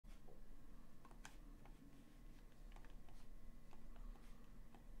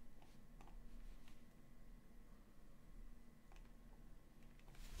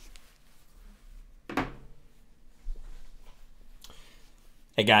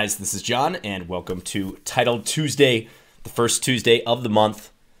Hey guys, this is John, and welcome to Titled Tuesday, the first Tuesday of the month.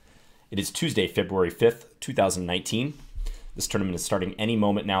 It is Tuesday, February 5th, 2019. This tournament is starting any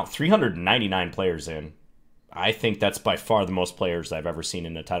moment now. 399 players in. I think that's by far the most players I've ever seen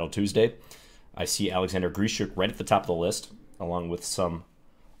in a Titled Tuesday. I see Alexander Grishuk right at the top of the list, along with some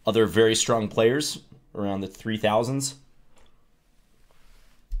other very strong players around the 3,000s.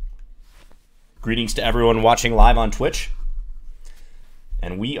 Greetings to everyone watching live on Twitch.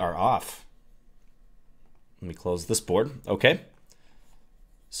 And we are off. Let me close this board. Okay.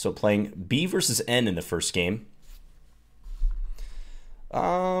 So playing B versus N in the first game.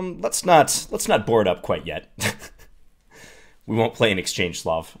 Let's not board up quite yet. We won't play an exchange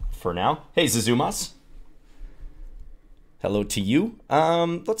Slav for now. Hey Zazumas. Hello to you.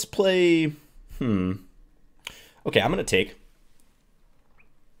 Let's play Okay, I'm gonna take.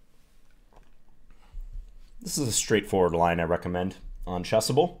 This is a straightforward line I recommend on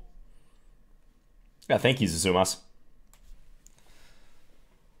Chessable. Yeah, thank you, Zazumas.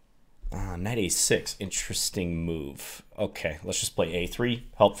 Knight a6, interesting move. Okay, let's just play a3.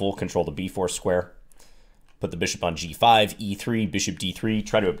 Helpful, control the b4 square. Put the bishop on g5, e3, bishop d3.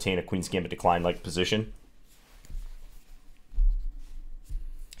 Try to obtain a Queen's Gambit decline-like position.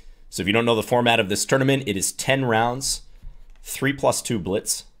 So if you don't know the format of this tournament, it is 10 rounds, 3+2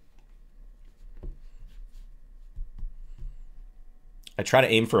 Blitz. I try to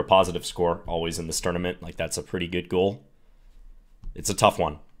aim for a positive score always in this tournament. Like, that's a pretty good goal. It's a tough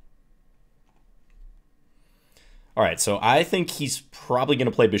one. All right, so I think he's probably going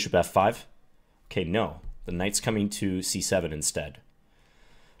to play bishop f5. Okay, no. The knight's coming to c7 instead.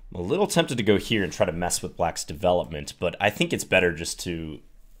 I'm a little tempted to go here and try to mess with black's development, but I think it's better just to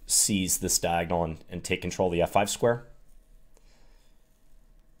seize this diagonal and take control of the f5 square.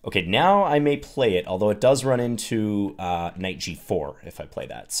 Okay, now I may play it, although it does run into knight g4 if I play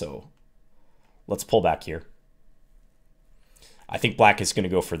that. So let's pull back here. I think black is going to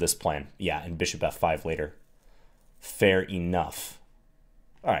go for this plan. Yeah, and bishop f5 later. Fair enough.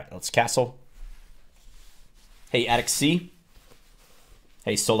 All right, let's castle. Hey, Attic C.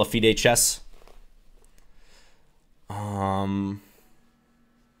 Hey, Sola Fide Chess.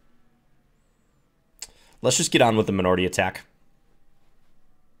 Let's just get on with the minority attack.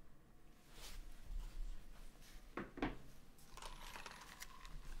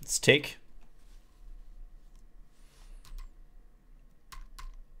 Let's take.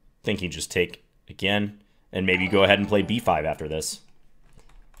 Think you just take again, and maybe go ahead and play b5 after this.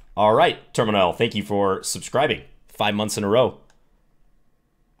 All right, Terminal, thank you for subscribing. 5 months in a row.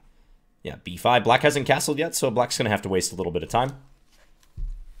 Yeah, b5. Black hasn't castled yet, so black's going to have to waste a little bit of time.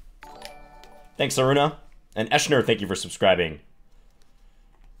 Thanks, Aruna. And Eschner, thank you for subscribing.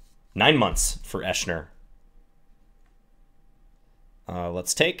 9 months for Eschner.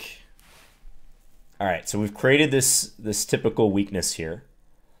 Let's take. All right, so we've created this typical weakness here.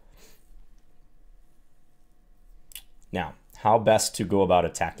 Now, how best to go about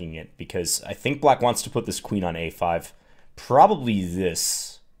attacking it? Because I think black wants to put this queen on a5. Probably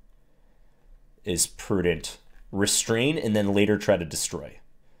this is prudent. Restrain and then later try to destroy.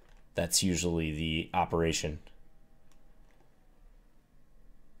 That's usually the operation.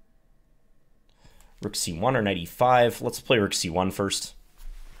 Rook c1 or knight e5. Let's play rook c1 first.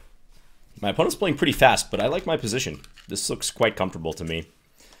 My opponent's playing pretty fast, but I like my position. This looks quite comfortable to me.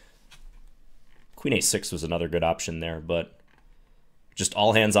 Queen a6 was another good option there, but just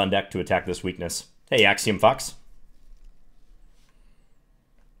all hands on deck to attack this weakness. Hey, Axiom Fox.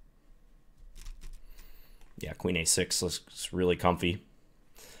 Yeah, queen a6 looks really comfy.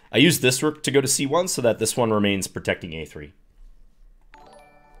 I use this rook to go to c1 so that this one remains protecting a3.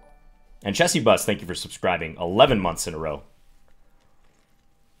 And Chessy Bus, thank you for subscribing. 11 months in a row.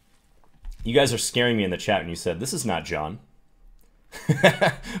 You guys are scaring me in the chat when you said, this is not John.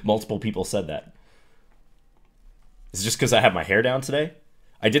 Multiple people said that. Is it just because I have my hair down today?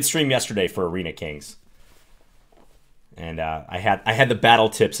 I did stream yesterday for Arena Kings. And I had the battle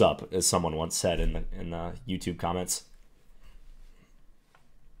tips up, as someone once said in the YouTube comments.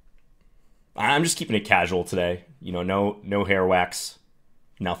 I'm just keeping it casual today. You know, no hair wax,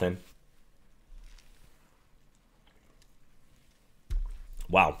 nothing.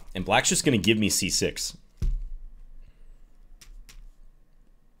 Wow, and black's just going to give me c6.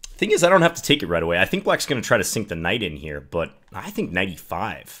 Thing is, I don't have to take it right away. I think black's going to try to sink the knight in here, but I think knight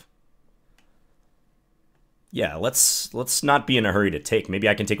e5. Yeah, let's not be in a hurry to take. Maybe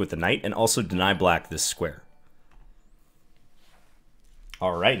I can take with the knight and also deny black this square.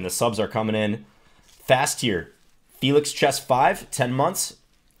 All right, and the subs are coming in fast here. Felix Chess 5, 10 months,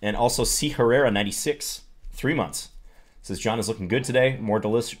 and also C Herrera 96, 3 months. Says John is looking good today. More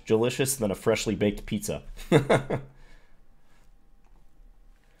delicious than a freshly baked pizza. A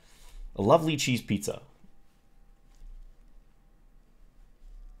lovely cheese pizza.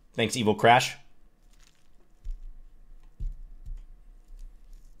 Thanks, Evil Crash.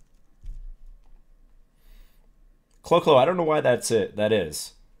 Clo, I don't know why that's it. That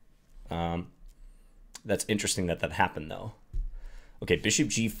is. That's interesting that that happened, though. Okay, bishop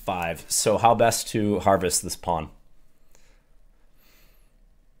g5. So how best to harvest this pawn?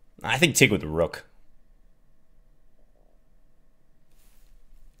 I think take with the rook.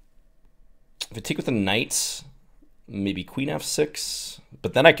 If I take with the knight, maybe queen f6.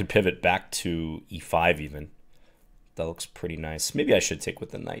 But then I could pivot back to e5 even. That looks pretty nice. Maybe I should take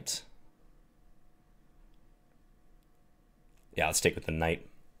with the knight. Yeah, let's take with the knight.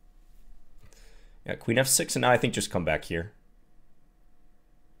 Yeah, queen f6, and now I think just come back here.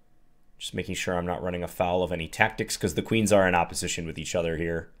 Just making sure I'm not running afoul of any tactics, because the queens are in opposition with each other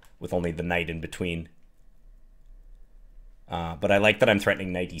here, with only the knight in between. But I like that I'm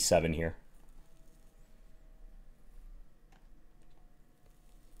threatening knight e7 here.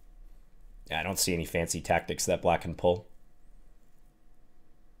 Yeah, I don't see any fancy tactics that black can pull.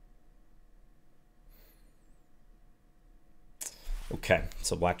 Okay,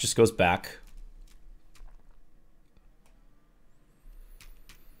 so black just goes back.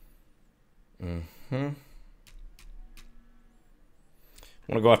 I want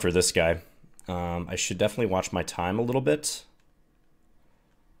to go after this guy. I should definitely watch my time a little bit.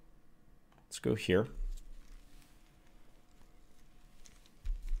 Let's go here.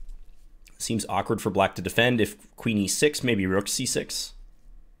 Seems awkward for black to defend. If queen e6, maybe rook c6.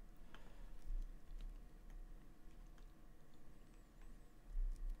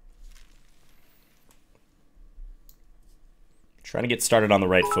 Trying to get started on the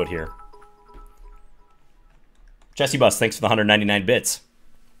right foot here. Jesse Bus, thanks for the 199 bits.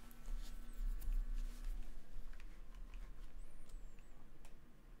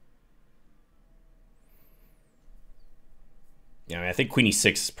 Yeah, I mean, I think queen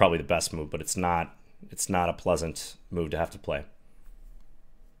e6 is probably the best move, but it's not a pleasant move to have to play.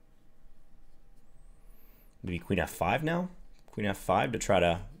 Maybe queen f5 now? Queen f5 to try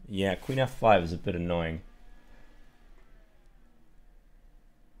to... Yeah, queen f5 is a bit annoying.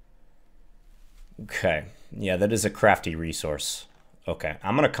 Okay. Yeah, that is a crafty resource. Okay,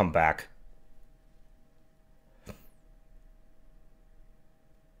 I'm going to come back.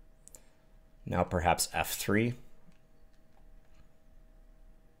 Now perhaps f3.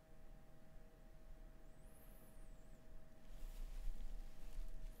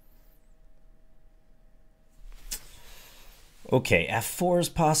 Okay, f4 is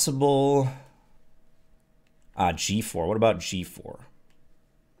possible. G4. What about g4?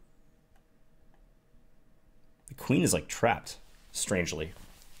 The queen is like trapped, strangely.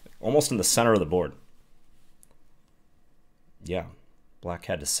 Almost in the center of the board. Yeah, black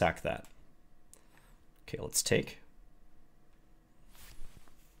had to sack that. Okay, let's take.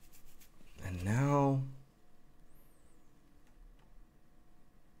 And now...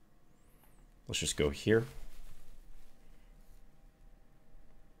 let's just go here.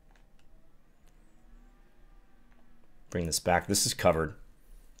 Bring this back. This is covered,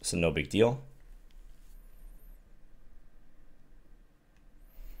 so no big deal.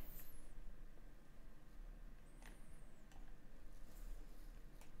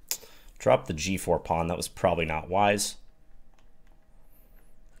 Drop the g4 pawn. That was probably not wise.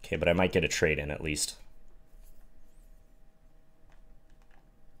 Okay, but I might get a trade in at least.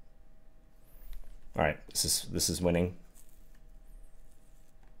 All right, this is winning.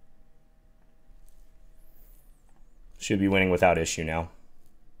 Should be winning without issue now.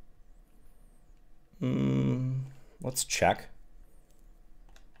 Let's check.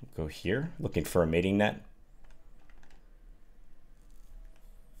 Go here, looking for a mating net.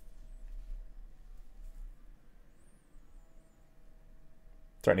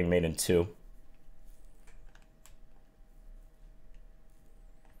 Threatening mate in 2.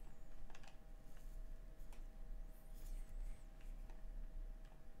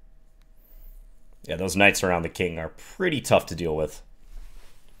 Yeah, those knights around the king are pretty tough to deal with.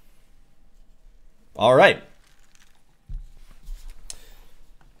 All right.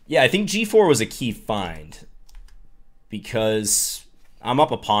 Yeah, I think g4 was a key find because I'm up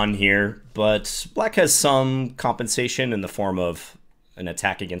a pawn here, but black has some compensation in the form of an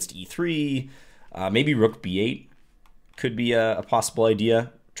attack against e3. Maybe rook b8 could be a possible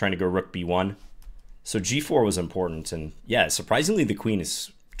idea, trying to go rook b1. So g4 was important, and yeah, surprisingly the queen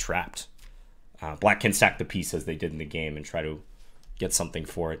is trapped. Black can sack the piece as they did in the game and try to get something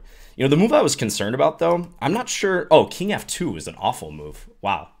for it. You know, the move I was concerned about, though, I'm not sure. Oh, king f2 is an awful move.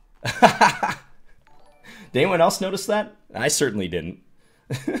 Wow. Did anyone else notice that? I certainly didn't.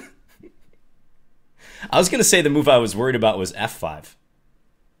 I was going to say the move I was worried about was f5.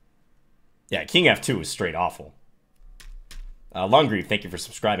 Yeah, king f2 was straight awful. Longreave, thank you for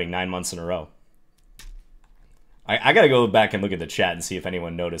subscribing 9 months in a row. I got to go back and look at the chat and see if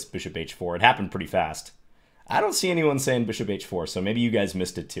anyone noticed bishop h4. It happened pretty fast. I don't see anyone saying bishop h4, so maybe you guys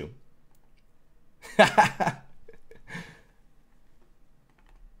missed it too.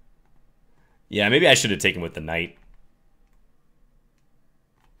 Yeah, maybe I should have taken with the knight.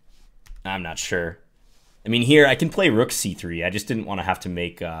 I'm not sure. I mean, here I can play rook c3. I just didn't want to have to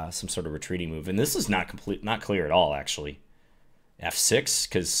make some sort of retreating move, and this is not clear at all, actually. f6,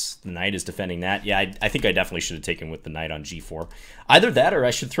 because the knight is defending that. Yeah, I think I definitely should have taken with the knight on g4. Either that, or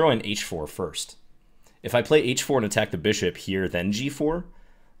I should throw in h4 first. If I play h4 and attack the bishop here, then g4,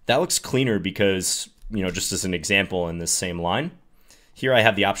 that looks cleaner because, you know, just as an example in this same line, here I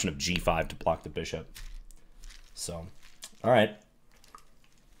have the option of g5 to block the bishop. So, all right.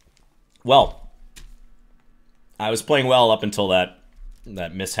 Well, I was playing well up until that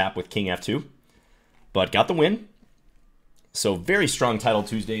mishap with king f2, but got the win. So very strong Title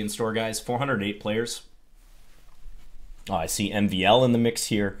Tuesday in store, guys. 408 players. Oh, I see MVL in the mix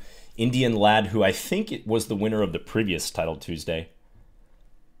here. Indian lad, who I think it was the winner of the previous Title Tuesday.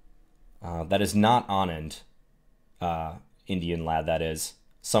 That is not Anand. Indian lad, that is.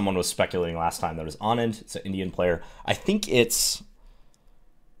 Someone was speculating last time that it was Anand. It's an Indian player. I think it's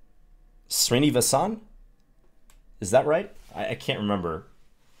Srinivasan. Is that right? I can't remember.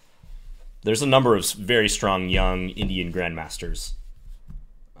 There's a number of very strong young Indian grandmasters.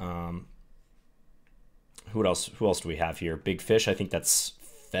 Who else do we have here? Big Fish, I think that's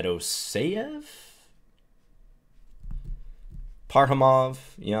Fedoseyev? Parhamov,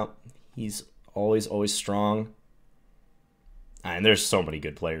 yeah. He's always strong. And there's so many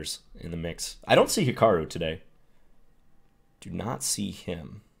good players in the mix. I don't see Hikaru today. Do not see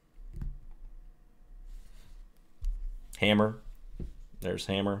him. Hammer. There's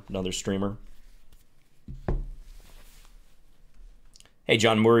Hammer, another streamer. Hey,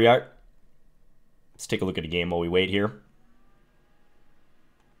 John Muriart. Let's take a look at a game while we wait here.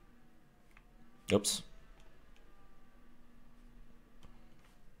 Oops.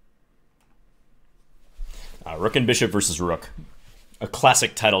 Rook and Bishop versus Rook. A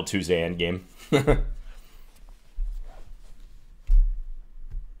classic Title Tuesday endgame.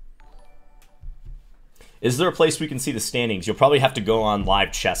 Is there a place we can see the standings? You'll probably have to go on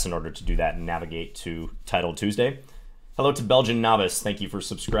live chess in order to do that and navigate to Title Tuesday. Hello to Belgian Novice. Thank you for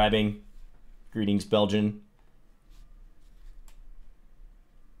subscribing. Greetings, Belgian.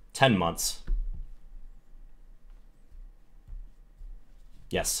 10 months.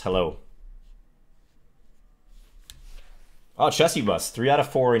 Yes, hello. Oh, Chessy Bus. 3 out of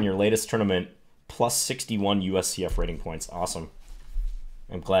 4 in your latest tournament. Plus 61 USCF rating points. Awesome.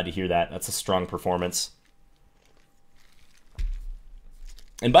 I'm glad to hear that. That's a strong performance.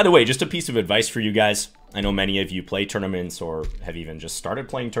 And by the way, just a piece of advice for you guys. I know many of you play tournaments or have even just started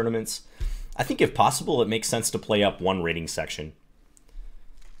playing tournaments. I think if possible, it makes sense to play up one rating section.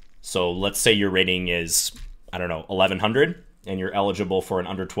 So let's say your rating is, I don't know, 1100 and you're eligible for an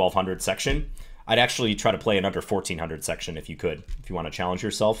under 1200 section. I'd actually try to play an under 1400 section if you could, if you want to challenge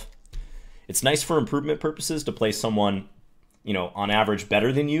yourself. It's nice for improvement purposes to play someone, you know, on average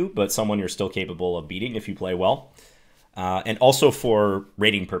better than you, but someone you're still capable of beating if you play well. And also for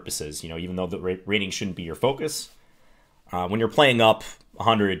rating purposes, you know, even though the rating shouldn't be your focus, when you're playing up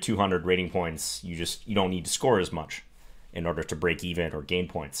 100, 200 rating points, you don't need to score as much in order to break even or gain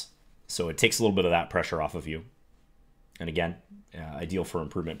points. So it takes a little bit of that pressure off of you. And again, ideal for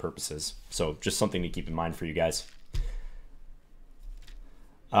improvement purposes. So just something to keep in mind for you guys.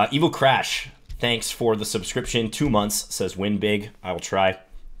 Evil Crash, thanks for the subscription. 2 months, says win big. I will try.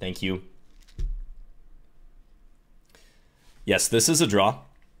 Thank you. Yes, this is a draw.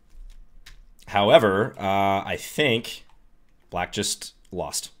 However, I think Black just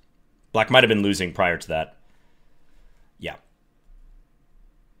lost. Black might have been losing prior to that. Yeah.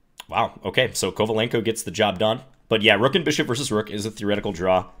 Wow, okay, so Kovalenko gets the job done. But yeah, Rook and Bishop versus Rook is a theoretical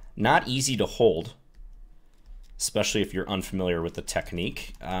draw. Not easy to hold, especially if you're unfamiliar with the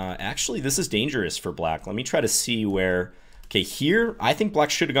technique. Actually, this is dangerous for Black. Let me try to see where... Okay, here, I think Black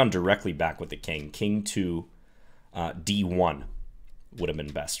should have gone directly back with the king. King to D1 would have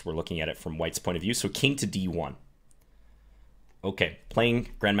been best. We're looking at it from White's point of view. So king to D1. Okay, playing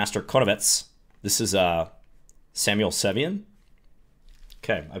Grandmaster Konovets. This is Samuel Sevian.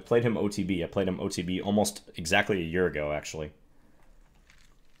 Okay, I played him OTB. I played him OTB almost exactly a year ago, actually.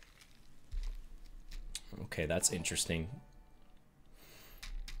 Okay, that's interesting.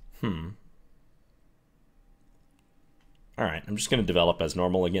 All right, I'm just going to develop as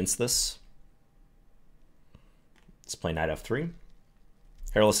normal against this. Let's play knight f3.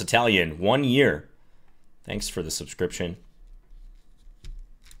 Hairless Italian, 1 year. Thanks for the subscription.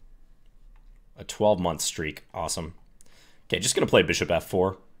 A 12-month streak. Awesome. Okay, just going to play bishop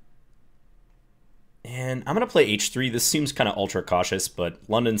f4. And I'm going to play h3. This seems kind of ultra cautious, but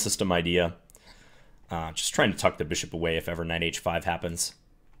London system idea. Just trying to tuck the bishop away if ever knight h5 happens.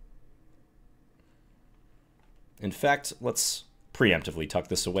 In fact, let's preemptively tuck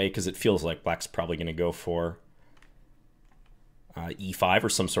this away because it feels like black's probably going to go for e5 or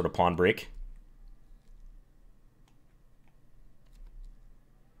some sort of pawn break.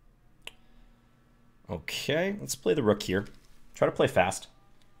 Okay, let's play the rook here. Try to play fast.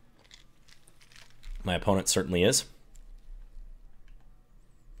 My opponent certainly is.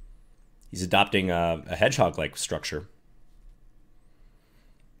 He's adopting a hedgehog-like structure.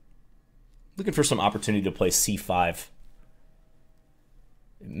 Looking for some opportunity to play c5.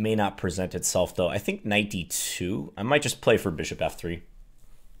 It may not present itself, though. I think knight d2. I might just play for bishop f3.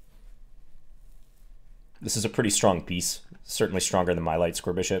 This is a pretty strong piece. Certainly stronger than my light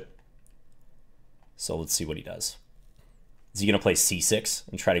square bishop. So let's see what he does. Is he going to play c6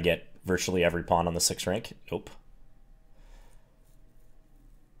 and try to get virtually every pawn on the 6th rank? Nope.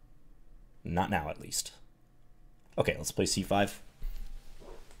 Not now, at least. Okay, let's play c5.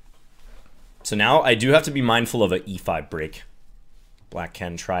 So now I do have to be mindful of an e5 break. Black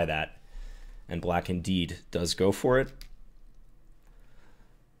can try that. And black indeed does go for it.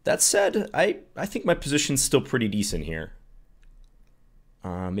 That said, I think my position's still pretty decent here.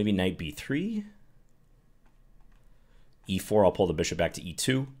 Maybe knight b3. e4, I'll pull the bishop back to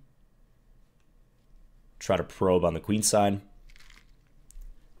e2. Try to probe on the queen side.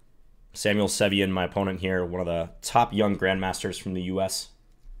 Samuel Sevian, my opponent here, one of the top young grandmasters from the US.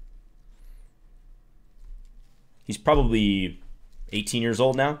 He's probably 18 years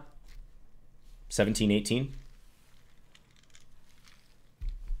old now. 17, 18.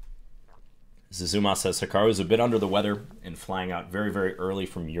 Zazuma says Hikaru is a bit under the weather and flying out very, very early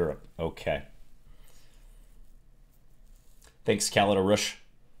from Europe. Okay. Thanks, Kalida Rush.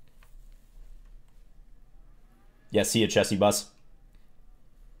 Yeah, see you, Chessy Bus.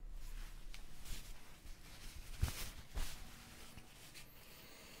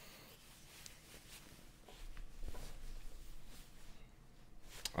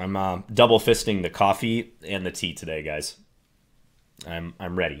 I'm double fisting the coffee and the tea today, guys. I'm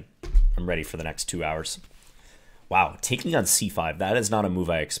ready. I'm ready for the next 2 hours. Wow, taking on c5. That is not a move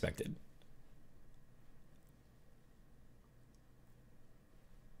I expected.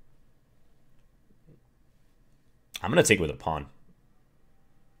 I'm gonna take it with a pawn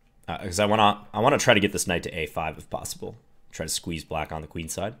because I wanna try to get this knight to a5 if possible. Try to squeeze black on the queen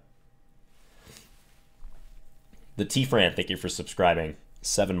side. The T-Fran, thank you for subscribing.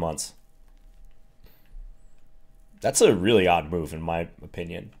 7 months. That's a really odd move in my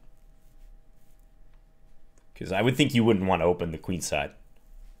opinion. Because I would think you wouldn't want to open the queen side.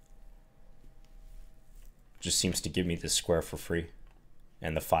 Just seems to give me this square for free.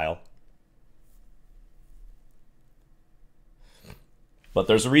 And the file. But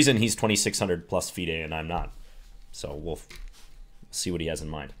there's a reason he's 2,600 plus FIDE and I'm not. So we'll see what he has in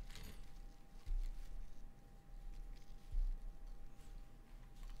mind.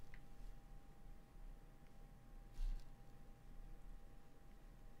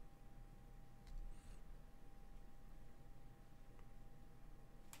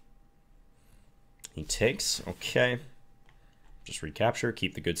 He takes, okay. Just recapture,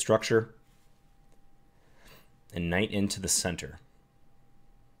 keep the good structure. And knight into the center.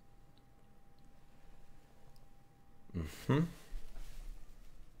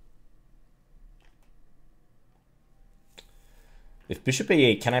 If bishop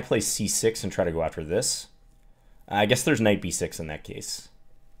a8, can I play c6 and try to go after this? I guess there's knight b6 in that case.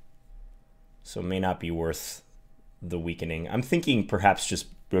 So it may not be worth the weakening. I'm thinking perhaps just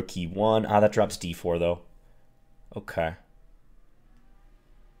rook e1. Ah, that drops d4 though. Okay.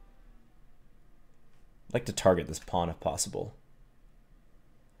 I'd like to target this pawn if possible.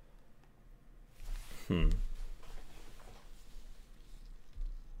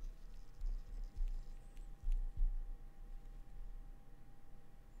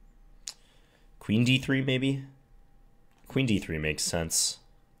 Queen d3 maybe? Queen d3 makes sense.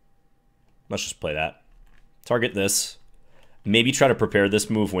 Let's just play that. Target this. Maybe try to prepare this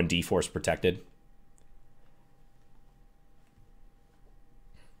move when d4 is protected.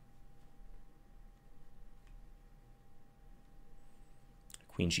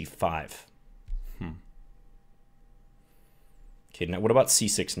 Queen g5. Okay, now what about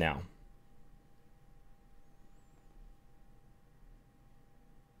c6 now?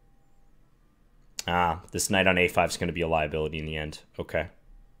 Ah, this knight on a5 is going to be a liability in the end. Okay.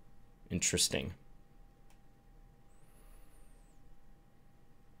 Interesting.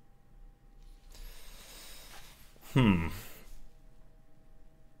 Oh,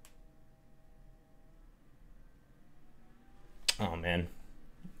 man.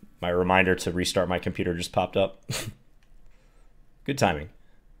 My reminder to restart my computer just popped up. Good timing.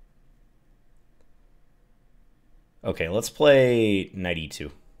 Okay, let's play knight e2.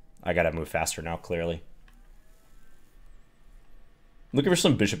 I gotta move faster now, clearly. Looking for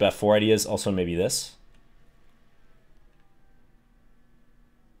some bishop f4 ideas. Also, maybe this.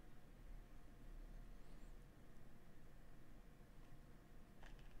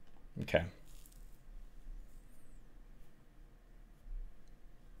 Okay.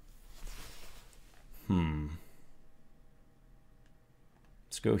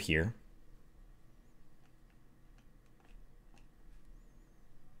 Let's go here.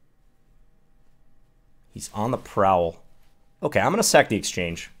 He's on the prowl. Okay, I'm going to sack the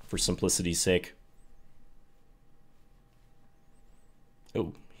exchange for simplicity's sake.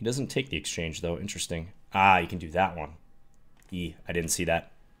 Oh, he doesn't take the exchange, though. Interesting. Ah, you can do that one. I didn't see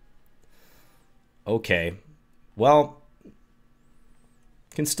that. Okay. Well,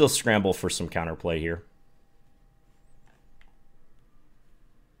 can still scramble for some counterplay here.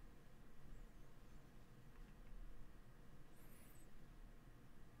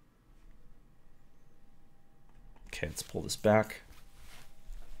 Okay, let's pull this back.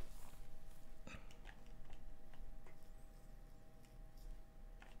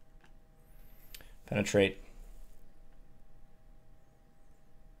 Penetrate.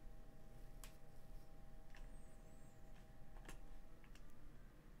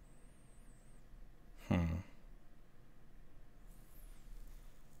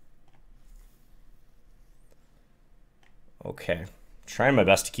 Okay. Trying my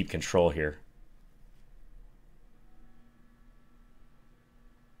best to keep control here.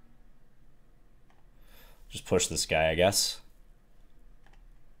 Just push this guy, I guess.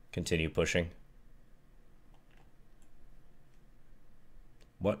 Continue pushing.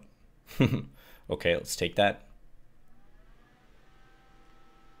 What? Okay, let's take that.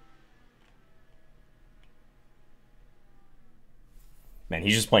 Man,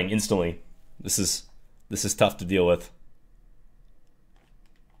 he's just playing instantly. This is tough to deal with.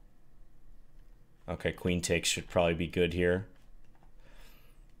 Okay, queen takes should probably be good here.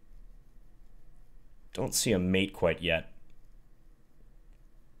 Don't see a mate quite yet.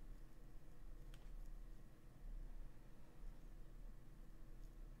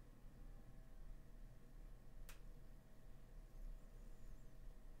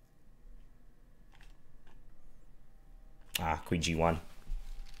 Ah, queen g1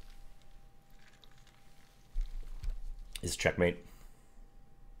 is checkmate.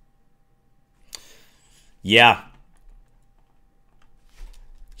 Yeah.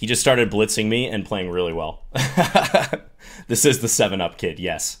 He just started blitzing me and playing really well. This is the 7-Up kid,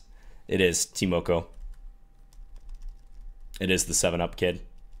 yes. It is, Timoko. It is the 7-Up kid.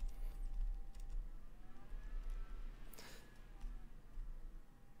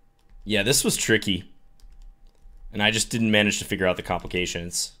 Yeah, this was tricky. And I just didn't manage to figure out the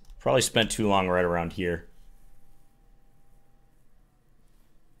complications. Probably spent too long right around here.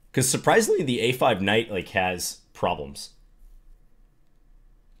 Because surprisingly, the a5 knight like has problems.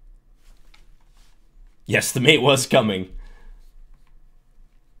 Yes, the mate was coming.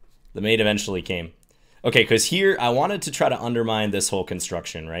 The mate eventually came. Okay, because here I wanted to try to undermine this whole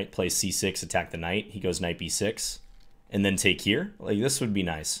construction, right? Play c6, attack the knight. He goes knight b6, and then take here. Like, this would be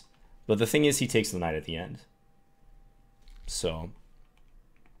nice. But the thing is, he takes the knight at the end. So,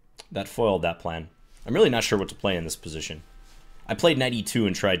 that foiled that plan. I'm really not sure what to play in this position. I played knight e2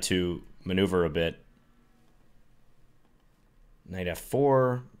 and tried to maneuver a bit. Knight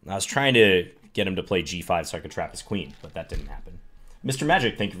f4. I was trying to get him to play g5 so I could trap his queen, but that didn't happen. Mr.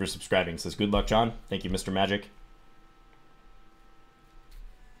 Magic, thank you for subscribing. Says, good luck, John. Thank you, Mr. Magic.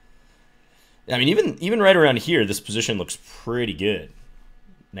 I mean, even right around here, this position looks pretty good.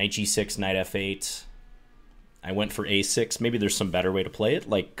 Knight g6, knight f8. I went for a6. Maybe there's some better way to play it,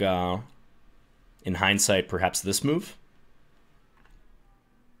 like, in hindsight, perhaps this move.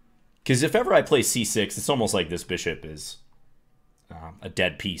 Because if ever I play c6, it's almost like this bishop is a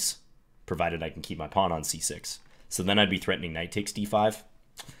dead piece, provided I can keep my pawn on c6. So then I'd be threatening knight takes d5.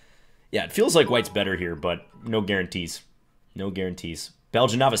 Yeah, it feels like white's better here, but no guarantees. No guarantees.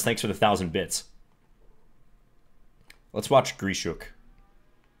 Belgian Novice, thanks for the 1,000 bits. Let's watch Grishuk.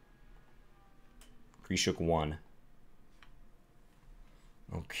 Grishuk 1.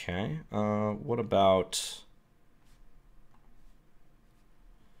 Okay. What about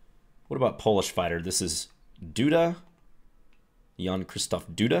Polish fighter? This is Duda. Jan Krzysztof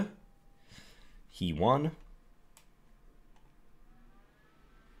Duda. He won.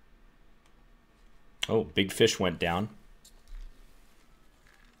 Oh, Big Fish went down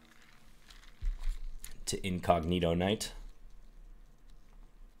to Incognito Knight.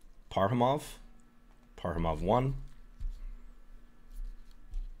 Parhamov. Parhamov won.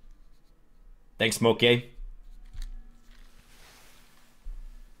 Thanks, Moke.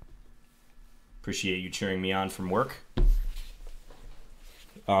 Appreciate you cheering me on from work.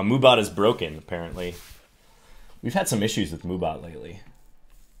 Mubot is broken, apparently. We've had some issues with Mubot lately.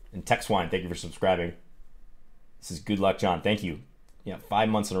 And Texwine, thank you for subscribing. This is Good Luck John. Thank you. Yeah, 5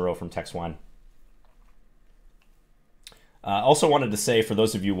 months in a row from Texwine. Also wanted to say, for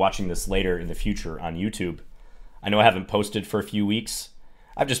those of you watching this later in the future on YouTube, I know I haven't posted for a few weeks.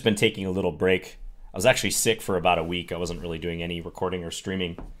 I've just been taking a little break. I was actually sick for about a week. I wasn't really doing any recording or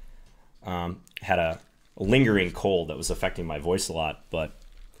streaming. Had a lingering cold that was affecting my voice a lot, but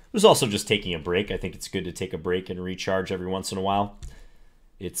it was also just taking a break. I think it's good to take a break and recharge every once in a while.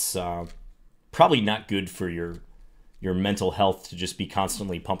 It's probably not good for your mental health to just be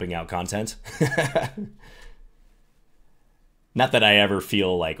constantly pumping out content. Not that I ever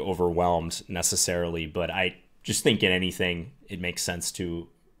feel like overwhelmed necessarily, but I just think in anything, it makes sense to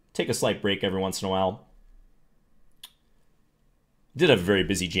take a slight break every once in a while. Did have a very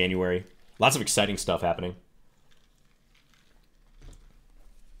busy January. Lots of exciting stuff happening.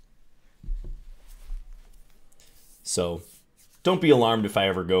 So don't be alarmed if I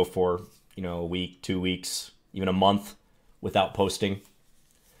ever go for, a week, 2 weeks, even a month without posting.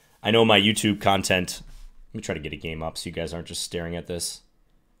 I know my YouTube content. Let me try to get a game up so you guys aren't just staring at this.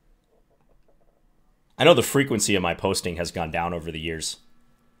 I know the frequency of my posting has gone down over the years,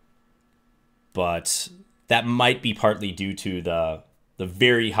 but that might be partly due to the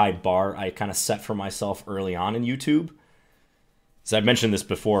very high bar I kind of set for myself early on in YouTube. So I've mentioned this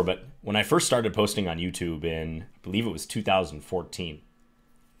before, but when I first started posting on YouTube in, I believe it was 2014,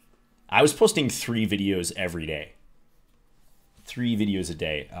 I was posting 3 videos every day. 3 videos a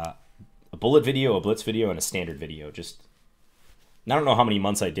day. A bullet video, a blitz video, and a standard video. I don't know how many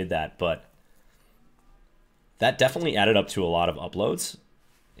months I did that, but that definitely added up to a lot of uploads,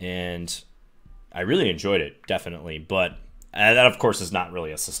 and I really enjoyed it, definitely. But that, of course, is not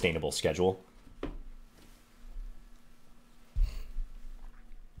really a sustainable schedule.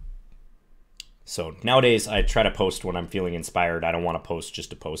 So nowadays, I try to post when I'm feeling inspired. I don't want to post just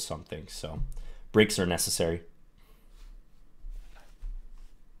to post something, so breaks are necessary.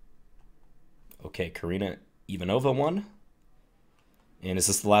 Okay, Karina Ivanova won. And is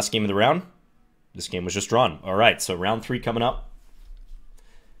this the last game of the round? This game was just drawn. All right, so round 3 coming up.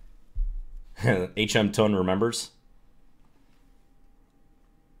 HM Tone remembers.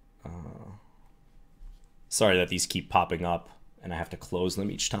 Sorry that these keep popping up, and I have to close them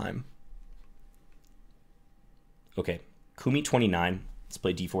each time. Okay, Kumi 29. Let's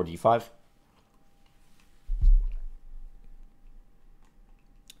play D4, D5.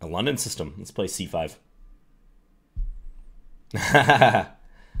 A London system. Let's play C5.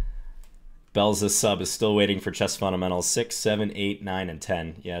 Bell's sub is still waiting for chess fundamentals 6, 7, 8, 9, and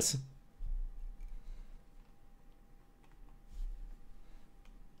 10. Yes.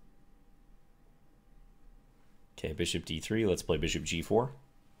 Okay, bishop D3. Let's play bishop G4.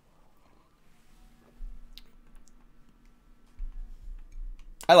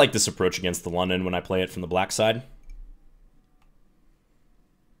 I like this approach against the London when I play it from the black side.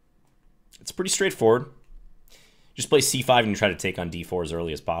 It's pretty straightforward. Just play C5 and try to take on D4 as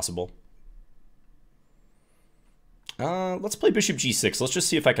early as possible. Let's play bishop G6. Let's just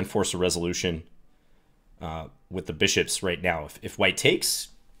see if I can force a resolution with the bishops right now. If white takes,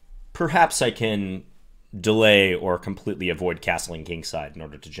 perhaps I can delay or completely avoid castling kingside in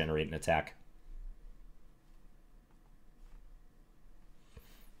order to generate an attack.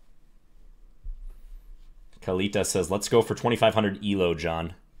 Kalita says, let's go for 2500 ELO,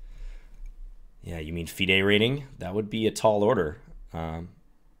 John. Yeah, you mean FIDE rating? That would be a tall order. Not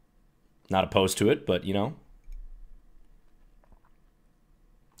opposed to it, but,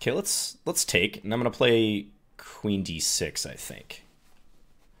 Okay, let's take, and I'm going to play queen d6, I think.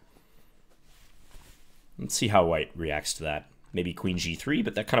 Let's see how white reacts to that. Maybe queen g3,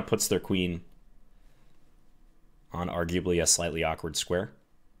 but that kind of puts their queen on arguably a slightly awkward square.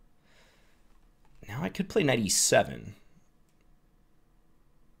 Now I could play knight e7.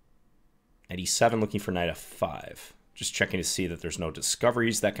 Knight e7 looking for knight f5. Just checking to see that there's no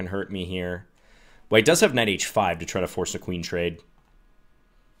discoveries that can hurt me here. White does have knight h5 to try to force a queen trade.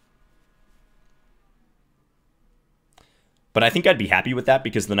 But I think I'd be happy with that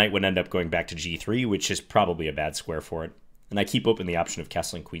because the knight would end up going back to g3, which is probably a bad square for it. And I keep open the option of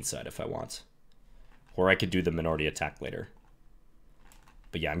castling queenside if I want. Or I could do the minority attack later.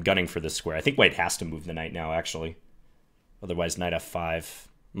 But yeah, I'm gunning for this square. I think white has to move the knight now, actually. Otherwise, knight f5.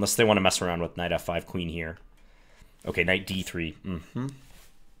 Unless they want to mess around with knight f5, queen here. Okay, knight d3.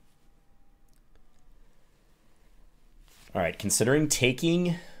 All right, considering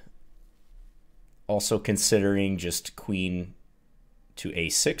taking... Also considering just queen to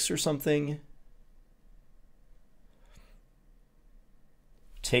a6 or something.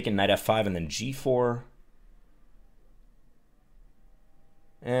 Taking knight f5 and then g4.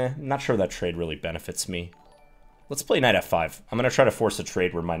 Not sure that trade really benefits me. Let's play knight f5. I'm going to try to force a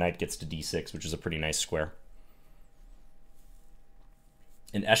trade where my knight gets to d6, which is a pretty nice square.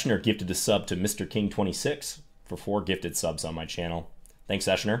 And Eschner gifted a sub to Mr. King 26 for 4 gifted subs on my channel. Thanks,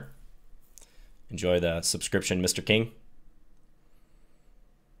 Eschner. Enjoy the subscription, Mr. King.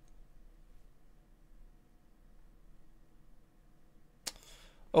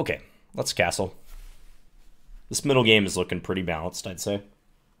 Okay, let's castle. This middle game is looking pretty balanced, I'd say.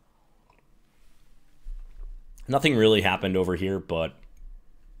 Nothing really happened over here, but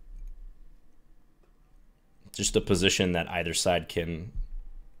just a position that either side can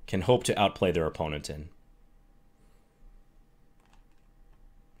hope to outplay their opponent in.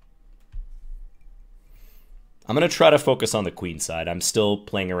 I'm going to try to focus on the queen side. I'm still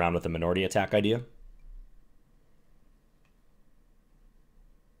playing around with the minority attack idea.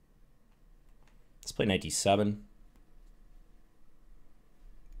 Let's play knight d7.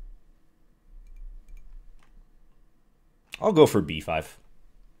 I'll go for b5.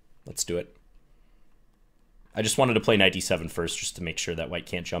 Let's do it. I just wanted to play knight d7 first just to make sure that white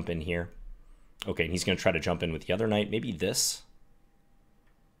can't jump in here. Okay, and he's going to try to jump in with the other knight. Maybe this.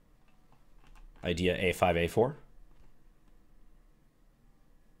 Idea a5, a4.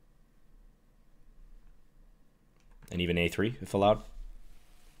 And even a3, if allowed.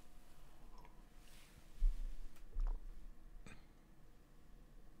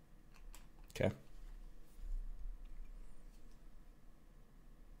 Okay.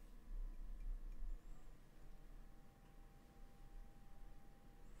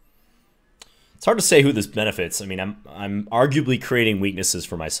 It's hard to say who this benefits. I mean, I'm arguably creating weaknesses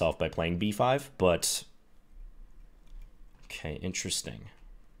for myself by playing b5, but okay, interesting.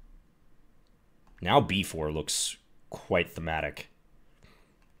 Now b4 looks quite thematic.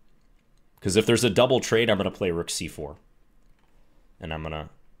 Because if there's a double trade, I'm going to play rook c4. And I'm going to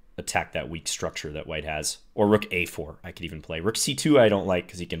attack that weak structure that white has. Or rook a4, I could even play. Rook c2 I don't like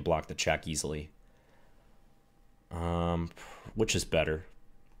because he can block the check easily. Which is better?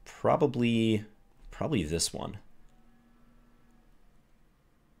 Probably this one.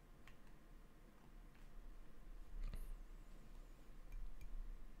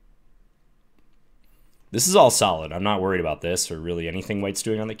 This is all solid. I'm not worried about this or really anything white's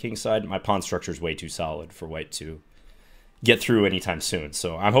doing on the king side. My pawn structure is way too solid for white to get through anytime soon.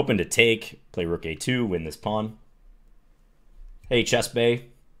 So I'm hoping to take, play rook a2, win this pawn. Hey, Chess Bay.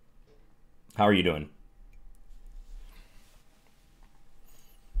 How are you doing?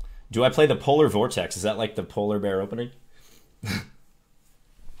 Do I play the Polar Vortex? Is that like the polar bear opening?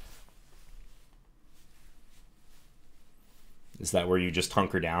 Is that where you just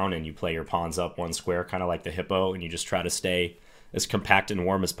hunker down and you play your pawns up one square, kind of like the hippo, and you just try to stay as compact and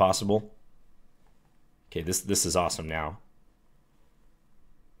warm as possible? Okay, this is awesome now.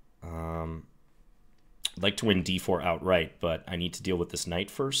 I'd like to win d4 outright, but I need to deal with this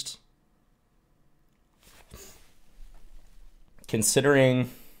knight first.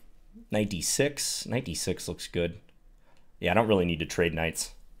 Considering... Knight d6. Knight d6 looks good. Yeah, I don't really need to trade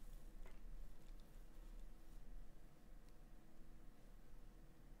knights.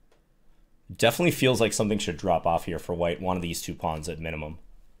 Definitely feels like something should drop off here for white. One of these two pawns at minimum.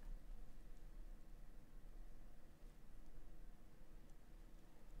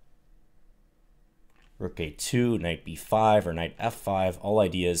 Rook a2, knight b5, or knight f5. All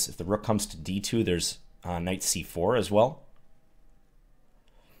ideas. If the rook comes to d2, there's knight c4 as well.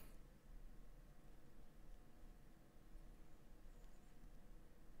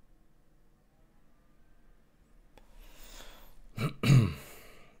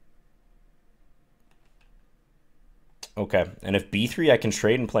 Okay, and if b3, I can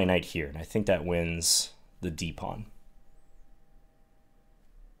trade and play knight here, and I think that wins the d-pawn.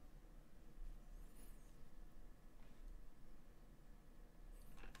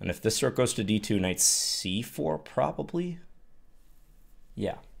 And if this rook goes to d2, knight c4, probably?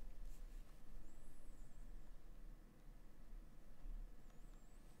 Yeah.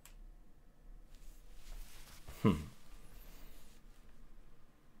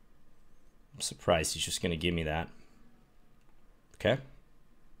 surprised he's just going to give me that. Okay.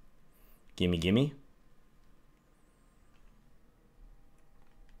 Gimme, gimme.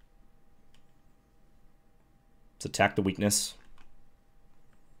 Let's attack the weakness.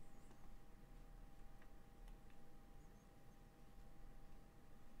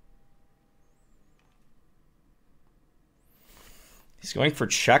 He's going for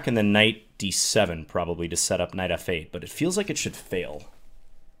check and then knight d7 probably to set up knight f8, but it feels like it should fail.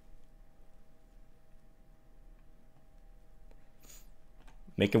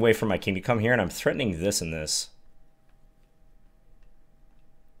 Making way for my king to come here, and I'm threatening this and this.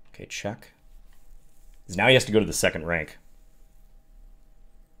 Okay, check. Now he has to go to the second rank.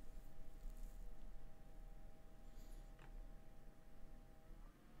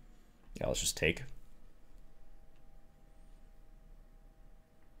 Yeah, let's just take.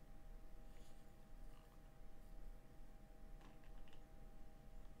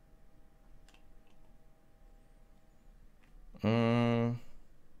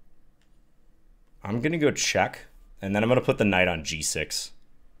 I'm going to go check, and then I'm going to put the knight on g6.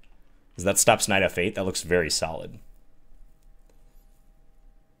 Because that stops knight f8. That looks very solid.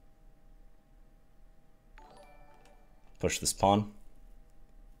 Push this pawn.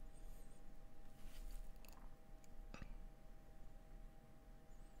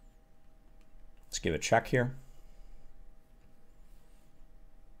 Let's give a check here.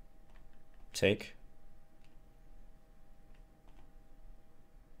 Take.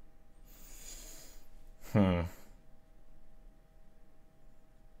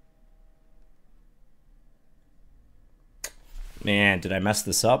 Man, did I mess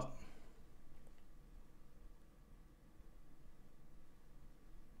this up?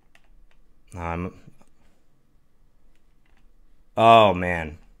 Oh,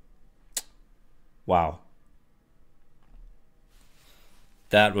 man. Wow.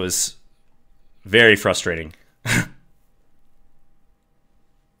 That was very frustrating.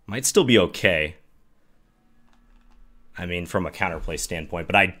 Might still be okay. I mean, from a counterplay standpoint,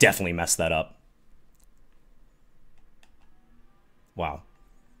 but I definitely messed that up. Wow.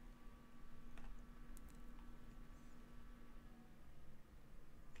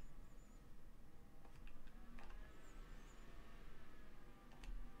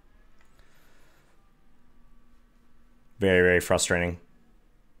 Very, very frustrating.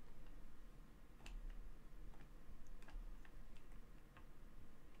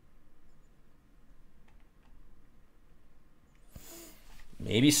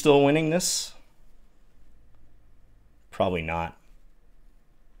 Maybe still winning this? Probably not.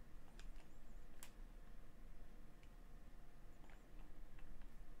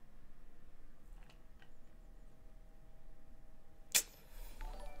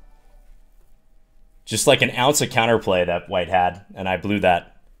 Just like an ounce of counterplay that white had, and I blew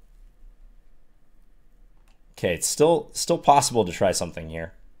that. Okay, it's still possible to try something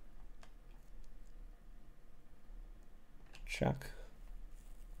here. Check.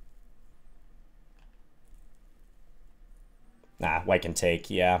 Nah, white can take,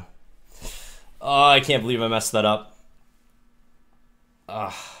 yeah. Oh, I can't believe I messed that up.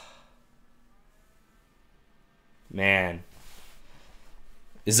 Man.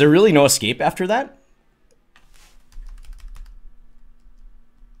 Is there really no escape after that?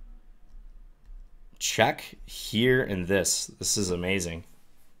 Check here and this. This is amazing.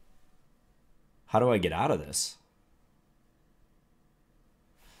 How do I get out of this?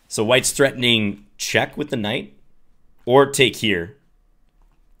 So white's threatening check with the knight or take here.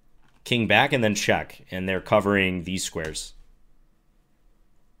 King back and then check. And they're covering these squares.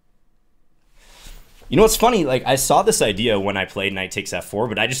 You know what's funny? Like, I saw this idea when I played knight takes f4,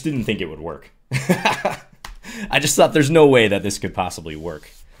 but I just didn't think it would work. I just thought there's no way that this could possibly work.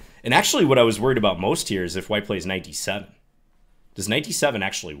 And actually what I was worried about most here is if white plays knight d7. Does knight d7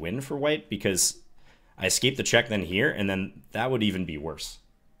 actually win for white? Because I escape the check then here, and then that would even be worse.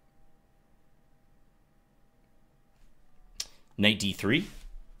 Knight d3.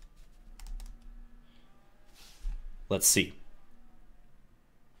 Let's see.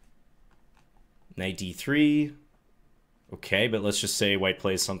 Knight d3. Okay, but let's just say white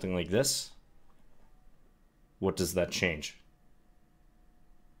plays something like this. What does that change?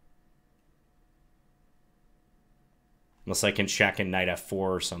 Unless I can check in knight f4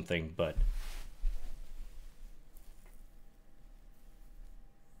 or something, but...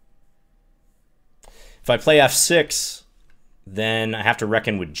 If I play f6, then I have to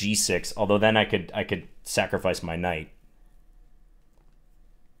reckon with g6, although then I could sacrifice my knight.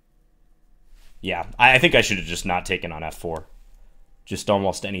 Yeah, I think I should have just not taken on f4. Just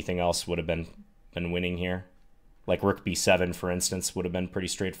almost anything else would have been winning here. Like rook b7, for instance, would have been pretty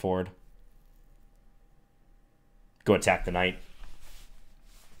straightforward. Go attack the knight.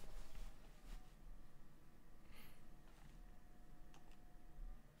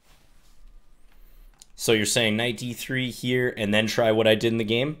 So you're saying knight d3 here and then try what I did in the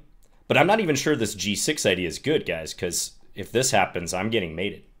game? But I'm not even sure this g6 idea is good, guys, because if this happens, I'm getting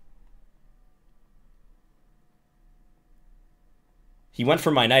mated. He went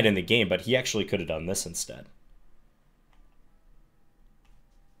for my knight in the game, but he actually could have done this instead.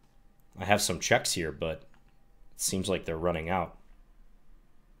 I have some checks here, but it seems like they're running out.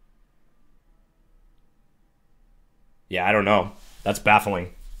 Yeah, I don't know. That's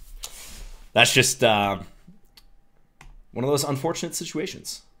baffling. That's just one of those unfortunate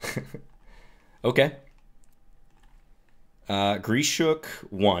situations. Okay. Grishuk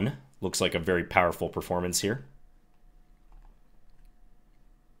 1. Looks like a very powerful performance here.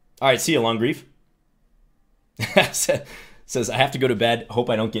 All right, see you, Longrief. Says, I have to go to bed. Hope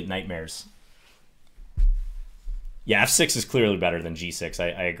I don't get nightmares. Yeah, f6 is clearly better than g6.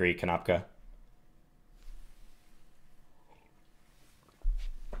 I agree, Kanapka.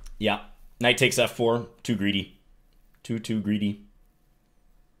 Yeah. Knight takes f4. Too greedy. Too greedy.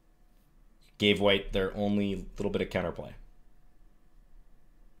 Gave white their only little bit of counterplay.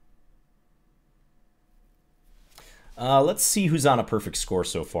 Let's see who's on a perfect score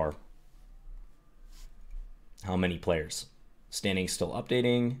so far. How many players? Standing still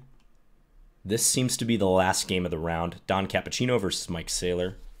updating. This seems to be the last game of the round. Don Cappuccino versus Mike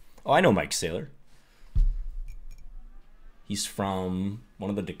Saylor. Oh, I know Mike Saylor. He's from one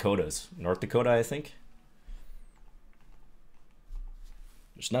of the Dakotas. North Dakota, I think.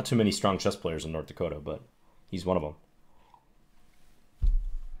 There's not too many strong chess players in North Dakota, but he's one of them.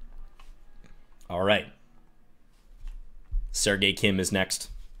 All right. Sergey Kim is next.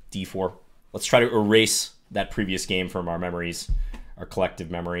 D4. Let's try to erase that previous game from our memories, our collective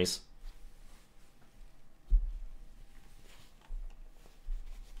memories.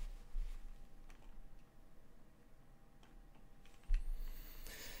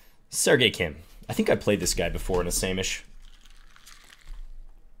 Sergey Kim. I think I played this guy before in a Samish.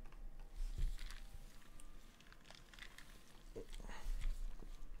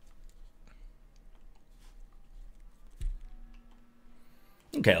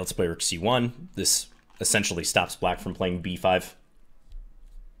 Okay, let's play rook c1. This essentially stops black from playing b5.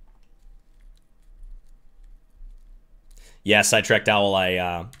 Yeah, sidetracked owl.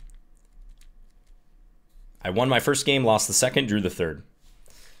 I won my first game, lost the second, drew the third.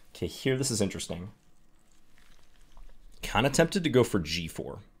 Okay, here this is interesting. Kind of tempted to go for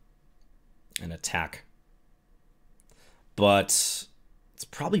g4 and attack. But it's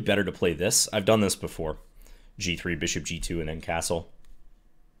probably better to play this. I've done this before. g3, bishop g2, and then castle.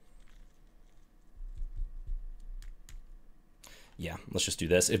 Yeah, let's just do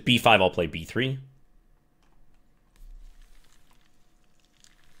this. If b5, I'll play b3.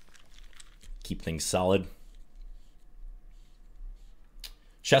 Keep things solid.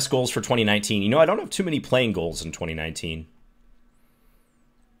 Chess goals for 2019. You know, I don't have too many playing goals in 2019.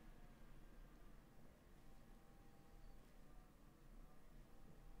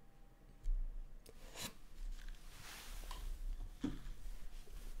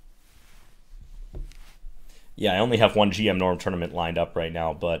 Yeah, I only have one GM Norm tournament lined up right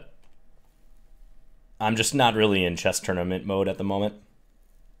now, but I'm just not really in chess tournament mode at the moment.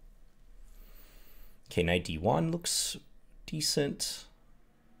 Okay, knight d1 looks decent.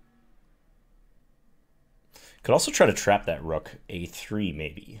 Could also try to trap that rook. a3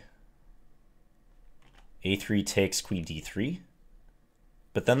 maybe. a3 takes queen d3.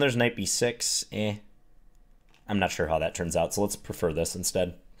 But then there's knight b6. I'm not sure how that turns out, so let's prefer this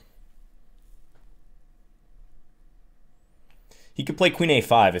instead. He could play queen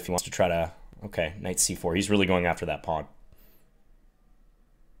a5 if he wants to try to... Okay, knight c4. He's really going after that pawn.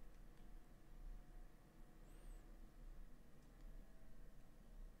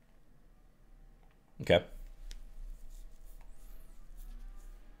 Okay.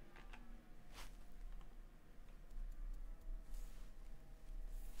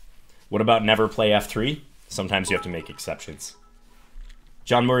 What about never play f3? Sometimes you have to make exceptions.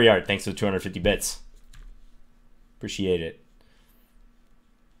 John Murrayard, thanks for the 250 bits. Appreciate it.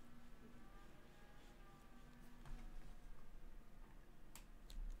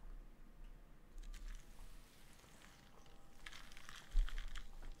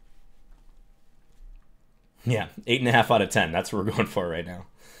 Yeah, 8.5 out of 10. That's what we're going for right now.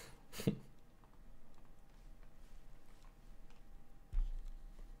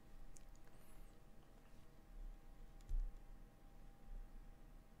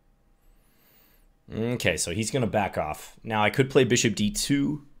 Okay, so he's going to back off. Now, I could play bishop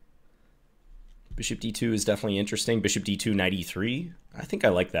d2. Bishop d2 is definitely interesting. Bishop d2, knight e3. I think I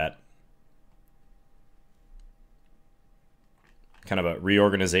like that. Kind of a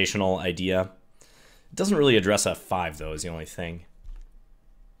reorganizational idea. It doesn't really address f5, though, is the only thing.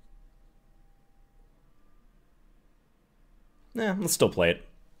 Let's still play it.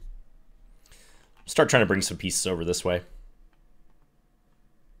 Start trying to bring some pieces over this way.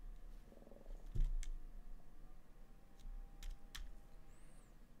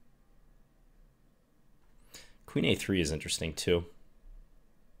 Queen a3 is interesting, too.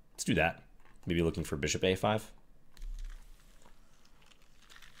 Let's do that. Maybe looking for bishop a5.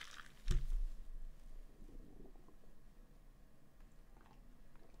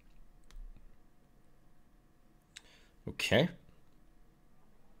 Okay.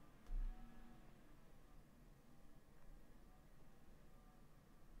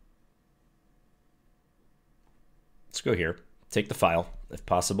 Let's go here. Take the file, if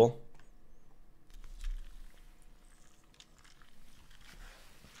possible.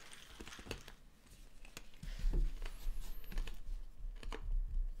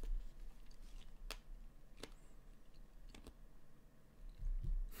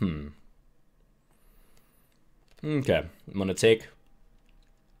 Okay, I'm going to take.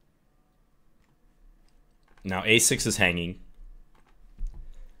 Now a6 is hanging.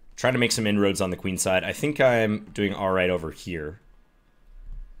 Trying to make some inroads on the queen side. I think I'm doing all right over here.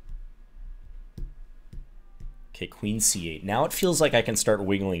 Okay, queen c8. Now it feels like I can start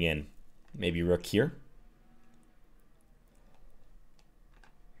wiggling in. Maybe rook here.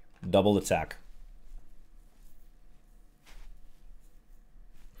 Double attack.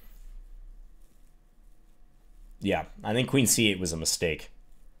 Yeah, I think queen c8 was a mistake.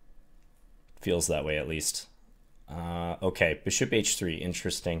 Feels that way, at least. Okay, bishop h3,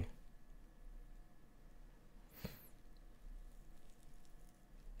 interesting.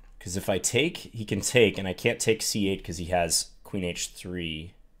 Because if I take, he can take, and I can't take c8 because he has queen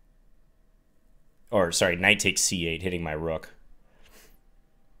h3. Or, sorry, knight takes c8, hitting my rook.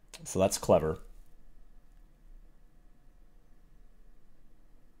 So that's clever.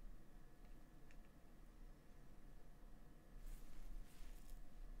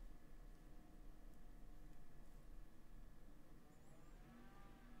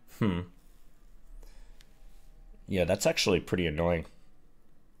 Yeah, that's actually pretty annoying.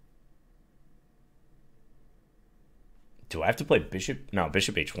 Do I have to play bishop? No,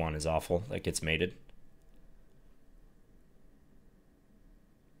 bishop h1 is awful. That gets mated.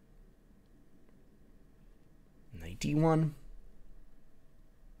 Knight d1.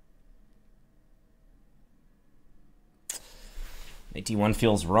 Knight d1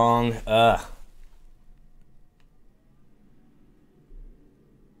 feels wrong.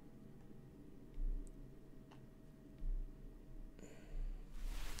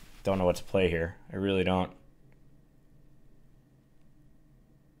 Don't know what to play here. I really don't.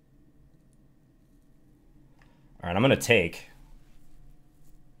 All right, I'm going to take.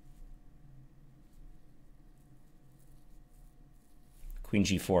 Queen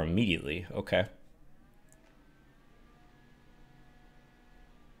g4 immediately. Okay.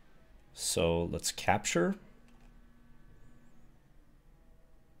 So let's capture.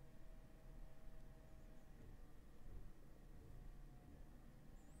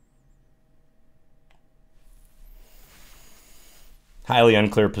 Highly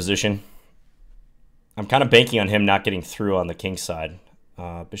unclear position. I'm kind of banking on him not getting through on the king side.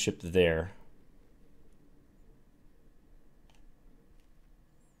 Bishop there.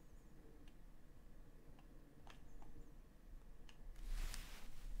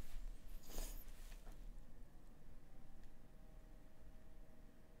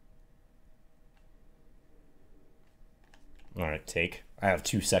 All right, take. I have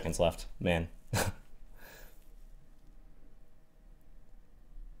 2 seconds left, man.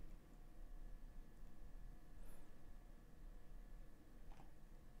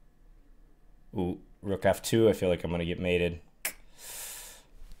 Ooh, rook f2. I feel like I'm going to get mated.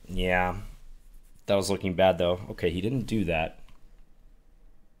 Yeah, that was looking bad, though. Okay, he didn't do that.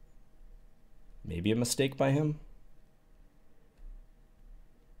 Maybe a mistake by him?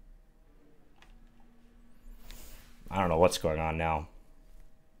 I don't know what's going on now.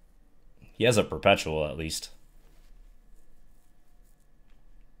 He has a perpetual, at least.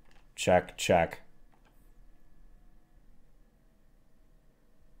 Check, check.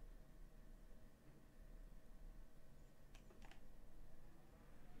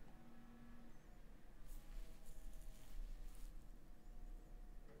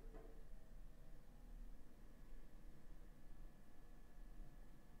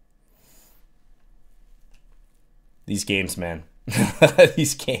 These games, man.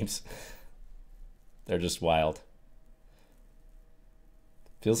 These games. They're just wild.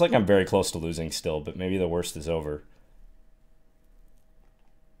 Feels like I'm very close to losing still, but maybe the worst is over.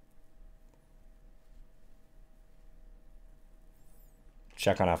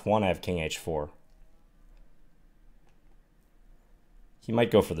 Check on f1, I have king h4. He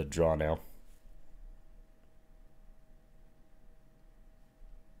might go for the draw now.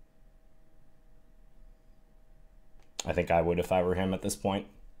 I think I would if I were him at this point.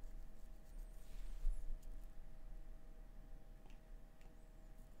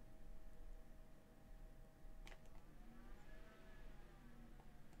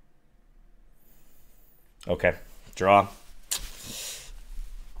 Okay, draw.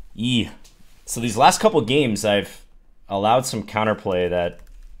 So these last couple games, I've allowed some counterplay that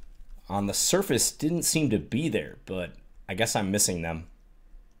on the surface didn't seem to be there, but I guess I'm missing them.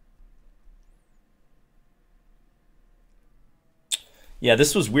 Yeah,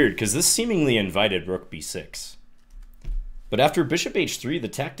 this was weird because this seemingly invited rook b6. But after bishop h3, the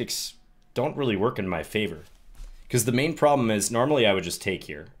tactics don't really work in my favor. Because the main problem is normally I would just take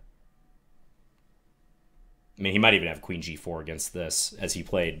here. I mean, he might even have queen g4 against this as he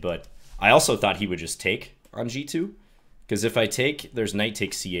played, but I also thought he would just take on g2. Because if I take, there's knight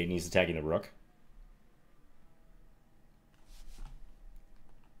takes c8 and he's attacking the rook.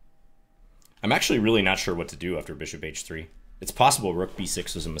 I'm actually really not sure what to do after bishop h3. It's possible rook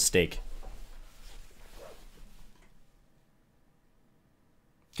b6 was a mistake.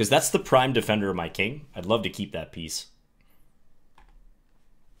 Because that's the prime defender of my king. I'd love to keep that piece.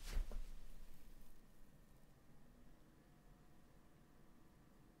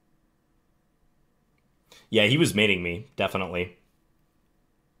 Yeah, he was mating me, definitely.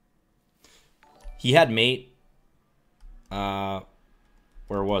 He had mate. Where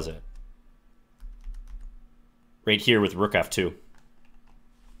was it? Right here with rook f2.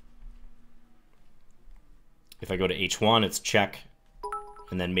 If I go to h1, it's check,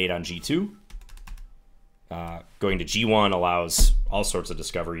 and then mate on g2. Going to g1 allows all sorts of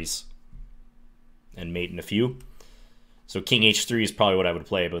discoveries, and mate in a few. So king h3 is probably what I would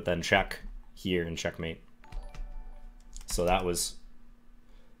play, but then check here and checkmate. So that was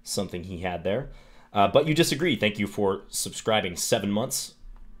something he had there. But you disagree. Thank you for subscribing 7 months.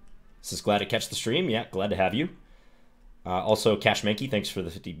 This is glad to catch the stream. Yeah, glad to have you. Also, Cash Mankey, thanks for the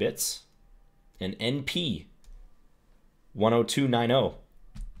 50 bits. And NP 10290,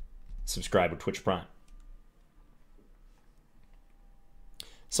 subscribe with Twitch Prime.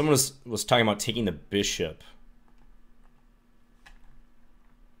 Someone was talking about taking the bishop.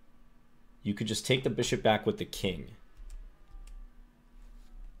 You could just take the bishop back with the king.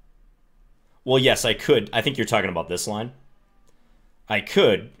 Well, yes, I could. I think you're talking about this line. I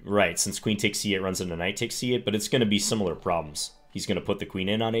could, right, since queen takes c8 runs into knight takes c8, but it's going to be similar problems. He's going to put the queen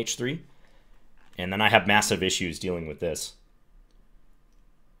in on h3, and then I have massive issues dealing with this.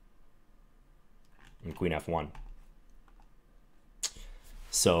 And queen f1.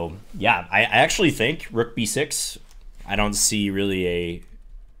 So, yeah, I actually think rook b6, I don't see really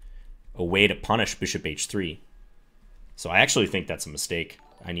a way to punish bishop h3. So I actually think that's a mistake.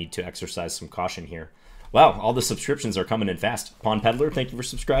 I need to exercise some caution here. Wow, all the subscriptions are coming in fast. Pawn Peddler, thank you for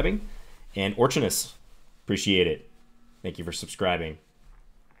subscribing. And Orchinus, appreciate it. Thank you for subscribing.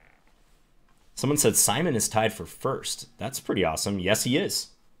 Someone said Simon is tied for first. That's pretty awesome. Yes, he is.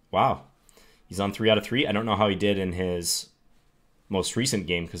 Wow. He's on 3 out of 3. I don't know how he did in his most recent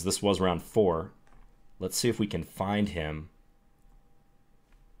game because this was round 4. Let's see if we can find him.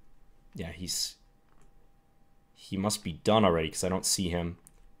 Yeah, he must be done already because I don't see him.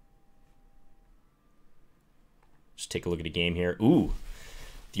 Just take a look at a game here. Ooh,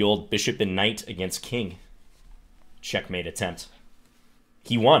 the old bishop and knight against king. Checkmate attempt.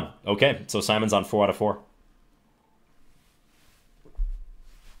 He won. Okay, so Simon's on 4 out of 4.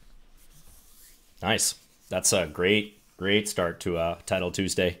 Nice. That's a great start to Title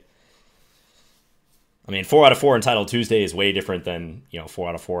Tuesday. I mean, 4 out of 4 in Title Tuesday is way different than, 4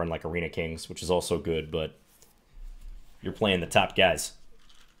 out of 4 in like Arena Kings, which is also good, but you're playing the top guys.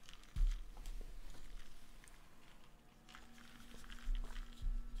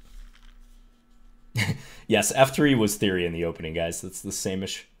 Yes, F3 was theory in the opening, guys. That's the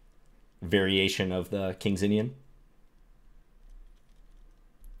same-ish variation of the King's Indian.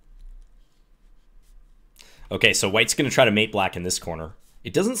 Okay, so white's going to try to mate black in this corner.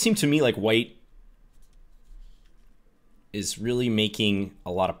 It doesn't seem to me like white is really making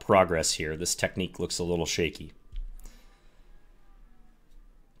a lot of progress here. This technique looks a little shaky.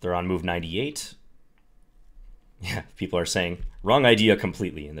 They're on move 98. Yeah, people are saying, wrong idea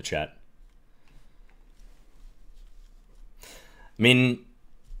completely in the chat. I mean,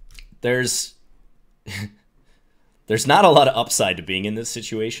 there's There's not a lot of upside to being in this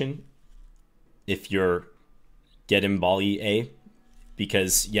situation if you're Get him Bali A,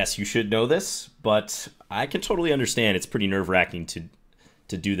 because yes, you should know this, but I can totally understand it's pretty nerve-wracking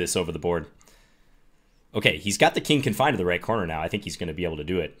to do this over the board. Okay, he's got the king confined to the right corner now. I think he's going to be able to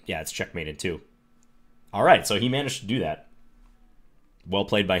do it. Yeah, it's checkmated too. All right, so he managed to do that. Well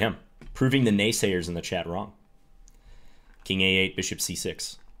played by him, proving the naysayers in the chat wrong. King A8, bishop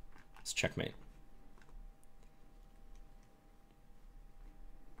C6. It's checkmate.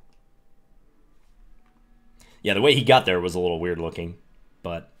 Yeah, the way he got there was a little weird looking,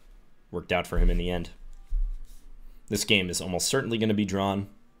 but worked out for him in the end. This game is almost certainly going to be drawn.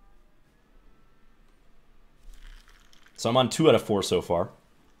 So I'm on 2 out of 4 so far.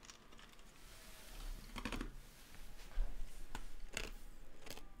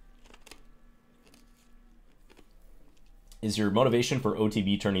 Is your motivation for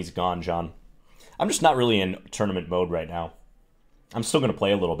OTB tourneys gone, John? I'm just not really in tournament mode right now. I'm still going to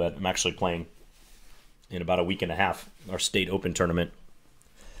play a little bit. I'm actually playing in about a week and a half, our state open tournament.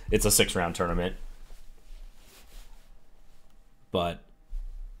 It's a 6-round tournament. But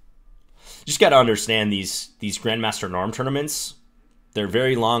you just got to understand these Grandmaster Norm tournaments, they're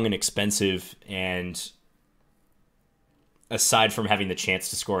very long and expensive, and aside from having the chance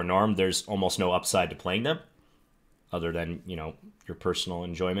to score a Norm, there's almost no upside to playing them, other than, you know, your personal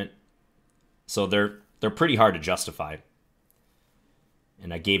enjoyment. So they're pretty hard to justify.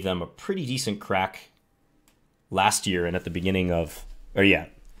 And I gave them a pretty decent crack last year and at the beginning of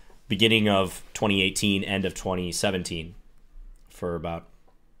 2018, end of 2017, for about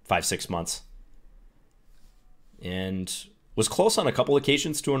 5-6 months. And was close on a couple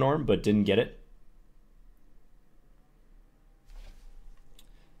occasions to a Norm, but didn't get it.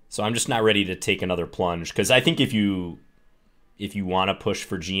 So I'm just not ready to take another plunge, because I think if you want to push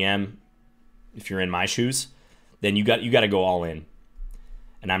for GM, if you're in my shoes, then you got to go all in.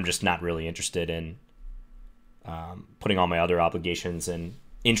 And I'm just not really interested in putting all my other obligations and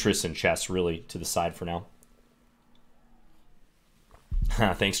interests in chess really to the side for now.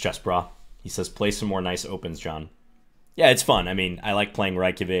 Thanks, Chess Bra. He says, play some more nice opens, John. Yeah, it's fun. I mean, I like playing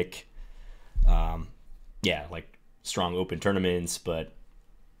Reykjavik. Yeah, like strong open tournaments, but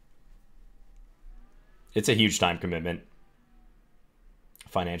it's a huge time commitment.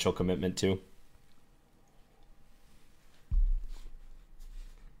 Financial commitment, too.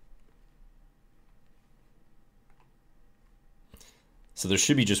 So there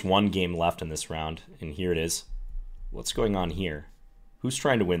should be just one game left in this round, and here it is. What's going on here? Who's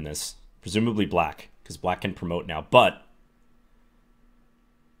trying to win this? Presumably Black, because Black can promote now, but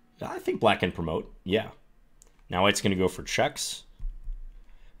I think Black can promote, yeah. Now White's going to go for checks.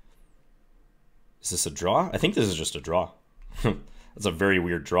 Is this a draw? I think this is just a draw. That's a very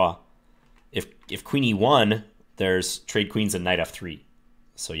weird draw. If Queen E1, there's trade queens and knight F3.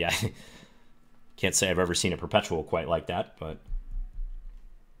 So yeah, can't say I've ever seen a perpetual quite like that, but...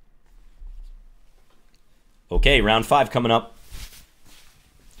 Okay, round 5 coming up.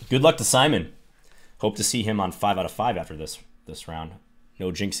 Good luck to Simon. Hope to see him on 5 out of 5 after this round. No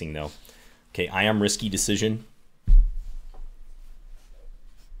jinxing, though. Okay, I am risky decision.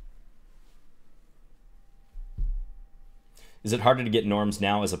 Is it harder to get norms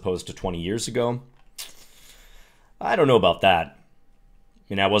now as opposed to 20 years ago? I don't know about that. I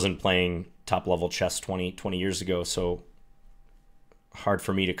mean, I wasn't playing top-level chess 20 years ago, so hard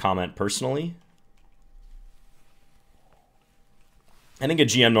for me to comment personally. I think a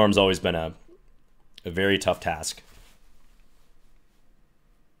GM norm's always been a very tough task.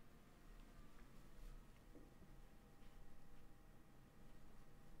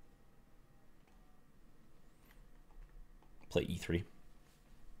 Play E3.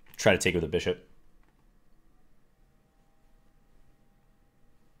 Try to take with a bishop.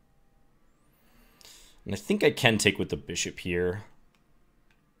 And I think I can take with the bishop here.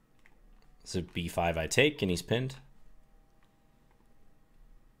 So B5 I take, and he's pinned.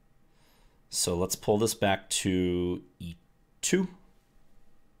 So let's pull this back to E2.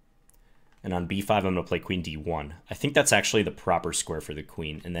 And on B5, I'm going to play queen D1. I think that's actually the proper square for the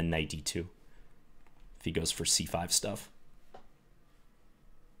queen, and then knight D2. If he goes for C5 stuff.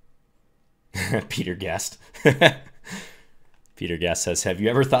 Peter Guest. Peter Guest says, have you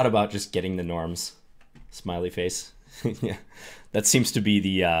ever thought about just getting the norms? Smiley face. Yeah, that seems to be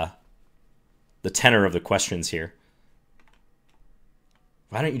the tenor of the questions here.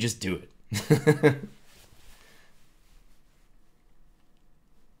 Why don't you just do it?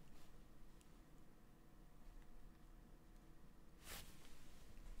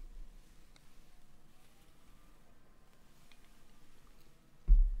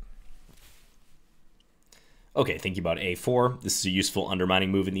 Okay, thinking about a4. This is a useful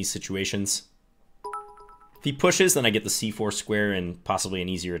undermining move in these situations. If he pushes, then I get the c4 square and possibly an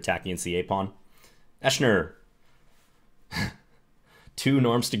easier attack against the a-pawn. Eschner. 2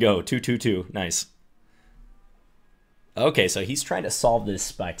 norms to go. 2, 2, 2. Nice. Okay, so he's trying to solve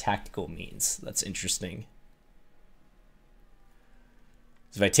this by tactical means. That's interesting.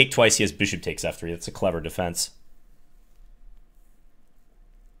 If I take twice, he has bishop takes f3. That's a clever defense.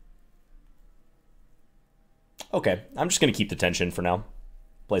 Okay, I'm just going to keep the tension for now.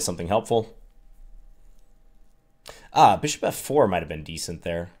 Play something helpful. Ah, bishop f4 might have been decent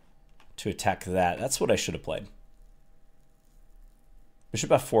there to attack that. That's what I should have played. Bishop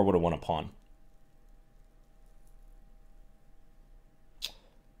f4 would have won a pawn.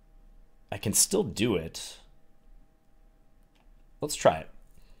 I can still do it. Let's try it.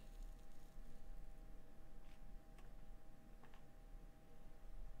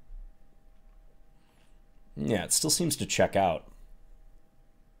 Yeah, it still seems to check out.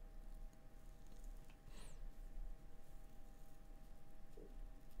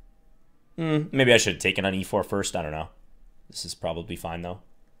 Maybe I should have taken on e4 first. I don't know. This is probably fine, though.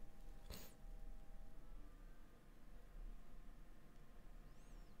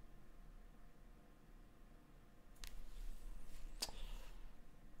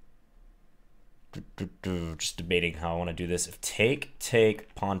 Just debating how I want to do this. If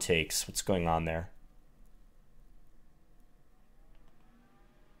take, pawn takes. What's going on there?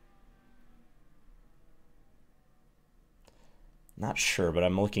 Not sure, but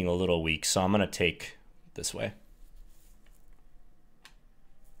I'm looking a little weak, so I'm going to take this way.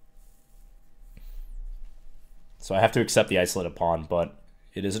 So I have to accept the isolated pawn, but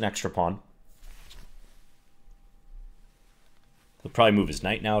it is an extra pawn. He'll probably move his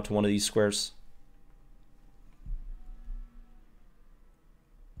knight now to one of these squares.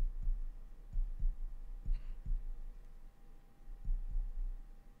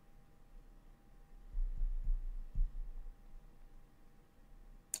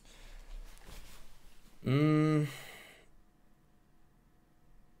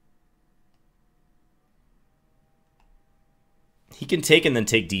 He can take and then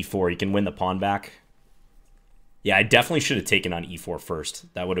take d4. He can win the pawn back. Yeah, I definitely should have taken on e4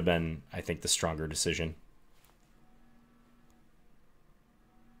 first. That would have been, I think, the stronger decision.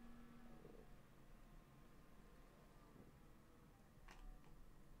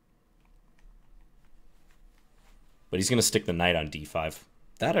 But he's going to stick the knight on d5.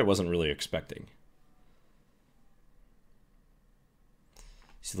 That I wasn't really expecting.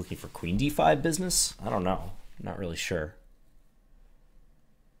 Is he looking for queen d5 business? I don't know. I'm not really sure.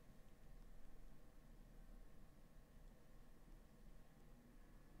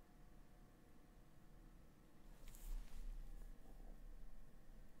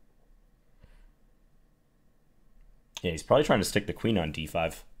 Yeah, he's probably trying to stick the queen on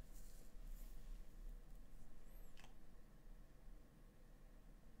d5.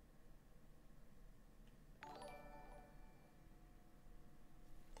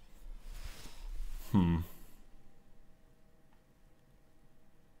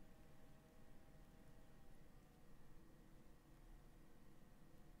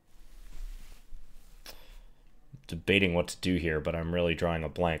 Debating what to do here, but I'm really drawing a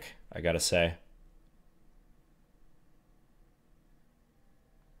blank, I gotta say.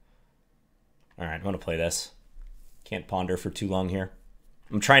 All right, I'm going to play this. Can't ponder for too long here.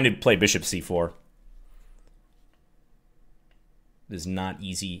 I'm trying to play bishop c4. It is not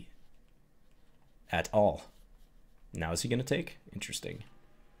easy at all. Now is he going to take? Interesting.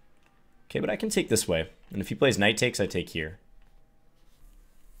 Okay, but I can take this way. And if he plays knight takes, I take here.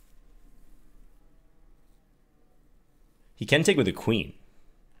 He can take with a queen.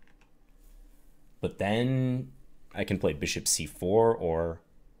 But then I can play bishop c4 or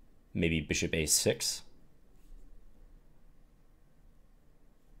maybe bishop a6.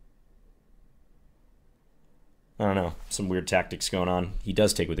 I don't know. Some weird tactics going on. He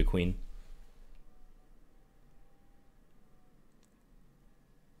does take with the queen.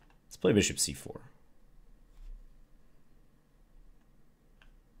 Let's play bishop c4.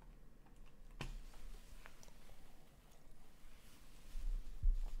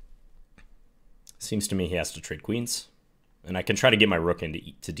 Seems to me he has to trade queens. And I can try to get my rook into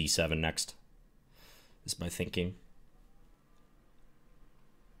to d7 next, is my thinking.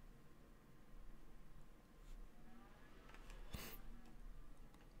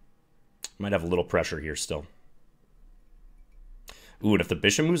 Might have a little pressure here still. Ooh, and if the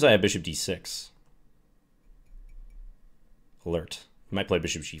bishop moves, I have bishop d6. Alert. Might play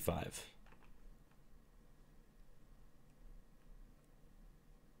bishop g5.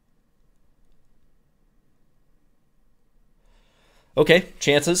 Okay,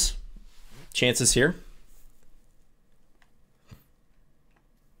 chances. Chances here.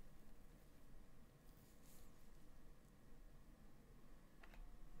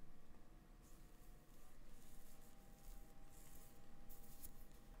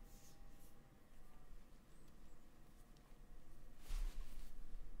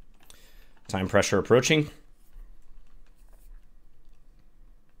 Time pressure approaching.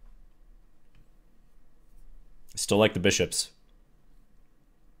 Still like the bishops.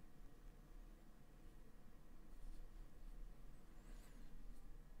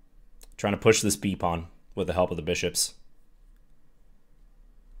 Trying to push this b pawn with the help of the bishops.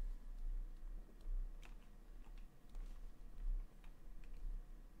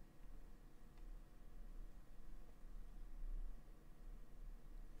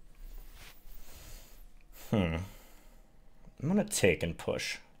 I'm going to take and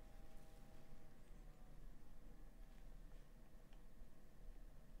push.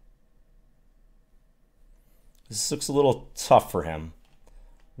 This looks a little tough for him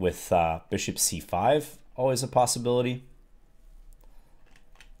with bishop c5, always a possibility.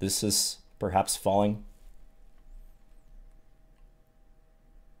 This is perhaps falling.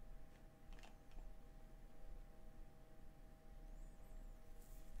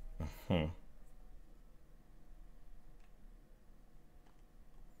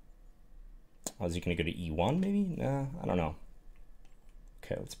 Oh, is he going to go to e1 maybe? Nah, I don't know.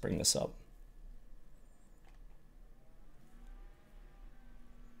 Okay, let's bring this up.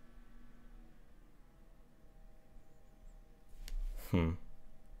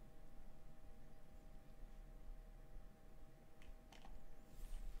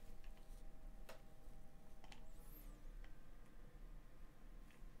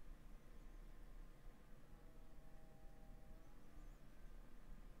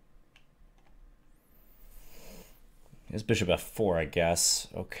 Is bishop f4, I guess.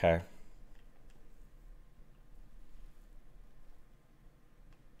 Okay.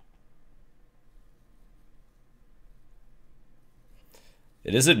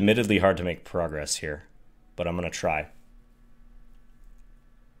 It is admittedly hard to make progress here, but I'm going to try.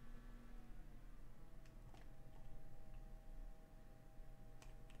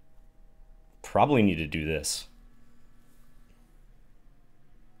 Probably need to do this.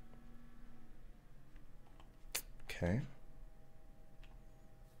 Okay.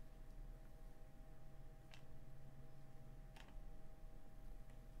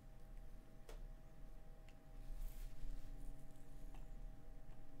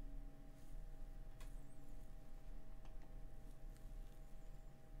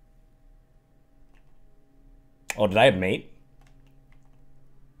 Oh, did I have mate?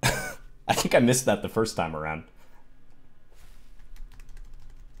 I think I missed that the first time around.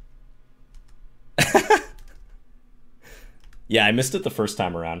 Yeah, I missed it the first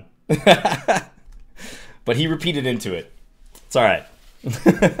time around. But he repeated into it. It's all right.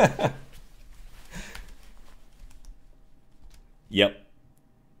 Yep.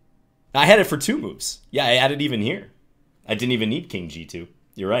 I had it for 2 moves. Yeah, I had it even here. I didn't even need king g2.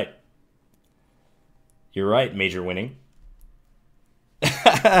 You're right. You're right, major winning.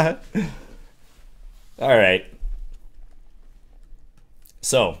 All right.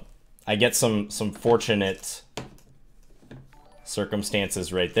 So, I get some fortunate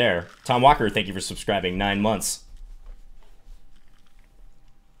circumstances right there. Tom Walker, thank you for subscribing. 9 months.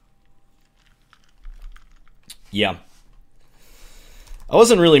 Yeah. I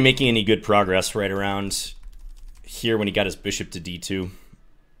wasn't really making any good progress right around here when he got his bishop to d2.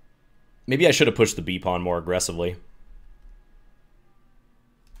 Maybe I should have pushed the b pawn more aggressively.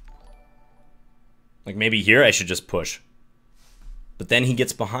 Like maybe here I should just push. But then he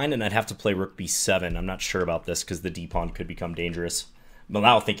gets behind and I'd have to play rook b7. I'm not sure about this because the d pawn could become dangerous.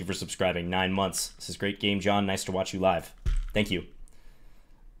 Malau, thank you for subscribing. 9 months. This is great game, John. Nice to watch you live. Thank you.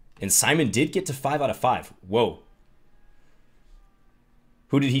 And Simon did get to 5 out of 5. Whoa.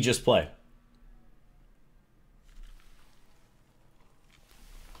 Who did he just play?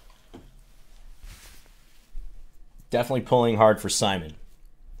 Definitely pulling hard for Simon.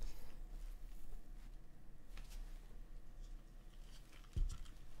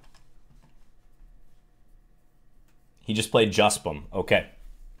 He just played Jaspom. Okay.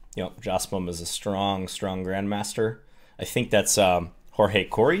 Yep, Jaspom is a strong, strong grandmaster. I think that's Jorge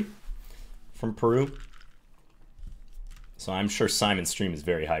Corey from Peru. So I'm sure Simon's stream is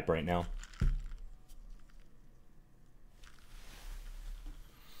very hype right now.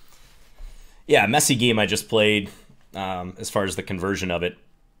 Yeah, messy game I just played as far as the conversion of it.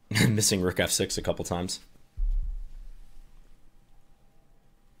 Missing rook f6 a couple times.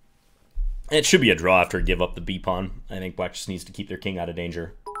 It should be a draw after give up the B pawn. I think black just needs to keep their king out of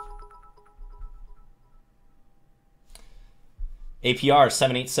danger. APR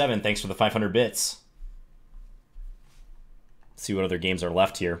 787, thanks for the 500 bits. Let's see what other games are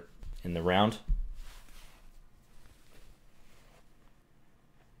left here in the round.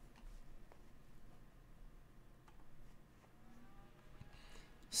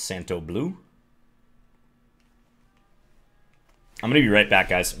 Santo Blue. I'm going to be right back,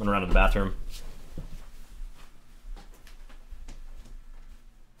 guys. I'm going to run to the bathroom.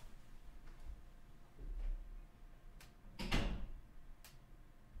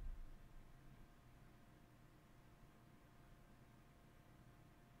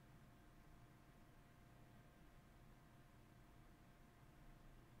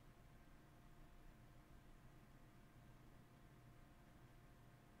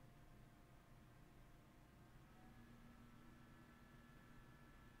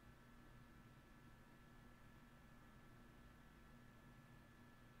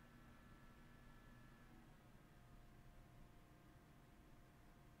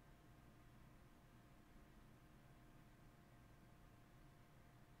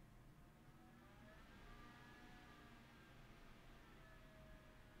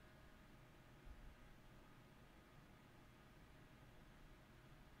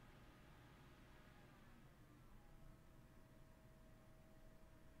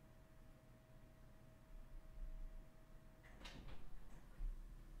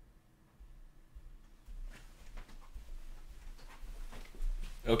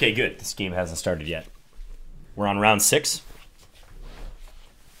 Okay, good. This game hasn't started yet. We're on round 6.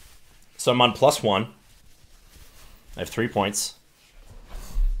 So I'm on +1. I have 3 points.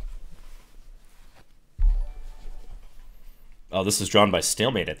 Oh, this is drawn by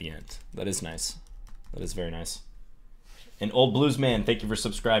stalemate at the end. That is nice. That is very nice. And Old Blues Man, thank you for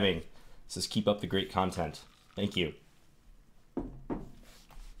subscribing. It says keep up the great content. Thank you.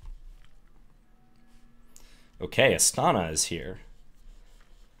 Okay, Astana is here.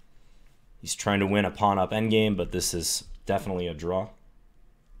 He's trying to win a pawn up endgame, but this is definitely a draw.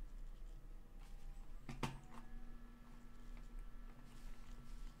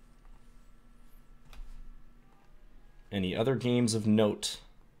 Any other games of note?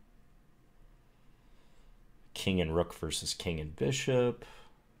 King and rook versus king and bishop.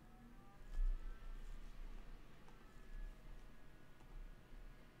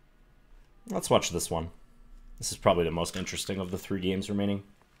 Let's watch this one. This is probably the most interesting of the 3 games remaining.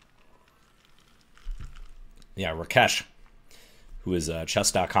 Yeah, Rakesh, who is a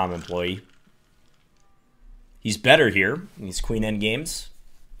chess.com employee. He's better here in these queen end games.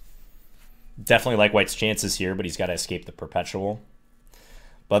 Definitely like white's chances here, but he's got to escape the perpetual.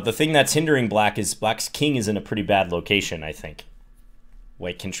 But the thing that's hindering black is black's king is in a pretty bad location, I think.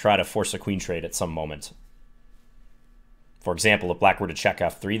 White can try to force a queen trade at some moment. For example, if black were to check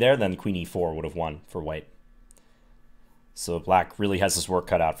f3 there, then queen e4 would have won for white. So black really has his work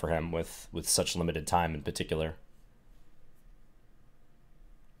cut out for him with such limited time in particular.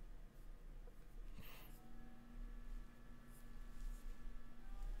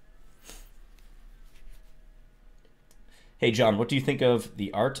 Hey, John, what do you think of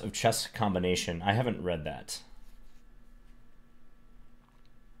The Art of Chess Combination? I haven't read that.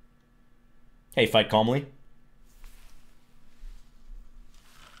 Hey, Fight Calmly.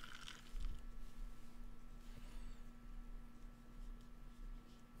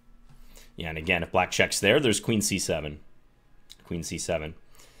 Yeah, and again, if black checks there, there's queen c7. Queen c7.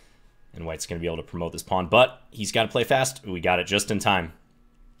 And white's going to be able to promote this pawn, but he's got to play fast. We got it just in time.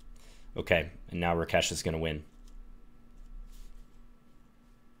 Okay, and now Rakesh is going to win.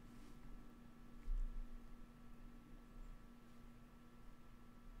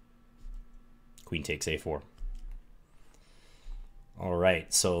 Queen takes a4. All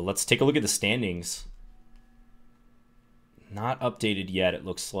right, so let's take a look at the standings. Not updated yet, it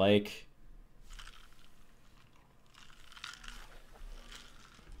looks like.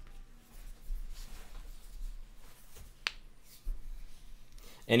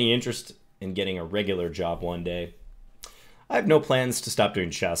 Any interest in getting a regular job one day? I have no plans to stop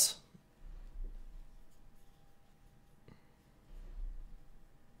doing chess.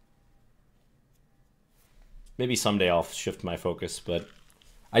 Maybe someday I'll shift my focus, but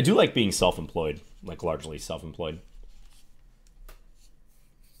I do like being self-employed, like largely self-employed.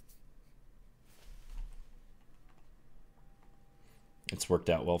 It's worked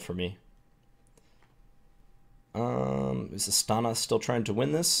out well for me. Is Astana still trying to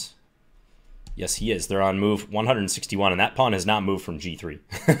win this? Yes, he is. They're on move 161, and that pawn has not moved from g3.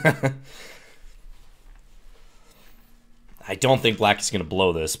 I don't think black is going to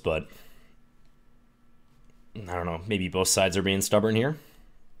blow this, but I don't know. Maybe both sides are being stubborn here.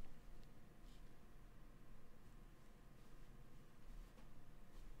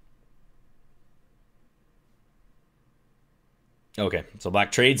 Okay, so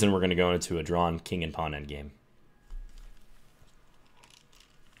black trades, and we're going to go into a drawn king and pawn endgame.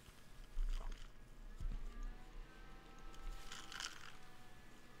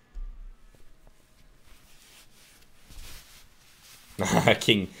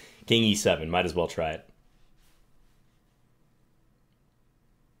 King e7. Might as well try it.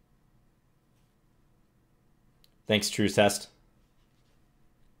 Thanks, True Test.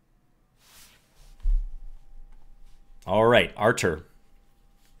 All right, Artur.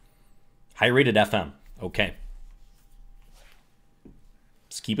 High-rated FM. Okay.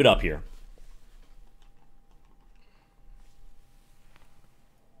 Let's keep it up here.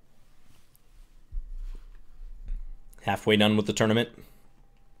 Halfway done with the tournament.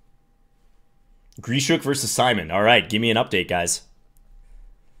 Grishuk versus Simon. All right, give me an update, guys.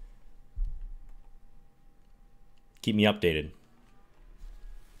 Keep me updated.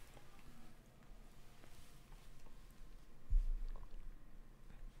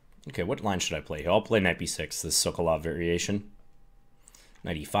 Okay, what line should I play? I'll play knight b6, this Sokolov variation.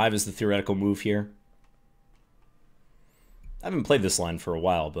 Knight e5 is the theoretical move here. I haven't played this line for a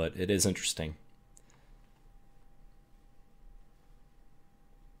while, but it is interesting.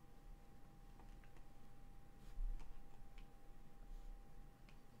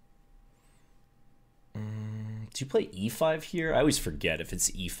 Do you play e5 here? I always forget if it's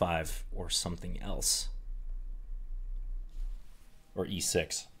e5 or something else. Or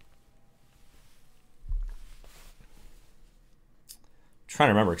e6. Trying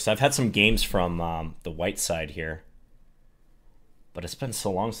to remember, because I've had some games from the white side here. But it's been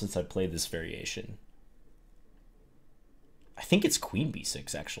so long since I played this variation. I think it's queen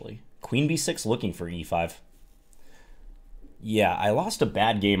b6, actually. Queen b6 looking for e5. Yeah, I lost a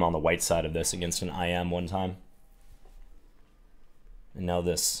bad game on the white side of this against an IM one time. And now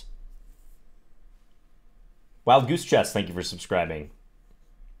this. Wild Goose Chest, thank you for subscribing.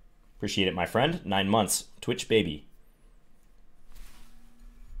 Appreciate it, my friend. 9 months. Twitch baby.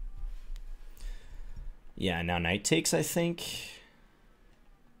 Yeah, now knight takes, I think.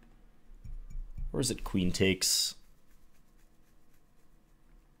 Or is it queen takes?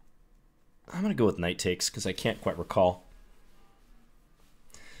 I'm going to go with knight takes because I can't quite recall.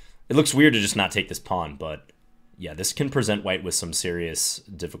 It looks weird to just not take this pawn, but yeah, this can present white with some serious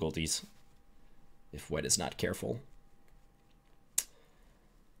difficulties if white is not careful.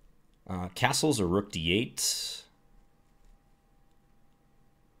 Castles or rook d8.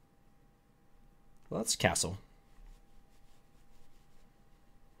 Well, that's castle.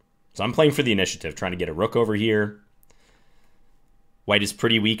 So I'm playing for the initiative, trying to get a rook over here. White is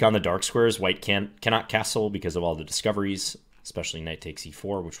pretty weak on the dark squares. White cannot castle because of all the discoveries, especially knight takes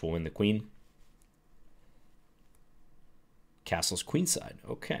e4, which will win the queen. Castle's queenside.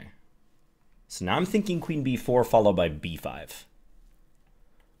 Okay. So now I'm thinking queen b4 followed by b5.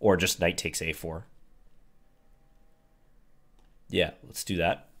 Or just knight takes a4. Yeah, let's do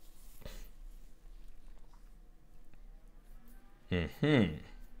that.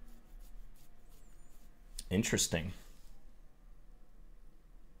 Interesting.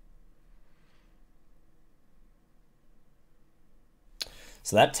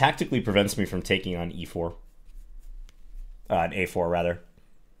 So that tactically prevents me from taking on e4. An a4, rather.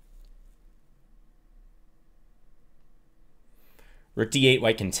 Rook d8,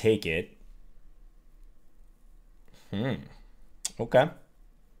 white can take it. Okay.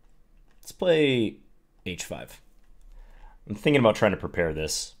 Let's play h5. I'm thinking about trying to prepare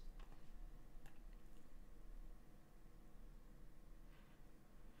this.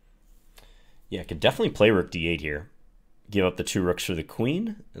 Yeah, I could definitely play rook d8 here. Give up the 2 rooks for the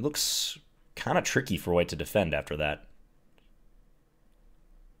queen. It looks kind of tricky for white to defend after that.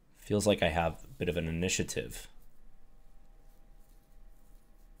 Feels like I have a bit of an initiative.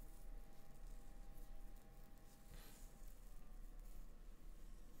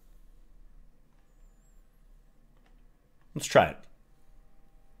 Let's try it.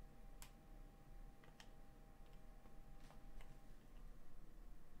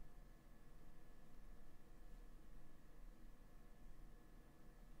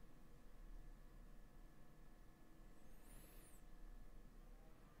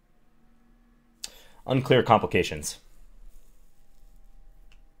 Unclear complications.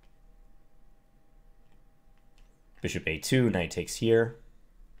 Bishop a2, knight takes here.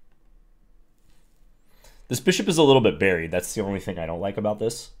 This bishop is a little bit buried. That's the only thing I don't like about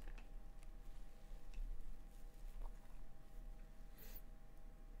this.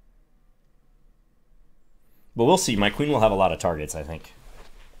 But we'll see. My queen will have a lot of targets, I think.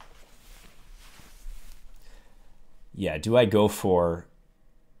 Yeah, do I go for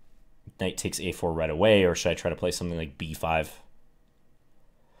knight takes a4 right away, or should I try to play something like b5?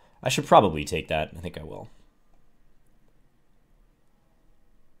 I should probably take that. I think I will.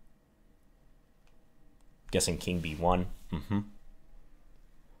 Guessing king b1.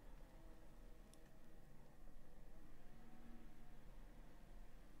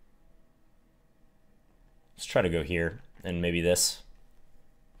 Let's try to go here, and maybe this.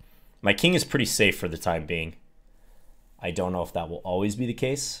 My king is pretty safe for the time being. I don't know if that will always be the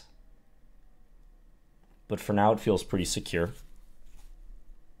case, but for now it feels pretty secure.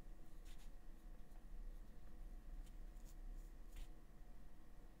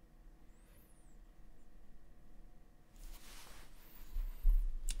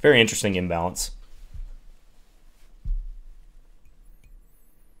 Very interesting imbalance.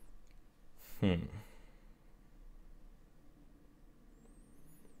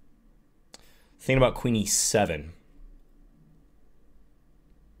 Thinking about queen e7.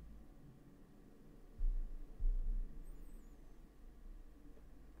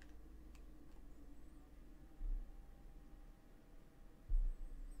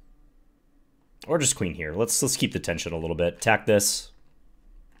 Or just queen here. Let's keep the tension a little bit. Attack this.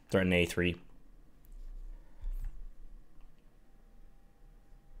 Threaten a3.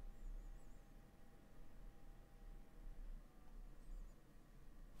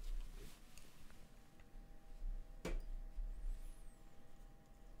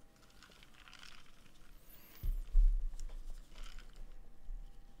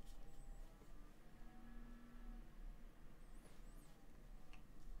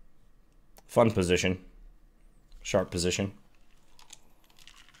 Fun position. Sharp position.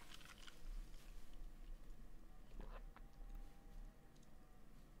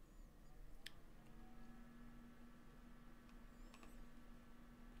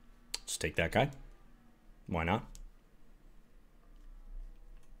 Let's take that guy. Why not?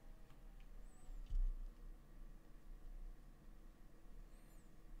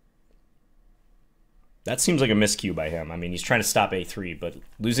 That seems like a miscue by him. I mean, he's trying to stop a3, but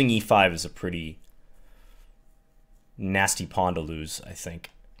losing e5 is a pretty nasty pawn to lose, I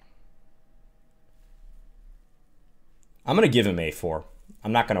think. I'm going to give him a4.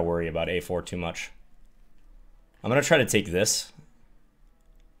 I'm not going to worry about a4 too much. I'm going to try to take this.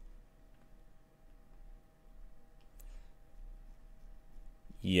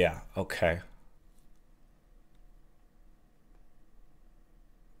 Yeah, okay.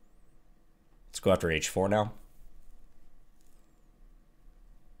 Let's go after h4 now.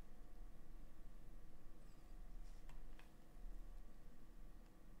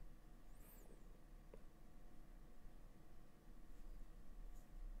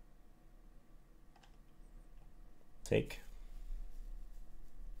 Take.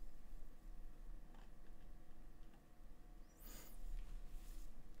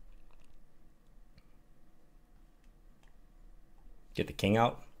 Get the king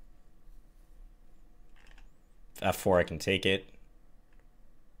out. F4, I can take it.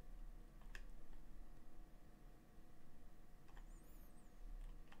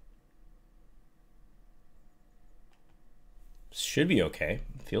 Should be okay.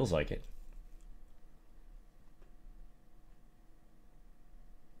 Feels like it.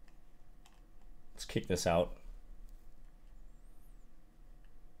 Let's kick this out.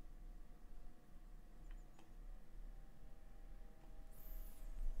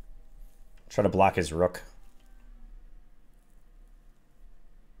 Try to block his rook.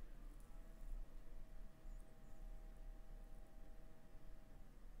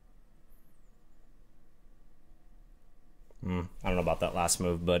 I don't know about that last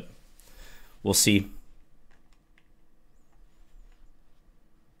move, but we'll see.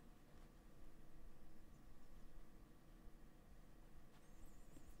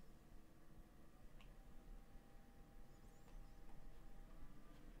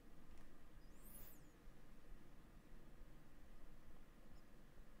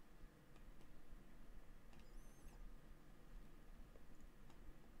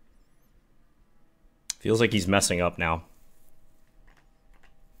 Feels like he's messing up now.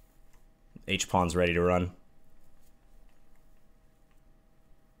 H-pawn's ready to run.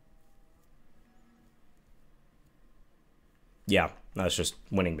 Yeah, that's just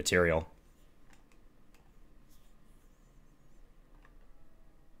winning material.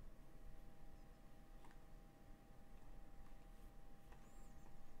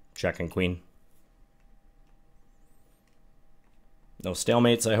 Check and queen. No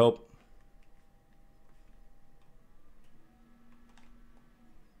stalemates, I hope.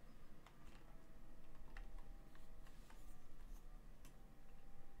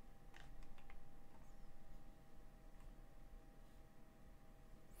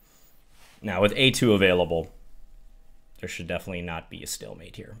 Now, with a2 available, there should definitely not be a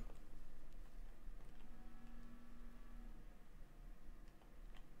stalemate here.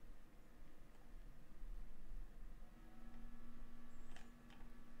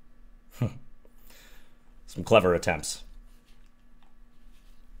 Some clever attempts.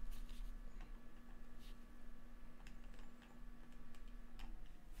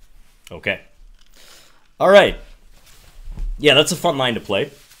 Okay. All right. Yeah, that's a fun line to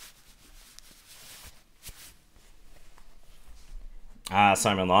play.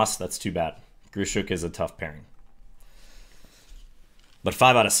 Simon lost. That's too bad. Grushuk is a tough pairing. But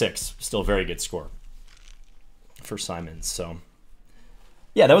 5 out of 6. Still a very good score for Simon. So,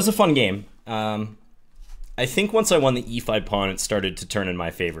 yeah, that was a fun game. I think once I won the e5 pawn, it started to turn in my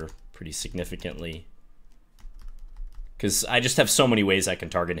favor pretty significantly. Because I just have so many ways I can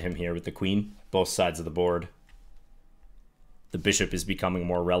target him here with the queen, both sides of the board. The bishop is becoming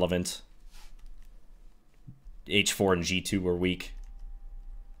more relevant. H4 and G2 were weak.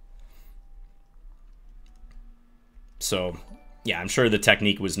 So, yeah, I'm sure the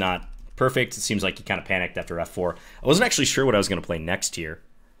technique was not perfect. It seems like he kind of panicked after F4. I wasn't actually sure what I was going to play next here.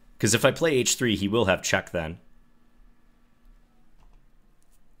 Because if I play H3, he will have check then.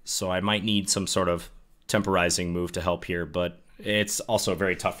 So I might need some sort of temporizing move to help here, but it's also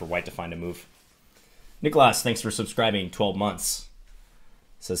very tough for white to find a move. Nicholas, thanks for subscribing, 12 months.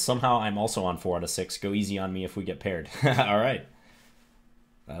 Says, somehow I'm also on 4 out of 6. Go easy on me if we get paired. All right.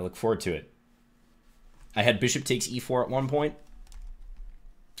 I look forward to it. I had bishop takes e4 at one point.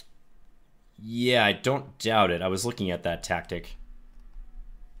 Yeah, I don't doubt it. I was looking at that tactic.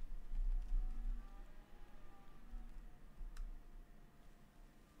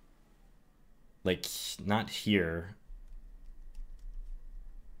 Like, not here.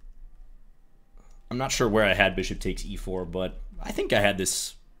 I'm not sure where I had bishop takes e4, but I think I had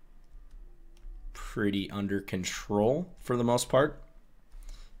this pretty under control for the most part.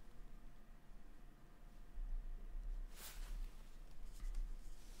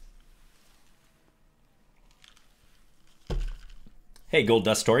 Hey, Gold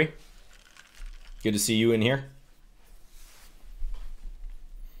Dust Story. Good to see you in here.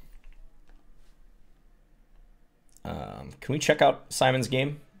 Can we check out Simon's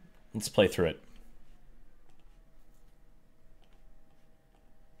game? Let's play through it.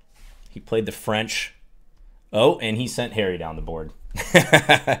 He played the French. Oh, and he sent Harry down the board.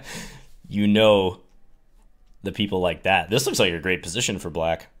 You know the people like that. This looks like a great position for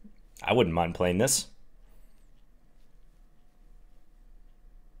black. I wouldn't mind playing this.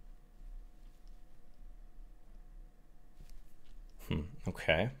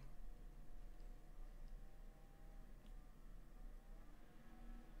 Okay.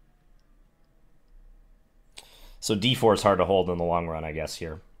 So d4 is hard to hold in the long run, I guess,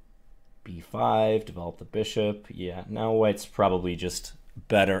 here. b5, develop the bishop. Yeah, now white's probably just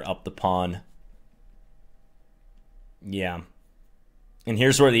better up the pawn. Yeah. And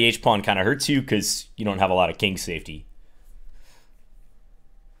here's where the h-pawn kind of hurts you because you don't have a lot of king safety.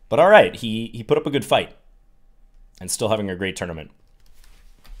 But all right, he put up a good fight and still having a great tournament.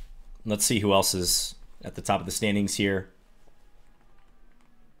 Let's see who else is at the top of the standings here.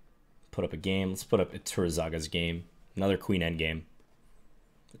 Put up a game. Let's put up Iturzaga's game. Another queen endgame.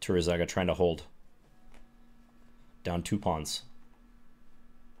 Iturzaga trying to hold. Down 2 pawns.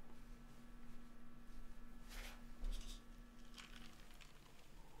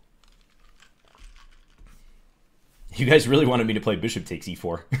 You guys really wanted me to play bishop takes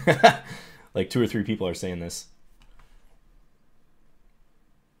e4. Like 2 or 3 people are saying this.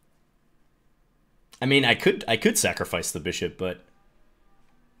 I mean, I could sacrifice the bishop, but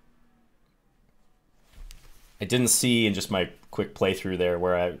I didn't see in just my quick playthrough there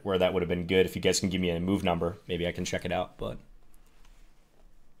where that would have been good. If you guys can give me a move number, maybe I can check it out. But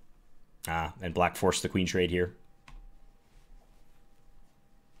and black forced the queen trade here.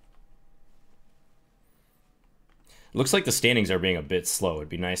 Looks like the standings are being a bit slow. It'd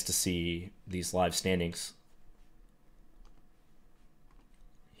be nice to see these live standings.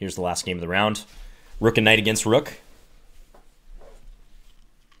 Here's the last game of the round. Rook and knight against rook.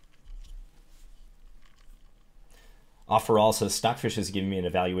 Offerall says, Stockfish has given me an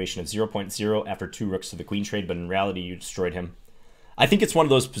evaluation of 0.0 after 2 rooks to the queen trade, but in reality you destroyed him. I think it's one of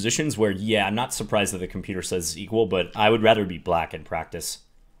those positions where, yeah, I'm not surprised that the computer says equal, but I would rather be black in practice.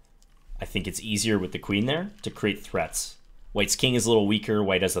 I think it's easier with the queen there to create threats. White's king is a little weaker.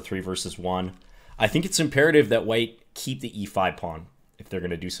 White has a 3 versus 1. I think it's imperative that white keep the e5 pawn if they're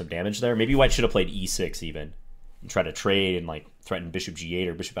going to do some damage there. Maybe white should have played e6 even and try to trade and like threaten bishop g8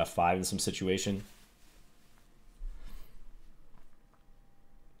 or bishop f5 in some situation.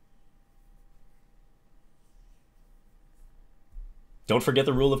 Don't forget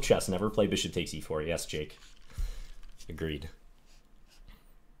the rule of chess. Never play bishop takes e4. Yes, Jake. Agreed.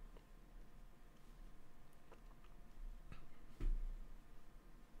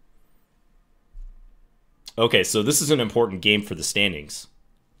 Okay, so this is an important game for the standings.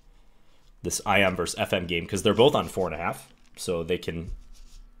 This IM versus FM game, because they're both on 4.5. So they can,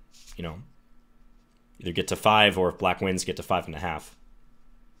 you know, either get to 5 or if black wins, get to 5.5.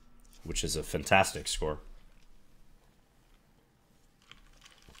 Which is a fantastic score.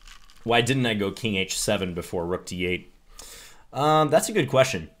 Why didn't I go king h7 before rook d8? That's a good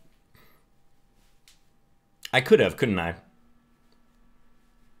question. I could have, couldn't I?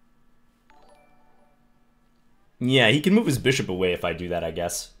 Yeah, he can move his bishop away if I do that, I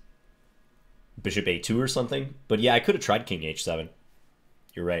guess. Bishop a2 or something. But yeah, I could have tried king h7.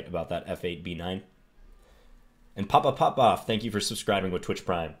 You're right about that f8, b9. And Papa Popoff, thank you for subscribing with Twitch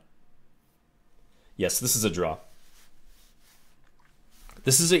Prime. Yes, this is a draw.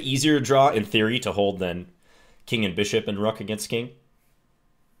 This is an easier draw in theory to hold than king and bishop and rook against king.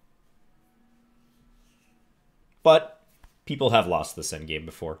 But people have lost this endgame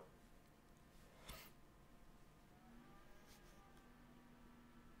before.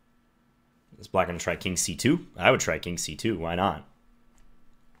 Is black going to try king c2? I would try king c2. Why not?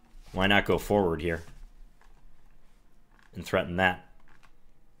 Why not go forward here and threaten that?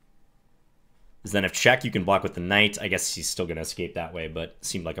 Because then if check, you can block with the knight. I guess he's still going to escape that way, but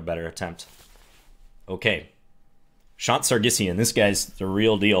seemed like a better attempt. Okay. Shant Sargsyan. This guy's the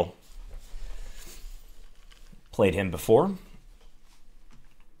real deal. Played him before.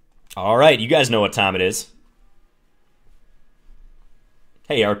 All right, you guys know what time it is.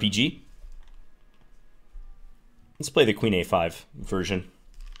 Hey, RPG. Let's play the Queen A5 version.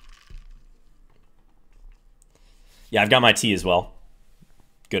 Yeah, I've got my T as well.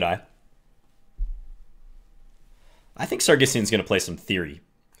 Good eye. I think Sargsyan's going to play some theory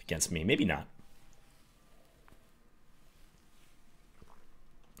against me. Maybe not.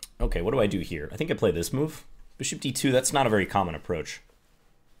 Okay, what do I do here? I think I play this move. Bishop d2, that's not a very common approach.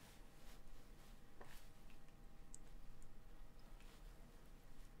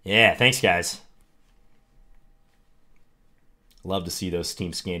 Yeah, thanks, guys. Love to see those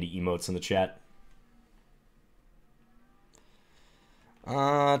Team Scandy emotes in the chat.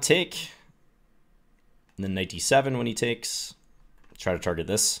 Take. And then knight d7 when he takes. Try to target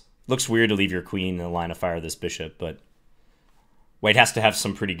this. Looks weird to leave your queen in the line of fire of this bishop, but white has to have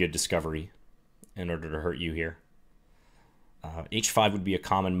some pretty good discovery in order to hurt you here. H5 would be a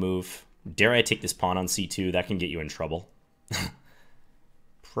common move. Dare I take this pawn on c2? That can get you in trouble.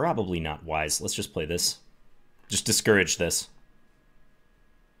 Probably not wise. Let's just play this. Just discourage this.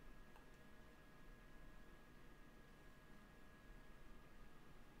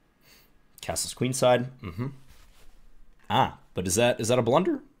 Castle's queenside. Ah, but is that a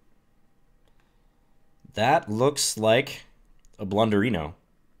blunder? That looks like a blunderino.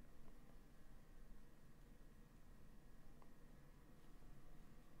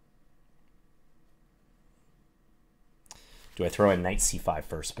 Do I throw in knight c5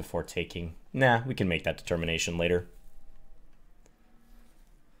 first before taking? Nah, we can make that determination later.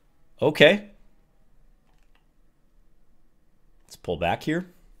 Okay. Let's pull back here,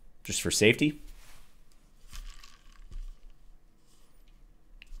 just for safety.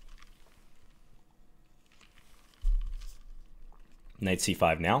 Knight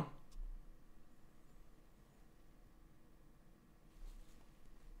c5 now.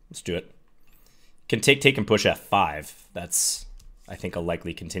 Let's do it. Can take, and push f5. That's, I think, a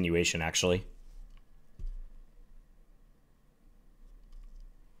likely continuation, actually.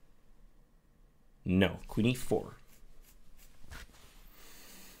 No, queen e4.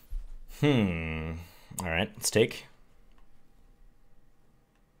 All right, let's take.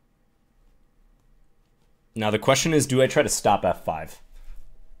 Now the question is, do I try to stop f5?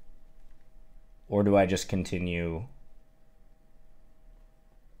 Or do I just continue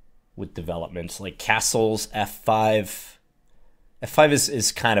with development? Like castles, f5. f5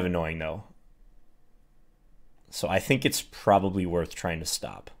 is kind of annoying, though. So I think it's probably worth trying to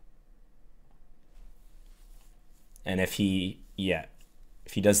stop. And if he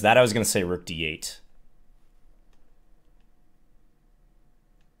does that, I was going to say rook d8.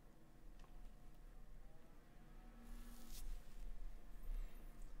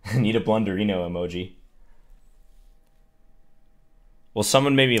 Need a blunderino emoji. Well,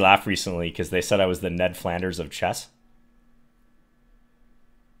 someone made me laugh recently because they said I was the Ned Flanders of chess.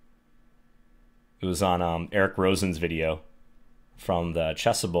 It was on Eric Rosen's video from the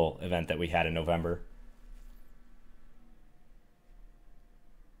Chessable event that we had in November.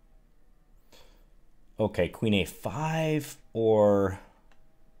 Okay, queen a5 or...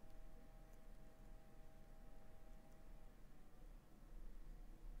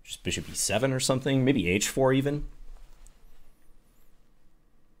 just bishop e7 or something. Maybe h4 even.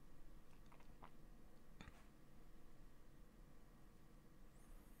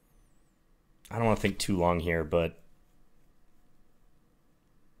 I don't want to think too long here, but...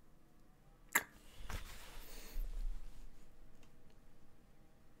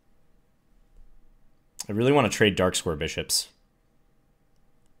 I really want to trade dark square bishops.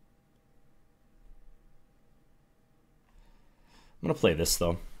 I'm going to play this,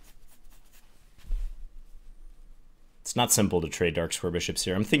 though. It's not simple to trade dark square bishops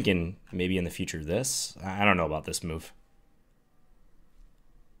here. I'm thinking maybe in the future this. I don't know about this move.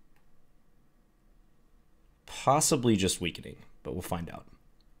 Possibly just weakening, but we'll find out.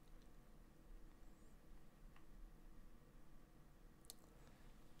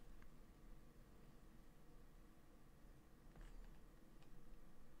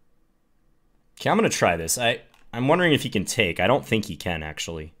 Okay, I'm going to try this. I'm wondering if he can take. I don't think he can,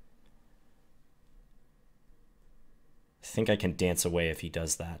 actually. I think I can dance away if he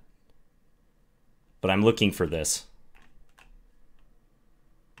does that. But I'm looking for this.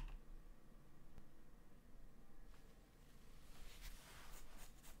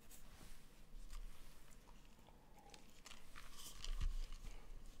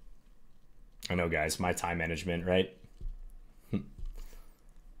 I know, guys, my time management, right?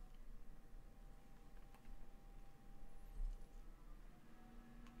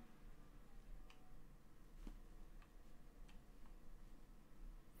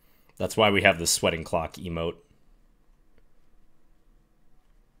 That's why we have the sweating clock emote.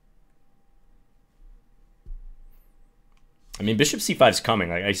 I mean, bishop c5 is coming.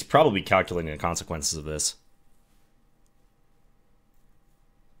 Like, he's probably calculating the consequences of this.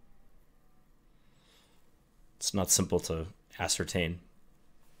 It's not simple to ascertain.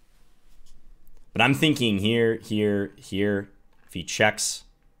 But I'm thinking here, here, here. If he checks,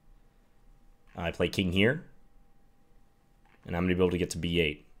 I play king here. And I'm going to be able to get to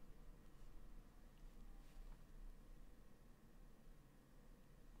b8.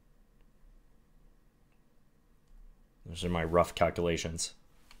 Those are my rough calculations.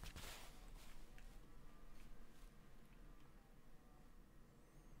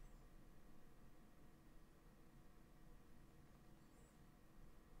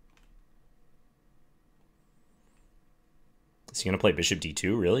 Is he going to play bishop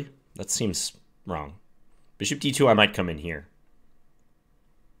d2, really? That seems wrong. Bishop d2, I might come in here.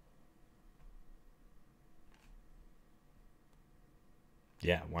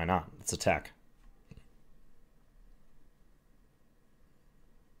 Yeah, why not? Let's attack.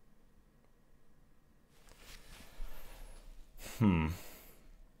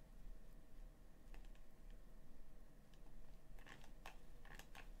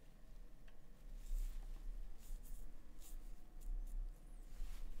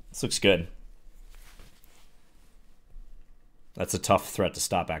 This looks good. That's a tough threat to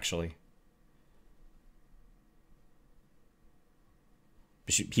stop, actually.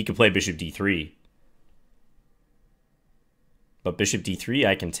 He could play bishop d3. But bishop d3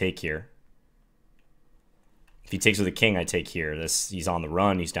 I can take here. If he takes with a king, I take here. He's on the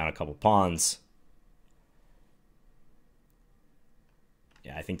run. He's down a couple pawns.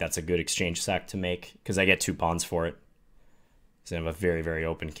 Yeah, I think that's a good exchange sack to make because I get 2 pawns for it. So I have a very, very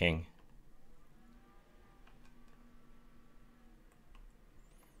open king.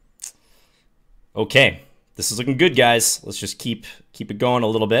 Okay, this is looking good, guys. Let's just keep it going a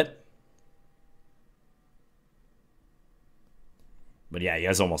little bit. But yeah, he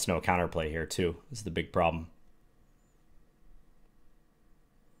has almost no counterplay here too. This is the big problem.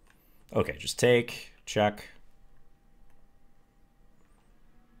 Okay, just take, check.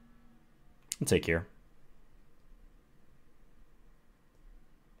 And take here.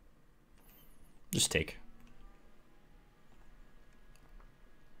 Just take.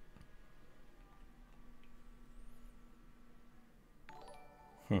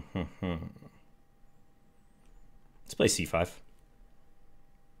 Let's play c5.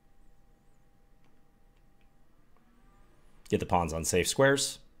 Get the pawns on safe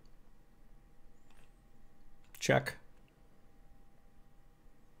squares. Check.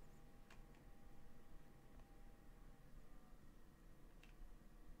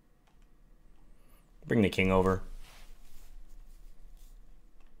 Bring the king over.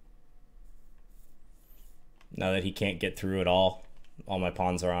 Now that he can't get through at all my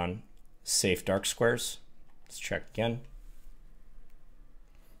pawns are on safe dark squares. Let's check again.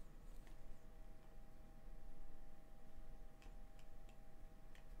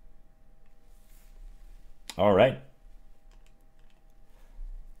 All right.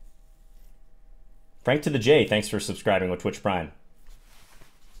 Frank to the J, thanks for subscribing with Twitch Prime.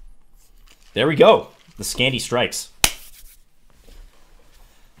 There we go. The Scandi strikes.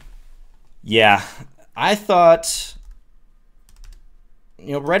 Yeah, I thought,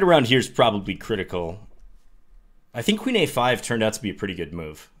 right around here is probably critical. I think Queen A5 turned out to be a pretty good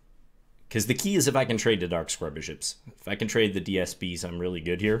move. Because the key is if I can trade the Dark Square Bishops. If I can trade the DSBs, I'm really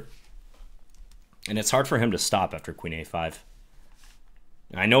good here. And it's hard for him to stop after Queen A5.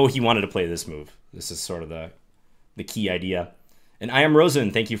 I know he wanted to play this move. This is sort of the key idea. And I am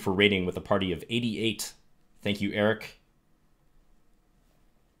Rosen, thank you for rating with a party of 88. Thank you, Eric.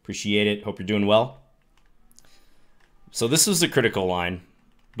 Appreciate it. Hope you're doing well. So this is the critical line,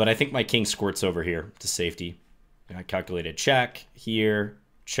 but I think my king squirts over here to safety. And I calculated check here,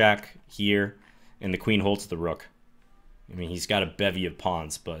 and the queen holds the rook. I mean, he's got a bevy of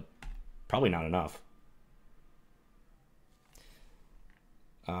pawns, but probably not enough.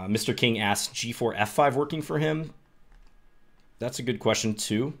 Mr. King asks, G4, F5 working for him? That's a good question,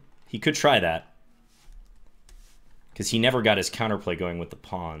 too. He could try that. Because he never got his counterplay going with the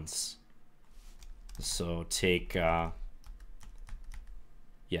pawns. So take,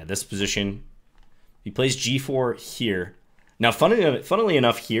 this position. He plays G4 here. Now, funnily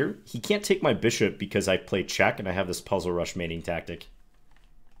enough here, he can't take my bishop because I play check and I have this puzzle rush mating tactic.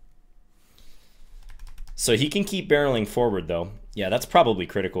 So he can keep barreling forward, though. Yeah, that's probably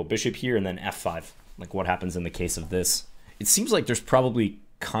critical. Bishop here and then F5. Like, what happens in the case of this? It seems like there's probably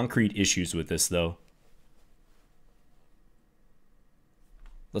concrete issues with this, though.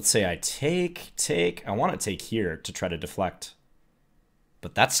 Let's say I take. I want to take here to try to deflect.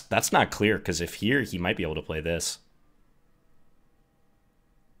 But that's not clear, because if here, he might be able to play this.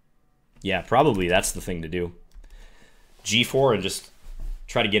 Yeah, probably that's the thing to do. G4 and just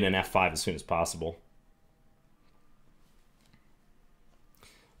try to get an F5 as soon as possible.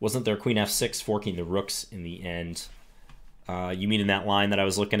 Wasn't there Queen F6 forking the rooks in the end? You mean in that line that I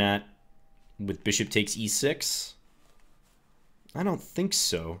was looking at with bishop takes E6? I don't think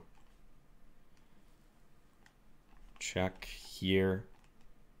so. Check here.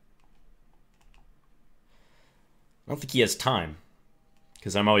 I don't think he has time,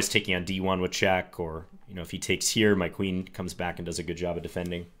 because I'm always taking on D1 with check, or if he takes here, my queen comes back and does a good job of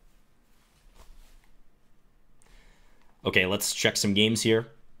defending. Okay, let's check some games here.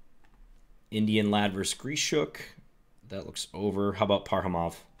 Indian Lad versus Grishuk. That looks over. How about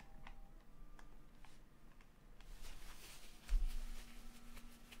Parhamov?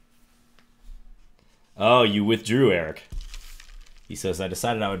 Oh, you withdrew, Eric. He says, I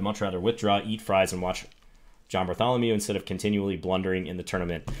decided I would much rather withdraw, eat fries, and watch John Bartholomew instead of continually blundering in the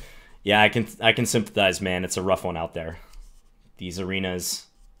tournament. Yeah, I can sympathize, man. It's a rough one out there. These arenas,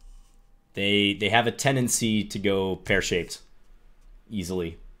 they have a tendency to go pear-shaped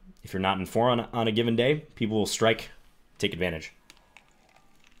easily. If you're not in form on a given day, people will strike, take advantage.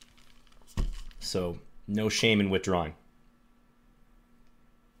 So, no shame in withdrawing.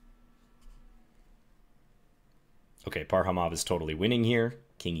 Okay, Parhamov is totally winning here.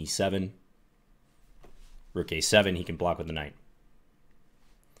 King E7. Rook A7, he can block with the knight.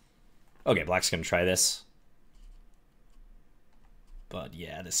 Okay, black's going to try this. But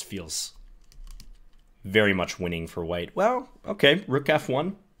yeah, this feels very much winning for white. Well, okay, Rook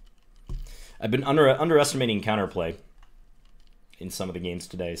F1. I've been underestimating counterplay in some of the games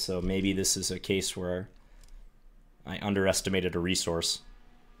today, so maybe this is a case where I underestimated a resource.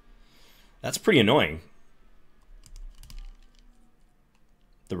 That's pretty annoying.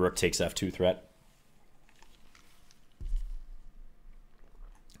 The rook takes F2 threat.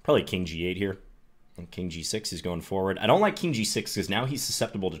 Probably King G8 here. And King G6 is going forward. I don't like King G6 because now he's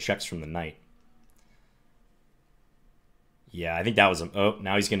susceptible to checks from the knight. Yeah, I think that was a... Oh,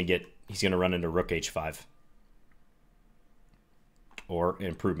 now he's going to run into Rook H5. Or an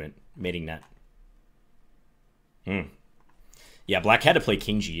improvement. Mating net. Yeah, black had to play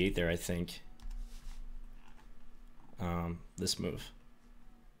King G8 there, I think. This move.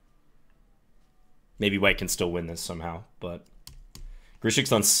 Maybe white can still win this somehow, but...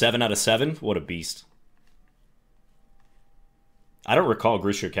 Grishuk's on 7 out of 7? What a beast. I don't recall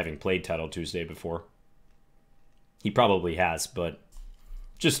Grishuk having played Title Tuesday before. He probably has, but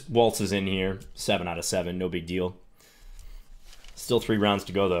just waltzes in here. 7 out of 7, no big deal. Still 3 rounds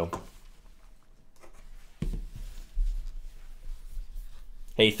to go, though.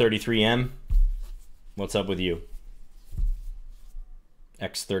 Hey, 33M. What's up with you?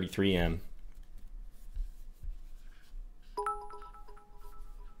 X33M.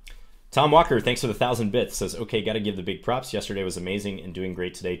 Tom Walker, thanks for the 1,000 bits. Says, okay, got to give the big props. Yesterday was amazing and doing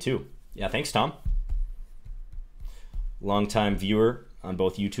great today, too. Yeah, thanks, Tom. longtime viewer on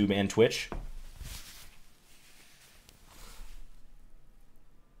both YouTube and Twitch.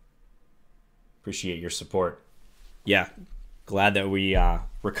 Appreciate your support. Yeah, glad that we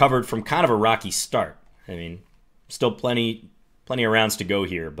recovered from kind of a rocky start. I mean, still plenty of rounds to go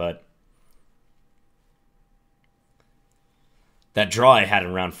here, but that draw I had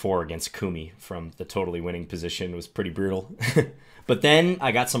in round 4 against Kumi from the totally winning position was pretty brutal. But then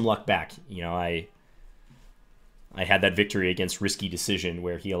I got some luck back. You know, I had that victory against Risky Decision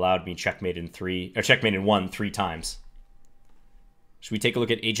where he allowed me checkmate in 1 3 times. Should we take a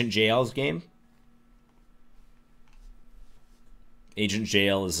look at Agent JL's game? Agent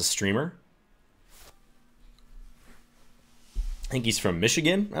JL is a streamer. I think he's from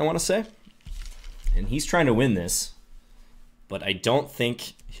Michigan, I want to say. And he's trying to win this. But I don't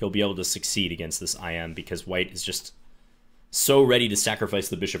think he'll be able to succeed against this IM because white is just so ready to sacrifice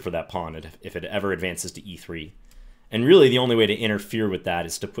the bishop for that pawn if it ever advances to e3. And really the only way to interfere with that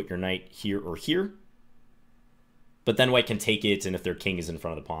is to put your knight here or here. But then white can take it, and if their king is in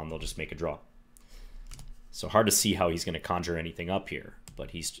front of the pawn, they'll just make a draw. So hard to see how he's going to conjure anything up here,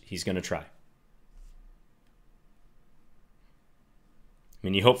 but he's going to try. I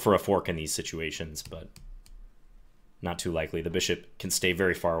mean, you hope for a fork in these situations, but not too likely. The bishop can stay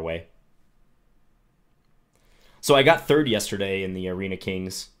very far away. So I got 3rd yesterday in the Arena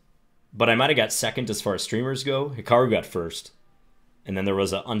Kings, but I might have got 2nd as far as streamers go. Hikaru got 1st, and then there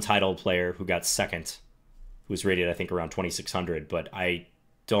was an untitled player who got 2nd, who was rated, I think, around 2,600, but I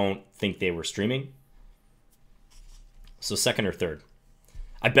don't think they were streaming. So 2nd or 3rd.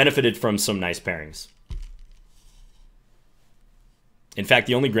 I benefited from some nice pairings. In fact,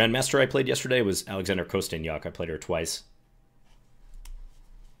 the only Grandmaster I played yesterday was Alexander Kosteniuk. I played her twice.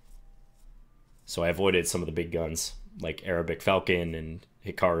 So I avoided some of the big guns, like Arabic Falcon and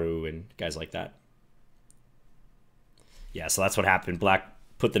Hikaru and guys like that. Yeah, so that's what happened. Black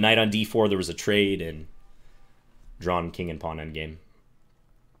put the knight on d4, there was a trade, and drawn king and pawn endgame.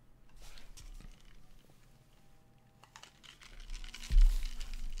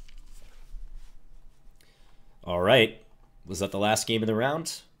 All right. Was that the last game of the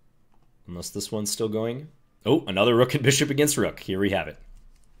round? Unless this one's still going. Oh, another rook and bishop against rook. Here we have it.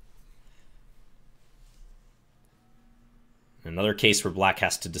 Another case where black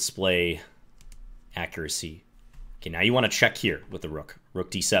has to display accuracy. Okay, now you want to check here with the rook.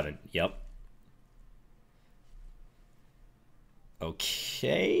 Rook d7. Yep.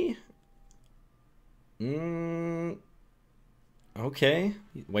 Okay. Okay.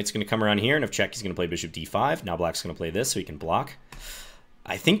 White's going to come around here, and if check, he's going to play bishop d5. Now black's going to play this so he can block.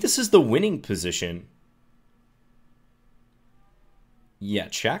 I think this is the winning position. Yeah,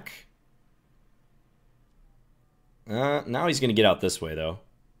 check. Now he's going to get out this way, though,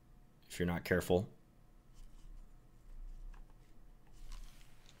 if you're not careful.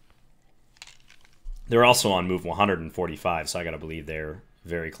 They're also on move 145, so I got to believe they're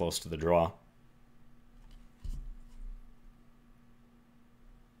very close to the draw.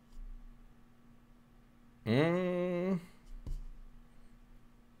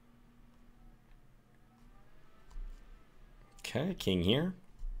 Okay, king here.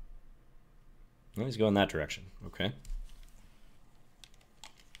 Oh, he's going that direction. Okay.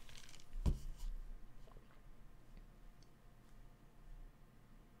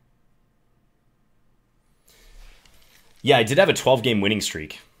 Yeah, I did have a 12-game winning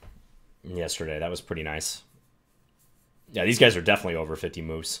streak yesterday. That was pretty nice. Yeah, these guys are definitely over 50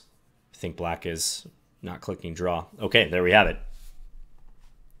 moves. I think black is not clicking draw. Okay, there we have it.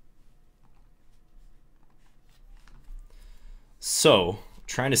 So,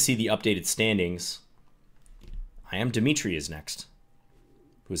 trying to see the updated standings. I am Dimitri is next,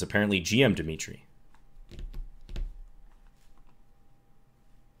 who is apparently GM Dimitri.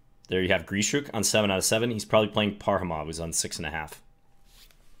 There you have Grishuk on 7 out of 7. He's probably playing Parhamov, who's on 6.5.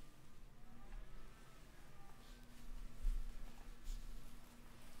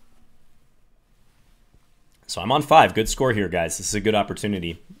 So I'm on 5. Good score here, guys. This is a good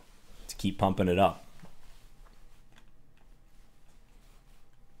opportunity to keep pumping it up.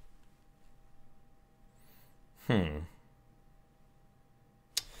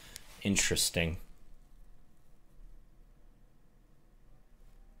 Interesting.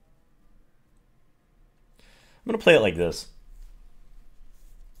 I'm going to play it like this.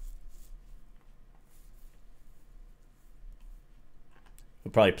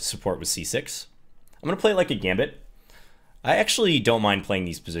 We'll probably support with c6. I'm going to play it like a gambit. I actually don't mind playing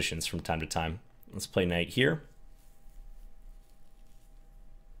these positions from time to time. Let's play knight here.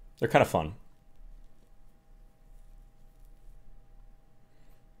 They're kind of fun.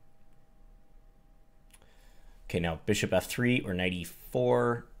 Okay, now bishop f3 or knight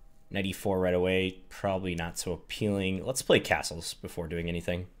e4. Knight e4 right away, probably not so appealing. Let's play castles before doing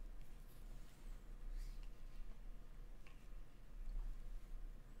anything.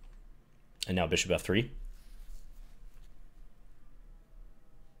 And now bishop f3.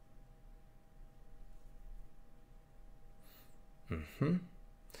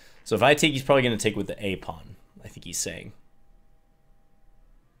 So if I take, he's probably going to take with the a pawn, I think he's saying.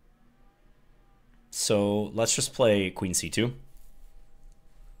 So let's just play queen c2.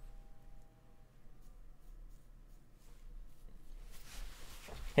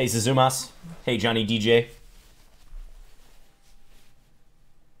 Hey, Suzumas. Hey, Johnny DJ.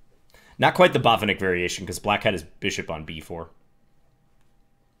 Not quite the Botvinnik variation, because black had his bishop on b4.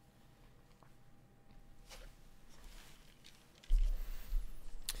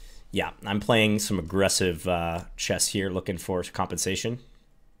 Yeah, I'm playing some aggressive chess here, looking for compensation.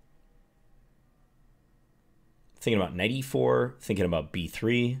 Thinking about knight e4, thinking about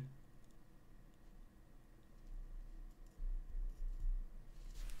b3.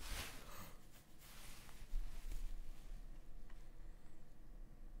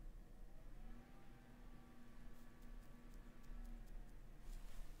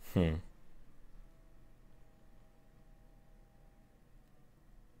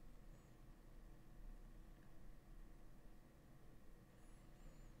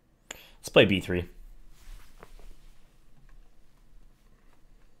 Let's play b3.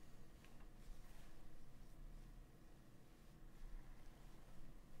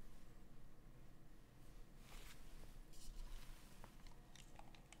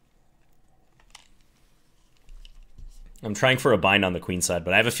 I'm trying for a bind on the queen side,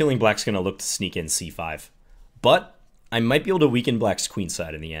 but I have a feeling black's going to look to sneak in c5. But I might be able to weaken black's queen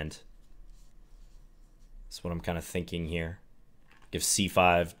side in the end. That's what I'm kind of thinking here. Give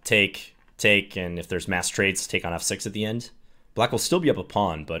c5, take, and if there's mass trades, take on f6 at the end. Black will still be up a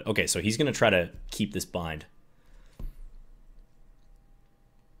pawn, but okay, so he's going to try to keep this bind.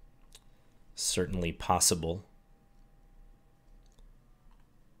 Certainly possible.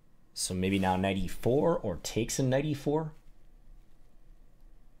 So maybe now knight e4 or takes in knight e4.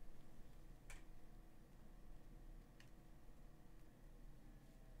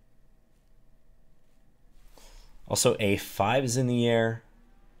 Also a5 is in the air.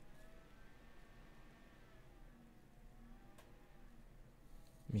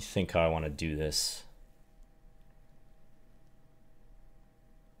 Let me think how I want to do this.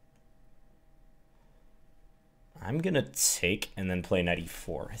 I'm going to take and then play knight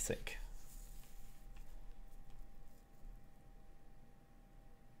e4, I think.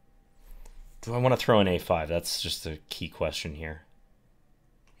 Do I want to throw in a5? That's just a key question here.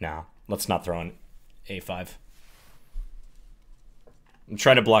 No, let's not throw in a5. I'm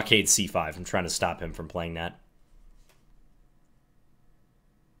trying to blockade c5. I'm trying to stop him from playing that.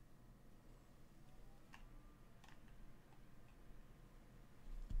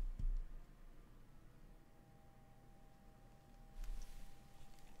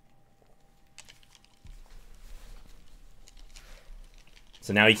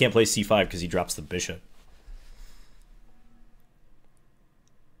 So now he can't play c5 because he drops the bishop.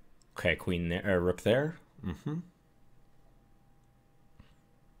 Okay, queen there, rook there.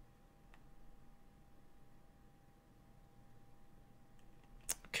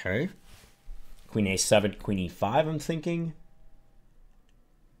 Okay. Queen a7, queen e5, I'm thinking.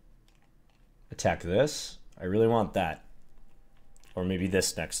 Attack this. I really want that. Or maybe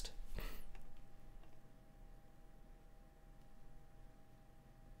this next.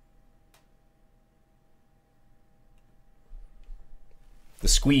 The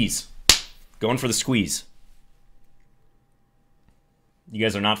squeeze. Going for the squeeze. You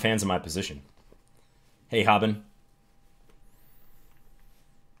guys are not fans of my position. Hey, Haben.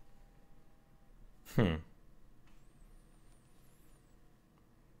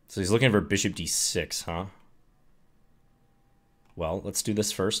 So he's looking for bishop d6, huh? Well, let's do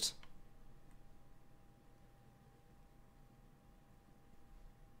this first.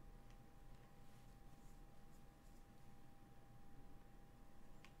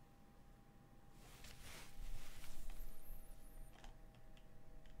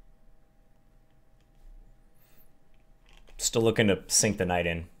 Still looking to sink the knight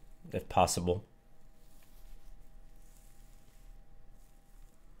in, if possible.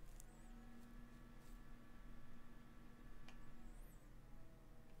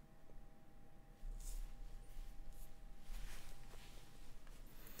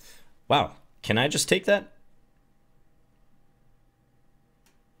 Wow, can I just take that?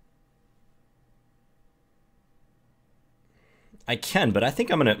 I can, but I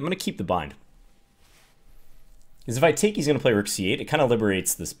think I'm gonna keep the bind. Because if I take, he's going to play rook c8. It kind of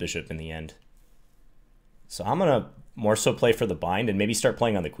liberates this bishop in the end. So I'm going to more so play for the bind and maybe start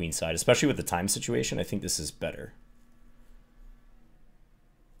playing on the queen side, especially with the time situation. I think this is better.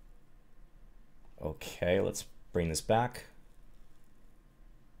 Okay, let's bring this back.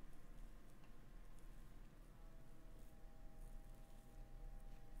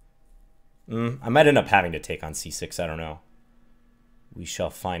 I might end up having to take on c6. I don't know. We shall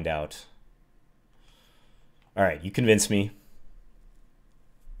find out. All right, you convince me.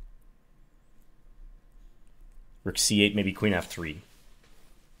 Rook c8, maybe queen f3.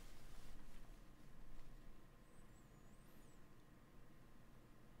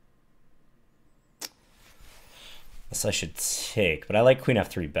 Guess I should take, but I like queen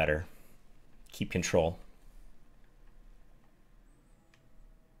f3 better. Keep control.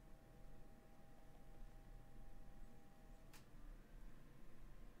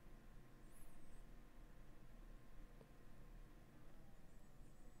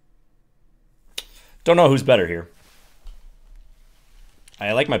 Don't know who's better here.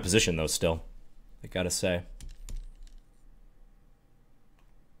 I like my position, though, still. I gotta say.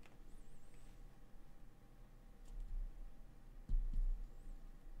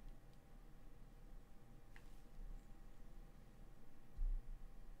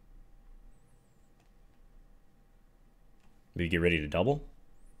 Maybe get ready to double.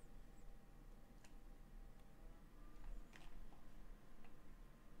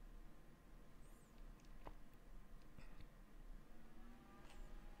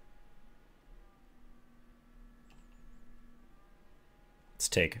 Let's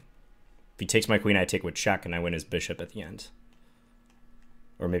take. If he takes my queen, I take with check, and I win his bishop at the end.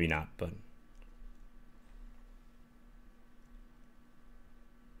 Or maybe not, but...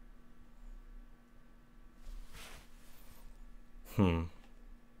 Okay,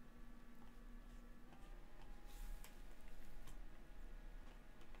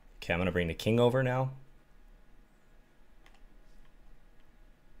 I'm going to bring the king over now.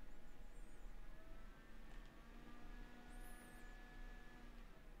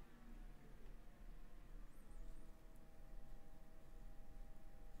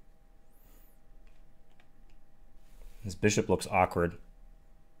 His bishop looks awkward.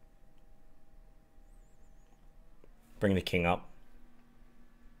 Bring the king up.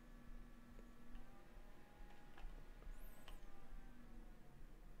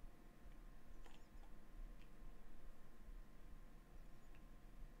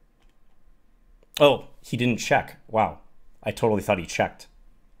 Oh, he didn't check. Wow. I totally thought he checked.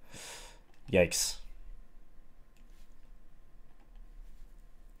 Yikes.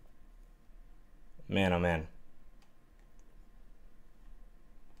 Man, oh man.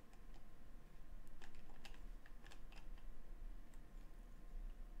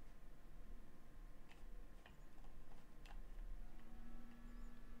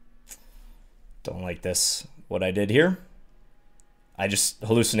 Don't like this, what I did here. I just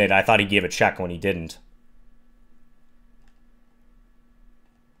hallucinated. I thought he gave a check when he didn't.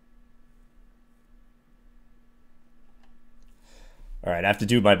 All right, I have to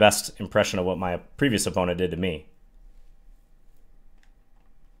do my best impression of what my previous opponent did to me.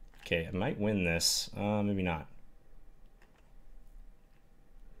 Okay, I might win this. Maybe not.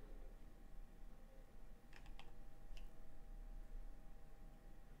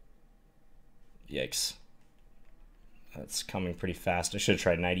 Yikes. That's coming pretty fast. I should have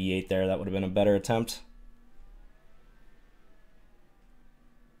tried knight e8 there. That would have been a better attempt.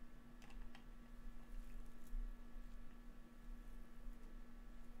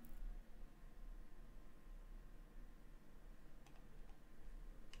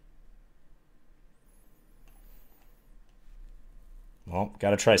 Well, got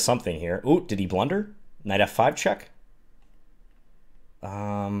to try something here. Ooh, did he blunder? Knight f5 check?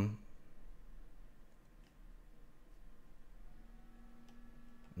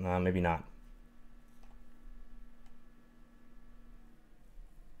 Maybe not.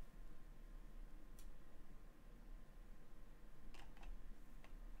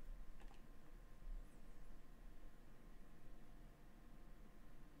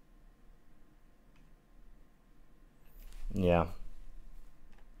 Yeah.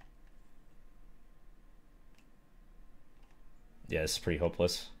 Yeah, it's pretty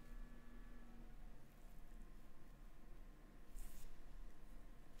hopeless.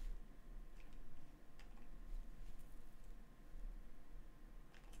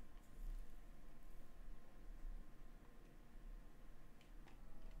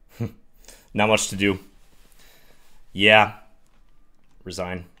 Not much to do. Yeah.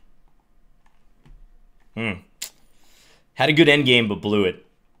 Resign. Had a good endgame, but blew it.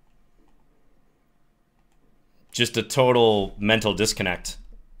 Just a total mental disconnect.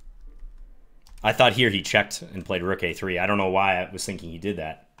 I thought here he checked and played rook a3. I don't know why I was thinking he did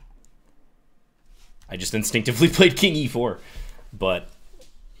that. I just instinctively played king e4. But,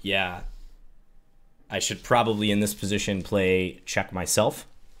 yeah. I should probably, in this position, play check myself.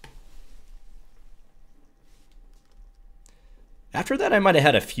 After that, I might have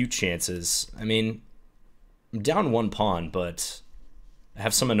had a few chances. I mean, I'm down one pawn, but I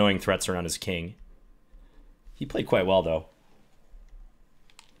have some annoying threats around his king. He played quite well, though.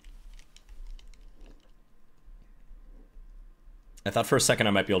 I thought for a second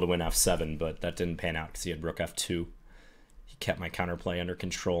I might be able to win f7, but that didn't pan out because he had rook f2. He kept my counterplay under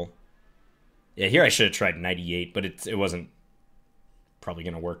control. Yeah, here I should have tried knight e8, but it wasn't probably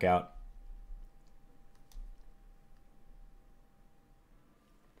going to work out.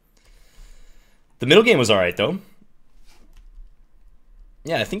 The middle game was all right, though.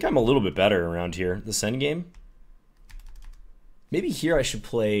 Yeah, I think I'm a little bit better around here. This endgame. Maybe here I should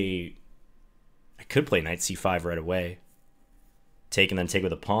play... I could play knight c5 right away. Take and then take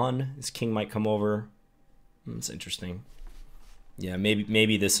with a pawn. His king might come over. That's interesting. Yeah,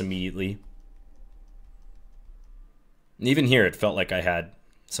 maybe this immediately. And even here, it felt like I had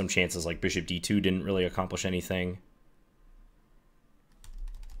some chances, like bishop d2 didn't really accomplish anything.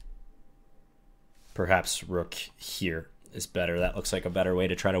 Perhaps rook here is better. That looks like a better way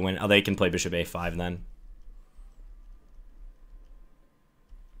to try to win. Oh, they can play bishop a5 then.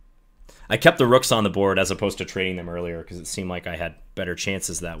 I kept the rooks on the board as opposed to trading them earlier because it seemed like I had better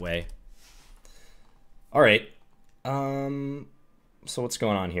chances that way. All right. So what's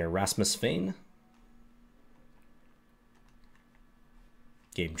going on here? Rasmus Fane.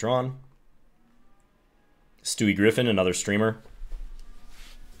 Game drawn. Stewie Griffin, another streamer.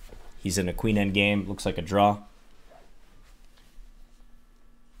 He's in a queen end game. Looks like a draw.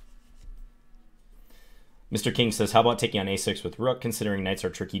 Mr. King says, how about taking on a6 with rook, considering knights are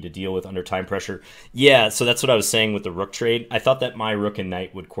tricky to deal with under time pressure? Yeah, so that's what I was saying with the rook trade. I thought that my rook and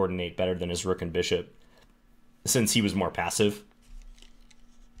knight would coordinate better than his rook and bishop, since he was more passive.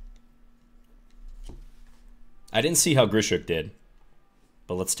 I didn't see how Grishuk did,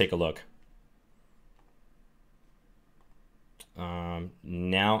 but let's take a look.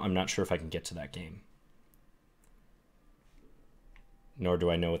 Now I'm not sure if I can get to that game. Nor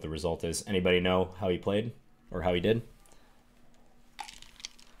do I know what the result is. Anybody know how he played or how he did?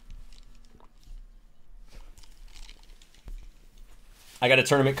 I got a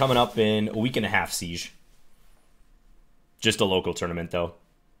tournament coming up in a week and a half, Siege. Just a local tournament, though.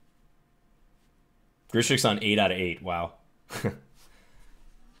 Grishuk's on 8 out of 8. Wow.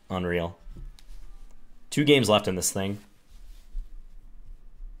 Unreal. 2 games left in this thing.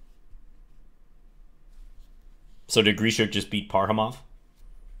 So did Grishuk just beat Parhamov?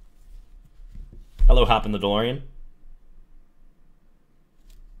 Hello, Hop in the DeLorean.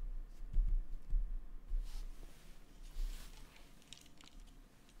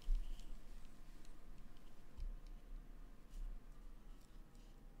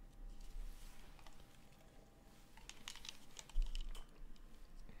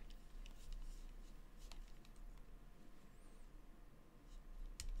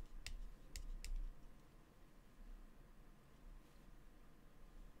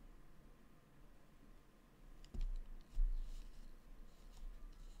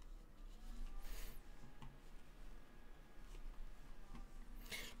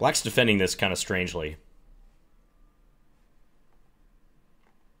 Black's defending this kind of strangely.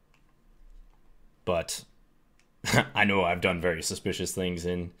 But I know I've done very suspicious things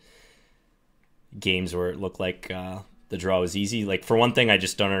in games where it looked like the draw was easy. Like, for one thing, I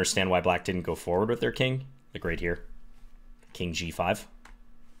just don't understand why Black didn't go forward with their king. Like right here. King g5.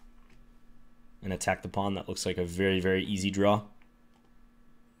 And attack the pawn. That looks like a very, very easy draw.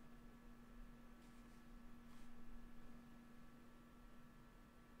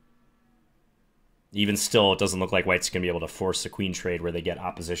 Even still, it doesn't look like White's going to be able to force a queen trade where they get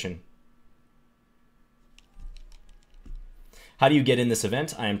opposition. How do you get in this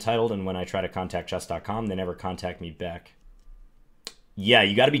event? I am titled, and when I try to contact chess.com, they never contact me back. Yeah,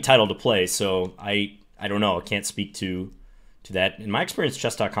 you got to be titled to play, so I don't know. I can't speak to that. In my experience,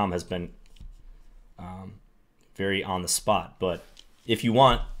 chess.com has been very on the spot. But if you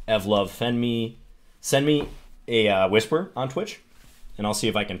want, Evlov, send me a whisper on Twitch, and I'll see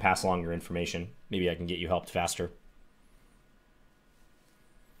if I can pass along your information. Maybe I can get you helped faster.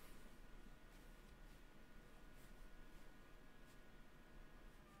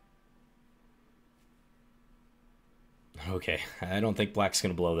 Okay, I don't think Black's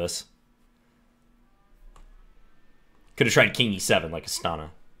going to blow this. Could have tried king e7 like Astana.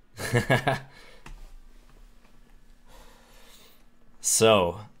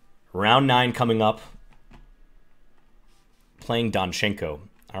 So, round 9 coming up. Playing Donchenko.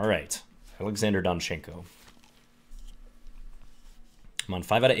 All right. Alexander Donchenko. I'm on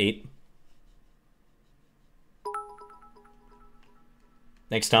 5 out of 8.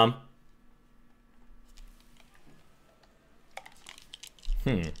 Thanks, Tom.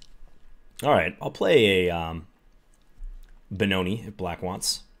 All right. I'll play a Benoni if Black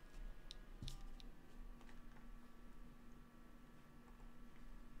wants.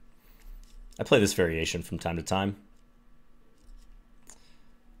 I play this variation from time to time.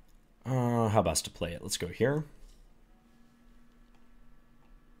 How best to play it? Let's go here.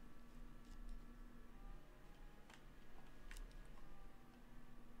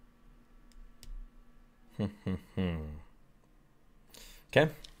 Okay.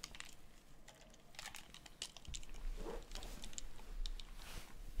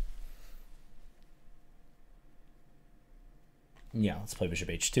 Yeah, let's play Bishop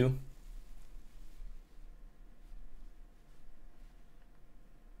H2.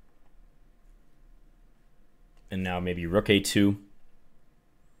 And now maybe Rook A2.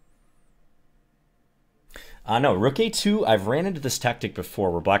 No, Rook A2, I've ran into this tactic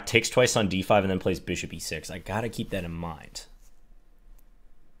before where Black takes twice on D5 and then plays Bishop E6. I gotta keep that in mind.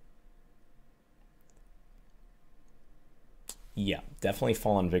 Yeah, definitely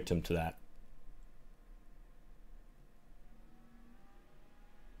fallen victim to that.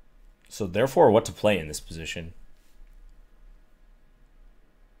 So therefore, what to play in this position?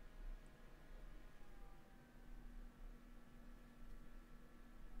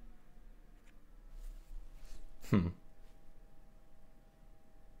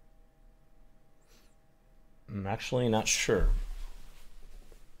 I'm actually not sure.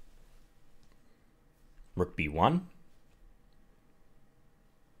 Rook B1?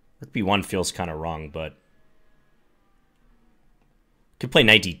 Rook B1 feels kind of wrong, but... Could play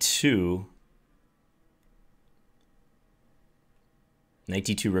Knight D2. Knight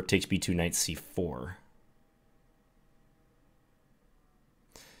D2, Rook takes B2, Knight C4.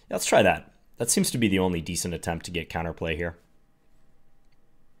 Yeah, let's try that. That seems to be the only decent attempt to get counterplay here.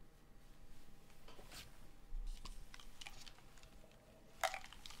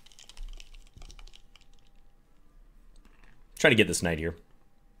 Try to get this knight here.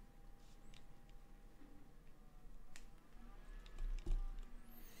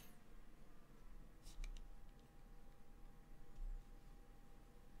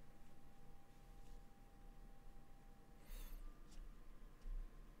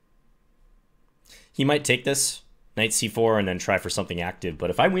 He might take this, Knight C4, and then try for something active.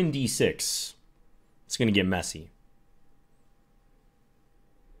 But if I win D6, it's going to get messy.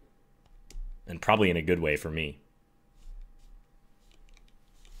 And probably in a good way for me.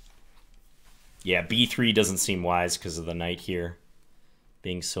 Yeah, B3 doesn't seem wise because of the knight here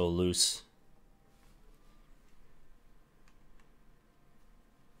being so loose.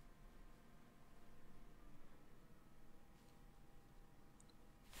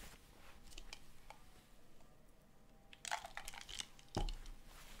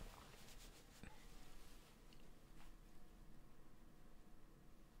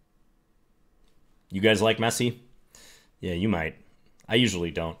 You guys like messy? Yeah, you might. I usually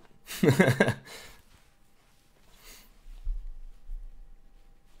don't.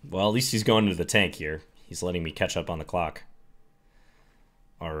 Well, at least he's going to the tank here. He's letting me catch up on the clock.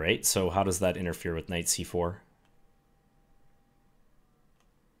 All right, so how does that interfere with Knight C4?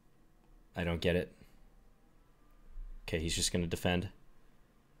 I don't get it. Okay, he's just going to defend.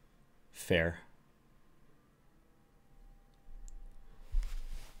 Fair.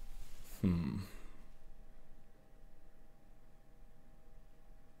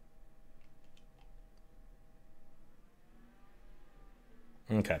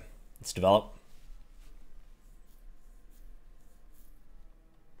 Okay, let's develop.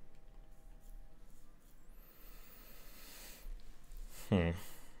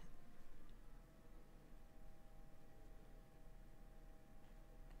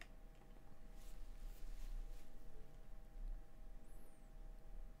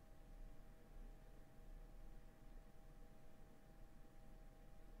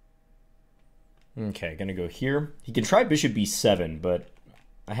 Okay, gonna go here. He can try Bishop B7, but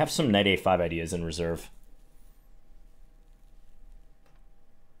I have some Knight A5 ideas in reserve.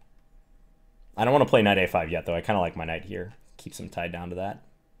 I don't want to play Knight A5 yet, though. I kind of like my knight here. Keeps him tied down to that.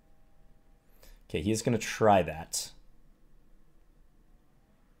 Okay, he's going to try that.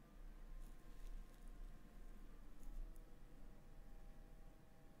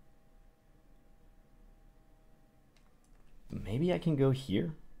 Maybe I can go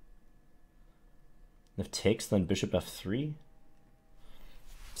here. If takes, then Bishop F3.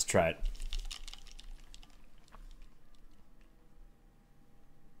 Let's try it.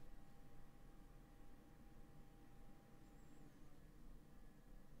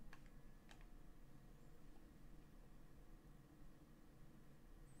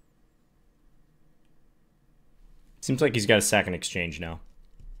 Seems like he's got a sack and exchange now.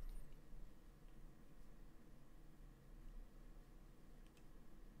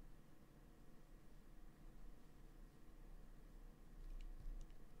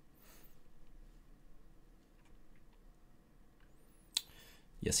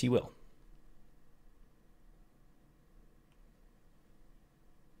 Yes, he will.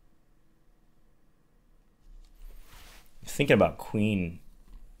 Thinking about queen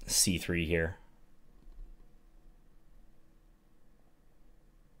c3 here.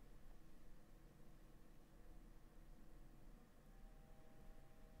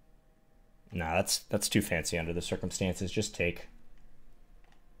 Nah, that's too fancy under the circumstances. Just take.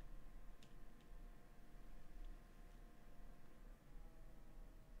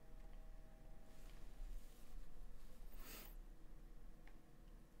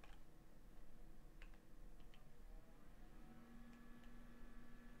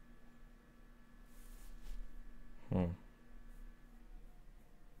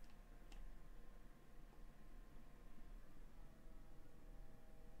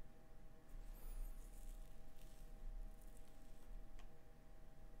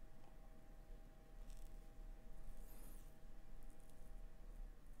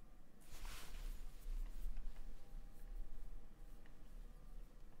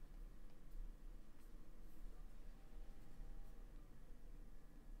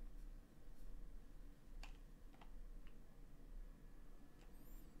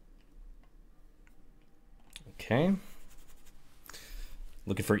 Okay.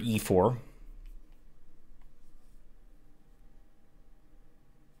 Looking for e4.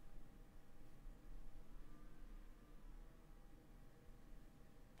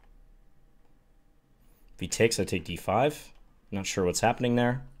 If he takes, I take d5. Not sure what's happening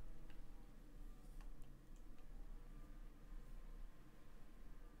there.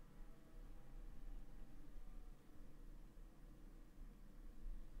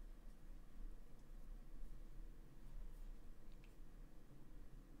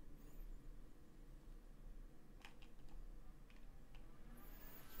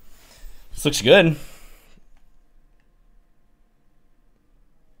 This looks good.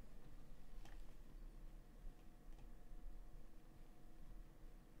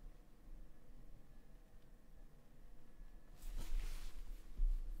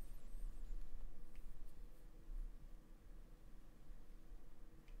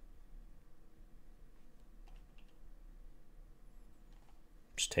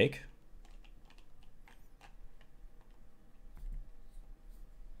 Just take.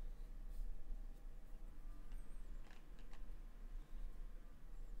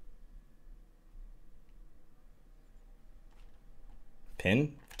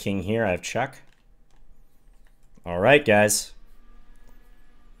 Pin. King here, I have check. All right, guys.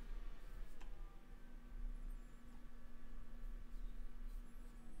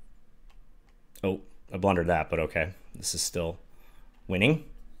 Oh, I blundered that, but okay. This is still winning.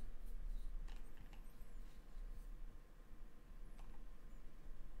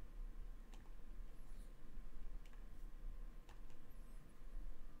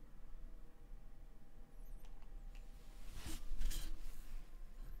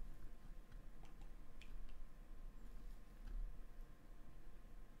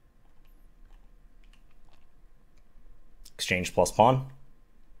 Exchange plus pawn.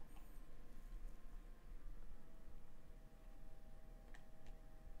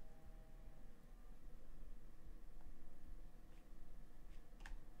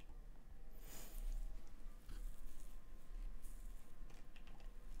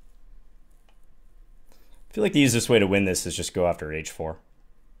 I feel like the easiest way to win this is just go after h4.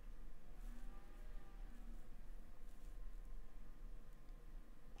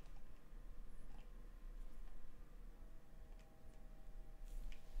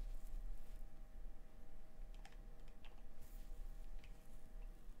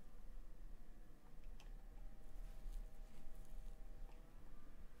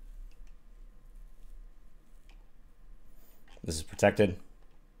 This is protected.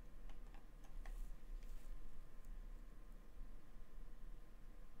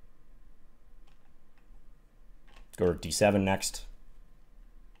 Go to d7 next.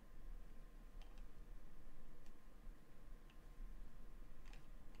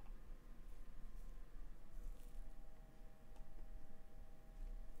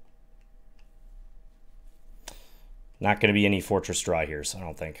 Not going to be any fortress draw here, so I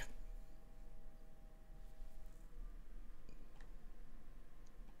don't think.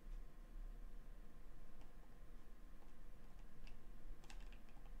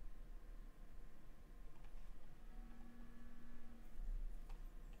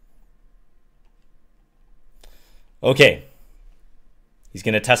 Okay. He's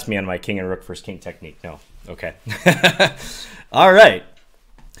going to test me on my king and rook versus king technique. No. Okay. All right.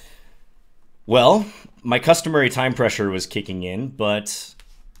 Well, my customary time pressure was kicking in, but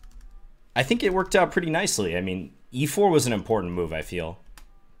I think it worked out pretty nicely. I mean, e4 was an important move, I feel.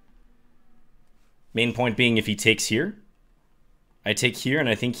 Main point being, if he takes here, I take here, and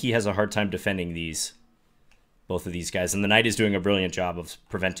I think he has a hard time defending these, both of these guys. And the knight is doing a brilliant job of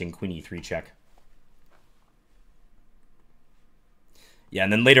preventing queen e3 check. Yeah,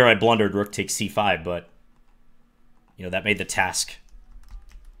 and then later I blundered rook takes c5, but, you know, that made the task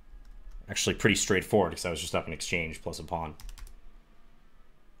actually pretty straightforward because I was just up in exchange plus a pawn.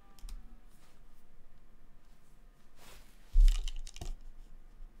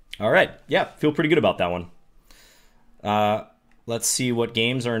 All right, yeah, feel pretty good about that one. Let's see what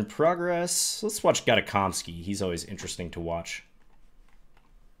games are in progress. Let's watch Gatakomsky. He's always interesting to watch.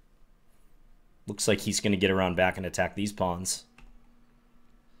 Looks like he's going to get around back and attack these pawns.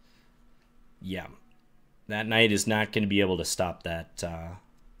 Yeah, that knight is not going to be able to stop that.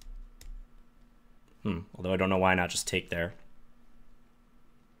 Although I don't know why not just take there.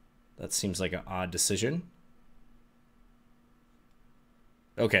 That seems like an odd decision.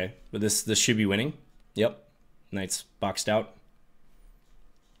 Okay, but this should be winning. Yep, knight's boxed out.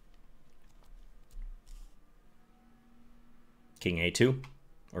 King a2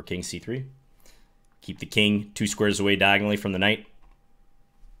 or king c3. Keep the king 2 squares away diagonally from the knight.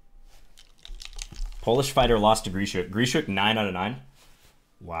 Polish fighter lost to Grishuk. Grishuk 9 out of 9.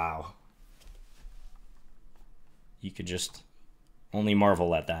 Wow. You could just only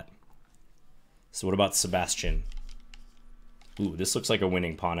marvel at that. So what about Sebastian? Ooh, this looks like a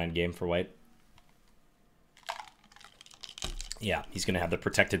winning pawn endgame for white. Yeah, he's going to have the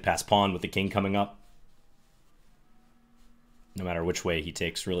protected pass pawn with the king coming up. No matter which way he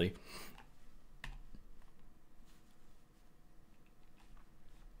takes, really.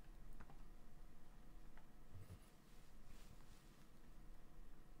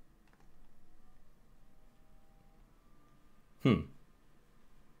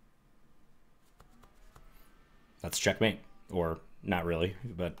 That's checkmate. Or not really,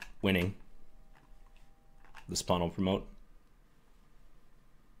 but winning. This pawn will promote.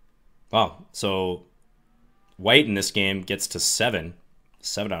 Wow, so white in this game gets to 7.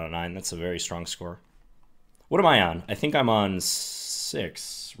 7 out of 9. That's a very strong score. What am I on? I think I'm on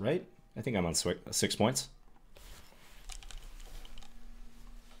 6, right? I think I'm on 6 points.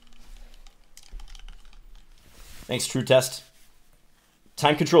 Thanks, True Test.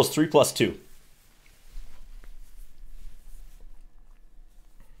 Time control is 3 plus 2.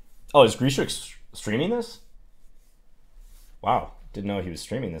 Oh, is Grishuk streaming this? Wow, didn't know he was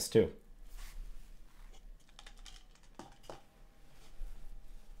streaming this too.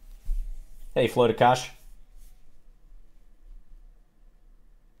 Hey, Flotakash.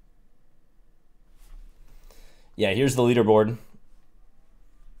 Yeah, here's the leaderboard.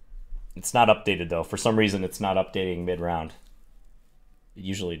 It's not updated though. For some reason, it's not updating mid-round. It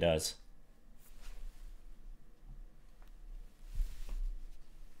usually does.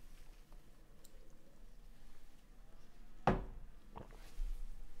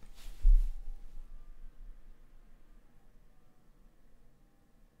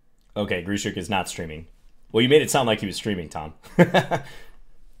 Okay, Grishuk is not streaming. Well, you made it sound like he was streaming, Tom.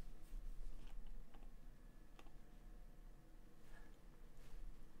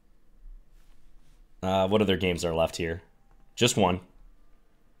 What other games are left here? Just one.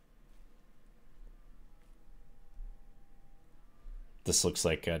 This looks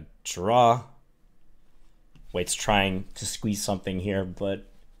like a draw. White's trying to squeeze something here, but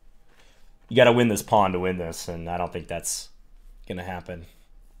you got to win this pawn to win this, and I don't think that's going to happen.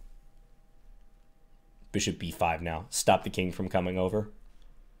 Bishop b5 now. Stop the king from coming over.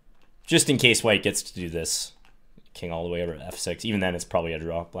 Just in case white gets to do this. King all the way over to f6. Even then, it's probably a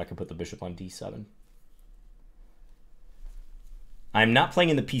draw. Black can put the bishop on d7. I'm not playing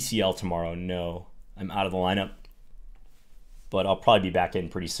in the PCL tomorrow. No. I'm out of the lineup. But I'll probably be back in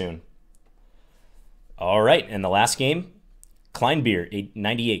pretty soon. All right. And the last game, Kleinbeer,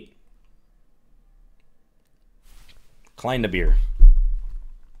 98. Kleinbeer.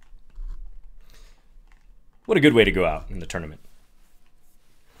 What a good way to go out in the tournament.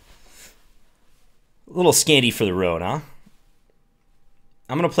 A little scanty for the road, huh?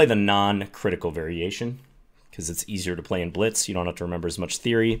 I'm going to play the non-critical variation because it's easier to play in Blitz. You don't have to remember as much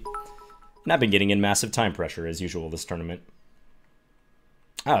theory. And I've been getting in massive time pressure, as usual, this tournament.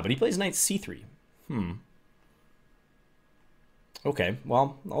 Ah, but he plays knight c3. Okay,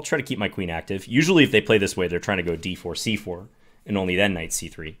 well, I'll try to keep my queen active. Usually if they play this way, they're trying to go d4, c4, and only then knight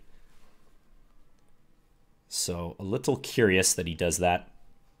c3. So a little curious that he does that.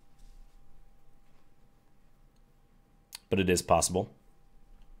 But it is possible.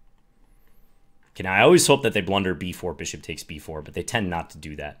 Okay, now I always hope that they blunder b4, bishop takes b4, but they tend not to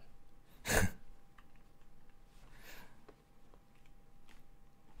do that.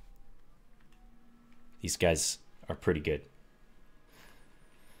 These guys are pretty good.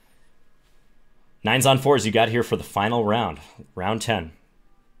 9s on 4s you got here for the final round. Round 10.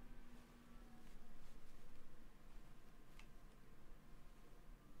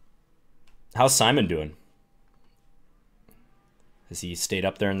 How's Simon doing? Has he stayed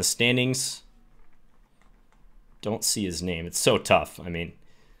up there in the standings? Don't see his name. It's so tough. I mean,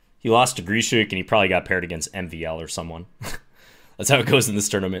 he lost to Grishuk and he probably got paired against MVL or someone. That's how it goes in this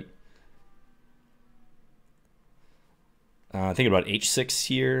tournament. Thinking about h6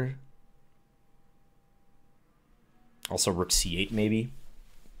 here. Also rook c8 maybe.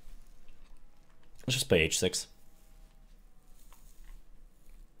 Let's just play h6.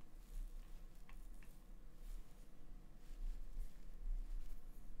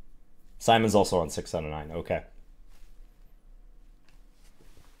 Simon's also on 6 out of 9. Okay.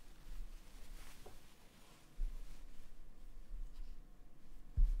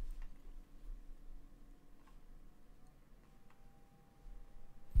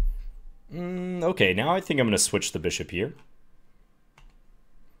 Okay, now I think I'm going to switch the bishop here.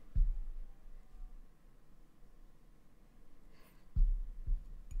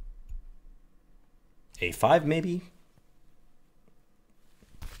 A5 maybe?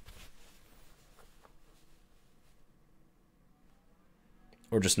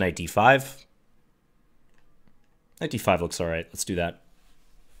 Or just knight d5. Knight d5 looks all right. Let's do that.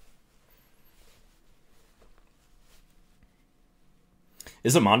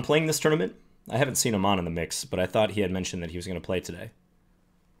 Is Aman playing this tournament? I haven't seen Aman in the mix, but I thought he had mentioned that he was going to play today.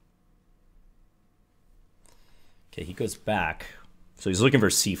 Okay, he goes back. So he's looking for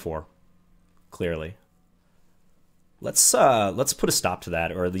c4, clearly. Let's put a stop to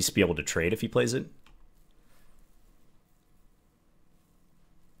that, or at least be able to trade if he plays it.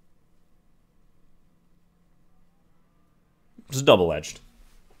 It's double-edged.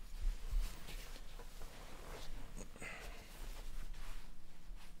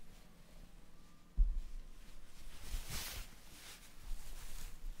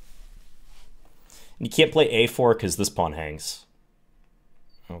 You can't play a4 because this pawn hangs.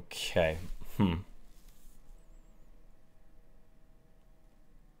 Okay.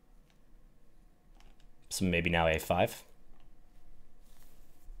 So maybe now a5.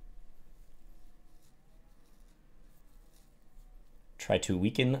 Try to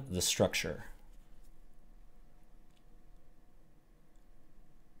weaken the structure.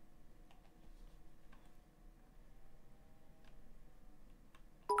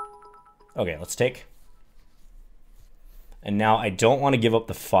 Okay, let's take. And now I don't want to give up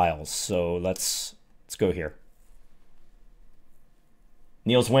the files, so let's go here.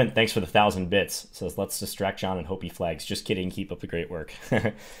 Niels Wint, thanks for the 1,000 bits. Says, let's distract John and hope he flags. Just kidding, keep up the great work.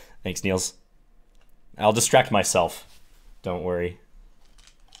 Thanks, Niels. I'll distract myself. Don't worry.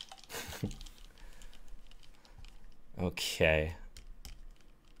 Okay.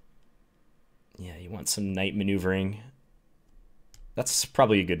 Yeah, you want some knight maneuvering. That's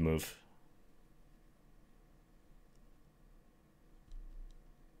probably a good move.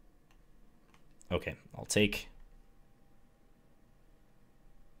 Okay, I'll take.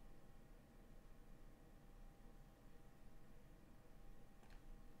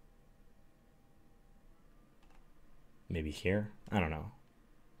 Maybe here? I don't know.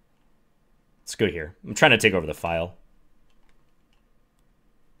 Let's go here. I'm trying to take over the file.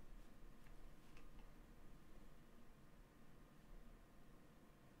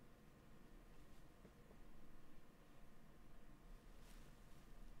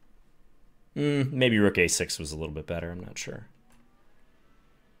 Maybe rook a6 was a little bit better. I'm not sure.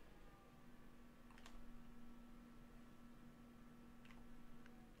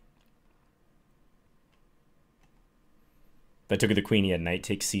 If I took the queen, he had knight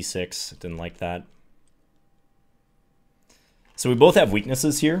takes c6. Didn't like that. So we both have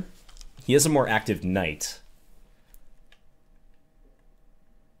weaknesses here. He has a more active knight.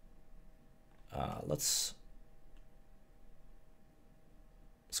 Let's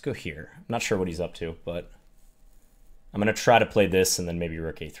go here. I'm not sure what he's up to, but I'm going to try to play this and then maybe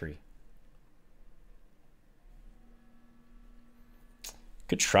rook a3.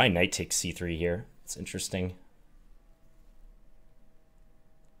 Could try knight takes c3 here. It's interesting.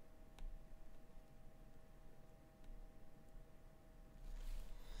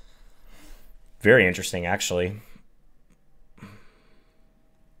 Very interesting, actually.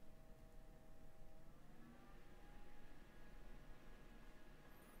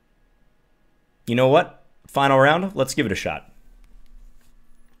 You know what? Final round. Let's give it a shot.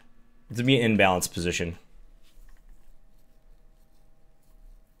 It's going to be an imbalanced position.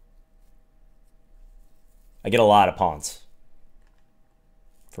 I get a lot of pawns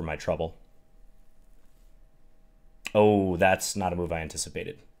for my trouble. Oh, that's not a move I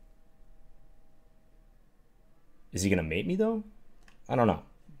anticipated. Is he going to mate me, though? I don't know.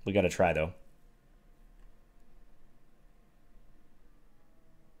 We got to try, though.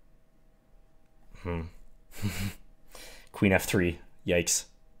 Queen f3. Yikes.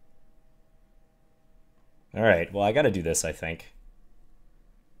 All right. Well, I got to do this, I think.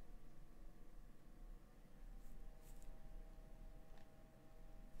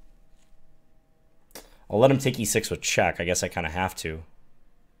 I'll let him take e6 with check. I guess I kind of have to.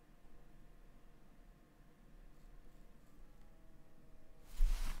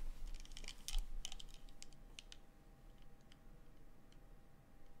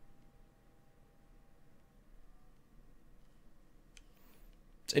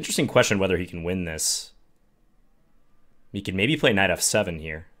 It's an interesting question whether he can win this. He can maybe play knight f7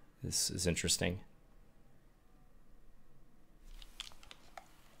 here. This is interesting.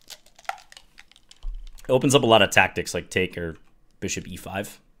 It opens up a lot of tactics like take or bishop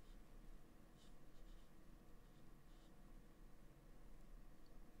e5.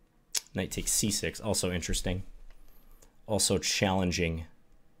 Knight takes c6, also interesting. Also challenging.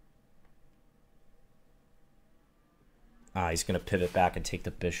 He's going to pivot back and take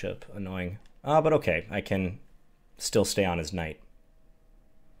the bishop. Annoying. But okay, I can still stay on his knight.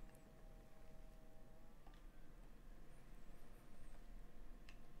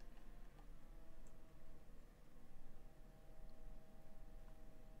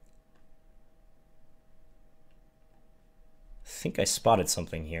 I think I spotted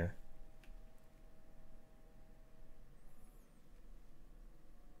something here.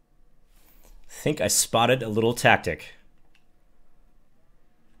 I think I spotted a little tactic.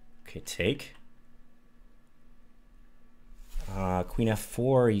 Okay, take. Queen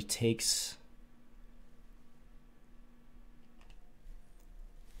f4, he takes...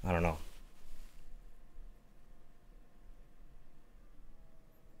 I don't know.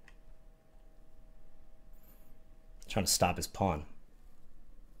 Trying to stop his pawn.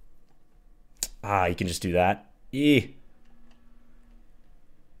 You can just do that. You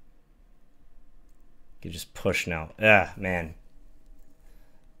can just push now. Man.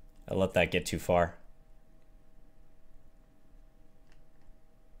 I let that get too far.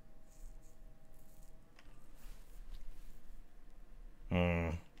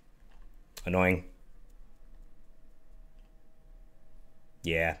 Annoying.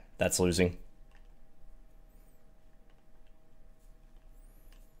 Yeah, that's losing.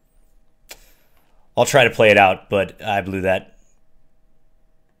 I'll try to play it out, but I blew that.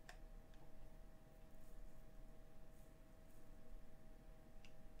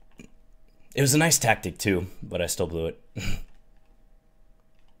 It was a nice tactic too, but I still blew it.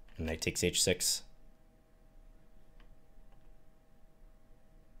 Knight takes h6.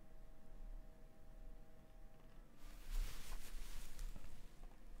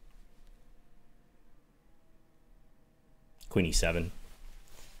 Queen e7.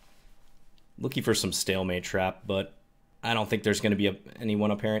 Looking for some stalemate trap, but I don't think there's going to be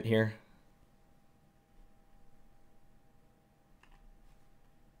anyone apparent here.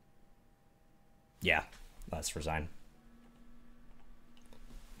 Yeah, let's resign.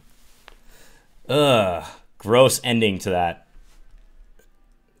 Gross ending to that.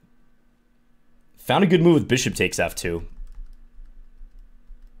 Found a good move with bishop takes f2.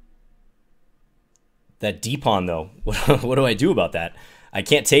 That d-pawn, though, what do I do about that? I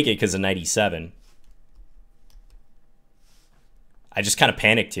can't take it because of knight e7. I just kind of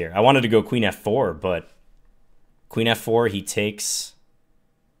panicked here. I wanted to go queen f4, but queen f4, he takes...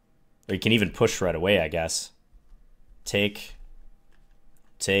 Or he can even push right away, I guess. Take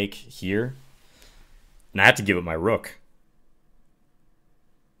here. And I have to give it my rook,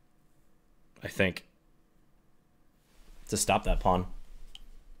 I think, to stop that pawn.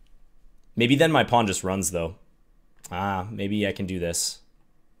 Maybe then my pawn just runs, though. Maybe I can do this.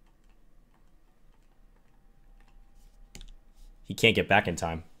 He can't get back in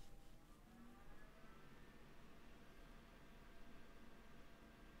time.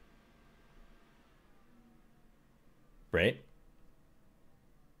 Right?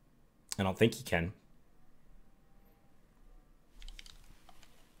 I don't think he can.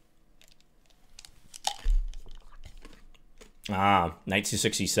 Ah, knight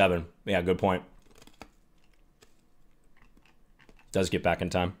 267. Yeah, good point. Does get back in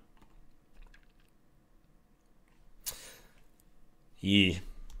time. Yeah.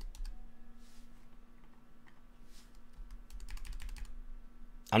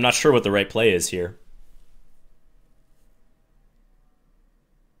 I'm not sure what the right play is here.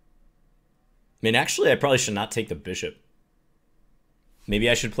 I mean, actually, I probably should not take the bishop. Maybe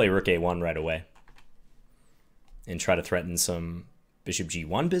I should play rook a1 right away and try to threaten some bishop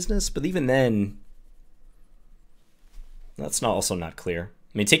g1 business. But even then, that's also not clear.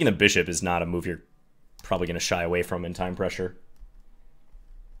 I mean, taking the bishop is not a move you're probably going to shy away from in time pressure.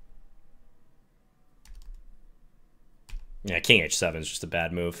 Yeah, king h7 is just a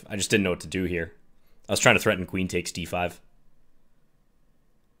bad move. I just didn't know what to do here. I was trying to threaten queen takes d5.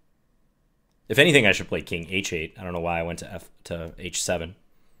 If anything, I should play king h8. I don't know why I went to h7.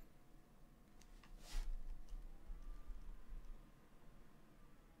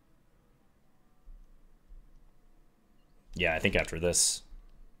 Yeah, I think after this,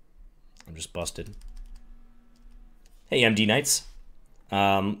 I'm just busted. Hey, MD Knights.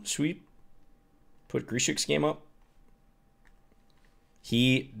 Should we put Grishuk's game up?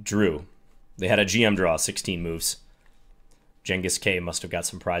 He drew. They had a GM draw, 16 moves. Genghis K must have got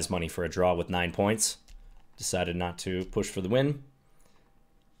some prize money for a draw with 9 points. Decided not to push for the win.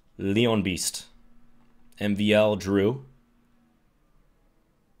 Leon Beast. MVL drew.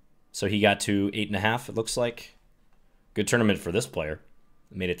 So he got to 8.5, it looks like. Good tournament for this player.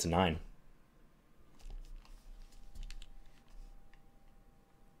 Made it to 9.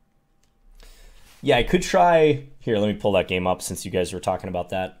 Yeah, I could try... Here, let me pull that game up since you guys were talking about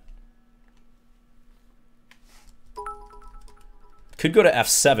that. Could go to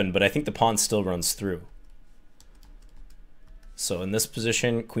f7, but I think the pawn still runs through. So in this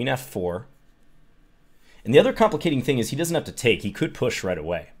position, queen f4. And the other complicating thing is he doesn't have to take. He could push right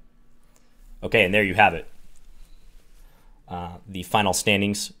away. Okay, and there you have it. The final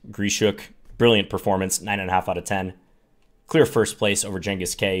standings. Grishuk, brilliant performance, 9.5 out of 10. Clear first place over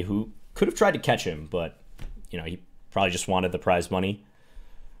Genghis K, who could have tried to catch him, but you know, he probably just wanted the prize money.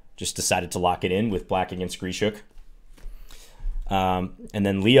 Just decided to lock it in with black against Grishuk. And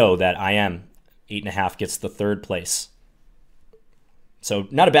then Leo, that I am 8.5, gets the third place. So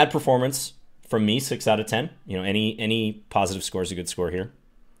not a bad performance from me, 6 out of 10. You know, any positive score is a good score here.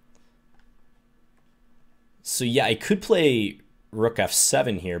 So yeah, I could play rook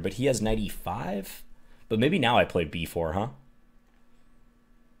f7 here, but he has knight e5. But maybe now I play b4, huh?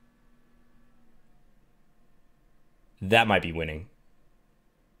 That might be winning.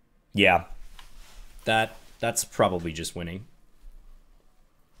 Yeah, that's probably just winning.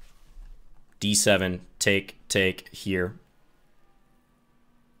 d7, take here.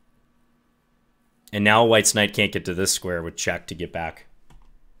 And now White's knight can't get to this square with check to get back.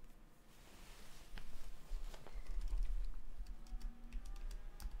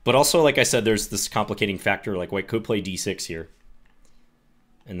 But also, like I said, there's this complicating factor. Like White could play d6 here.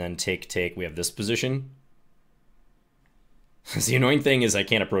 And then take. We have this position. The annoying thing is I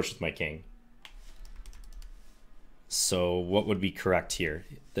can't approach with my king. So what would be correct here?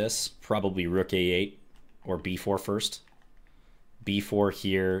 This, probably rook a8 or b4 first. b4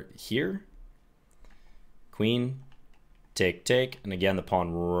 here. Queen, take. And again, the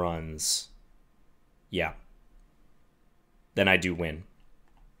pawn runs. Yeah. Then I do win.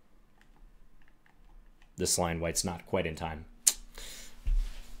 This line, White's not quite in time.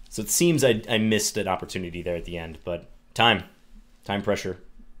 So it seems I missed an opportunity there at the end, but time pressure.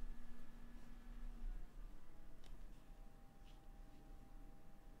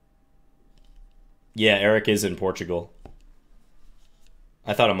 Yeah, Eric is in Portugal.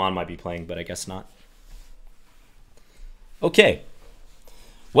 I thought Aman might be playing, but I guess not. Okay.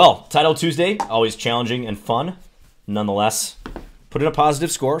 Well, Title Tuesday, always challenging and fun. Nonetheless, put in a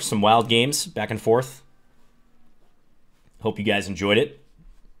positive score, some wild games back and forth. Hope you guys enjoyed it.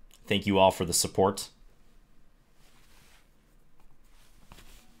 Thank you all for the support.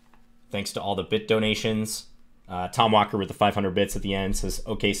 Thanks to all the bit donations. Tom Walker with the 500 bits at the end says,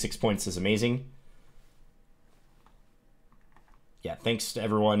 okay, 6 points is amazing. Yeah, thanks to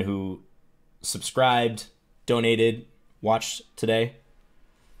everyone who subscribed, donated, watched today.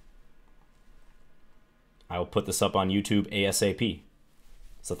 I will put this up on YouTube ASAP.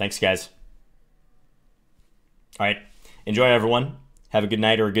 So thanks, guys. All right. Enjoy, everyone. Have a good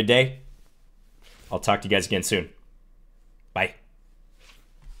night or a good day. I'll talk to you guys again soon. Bye.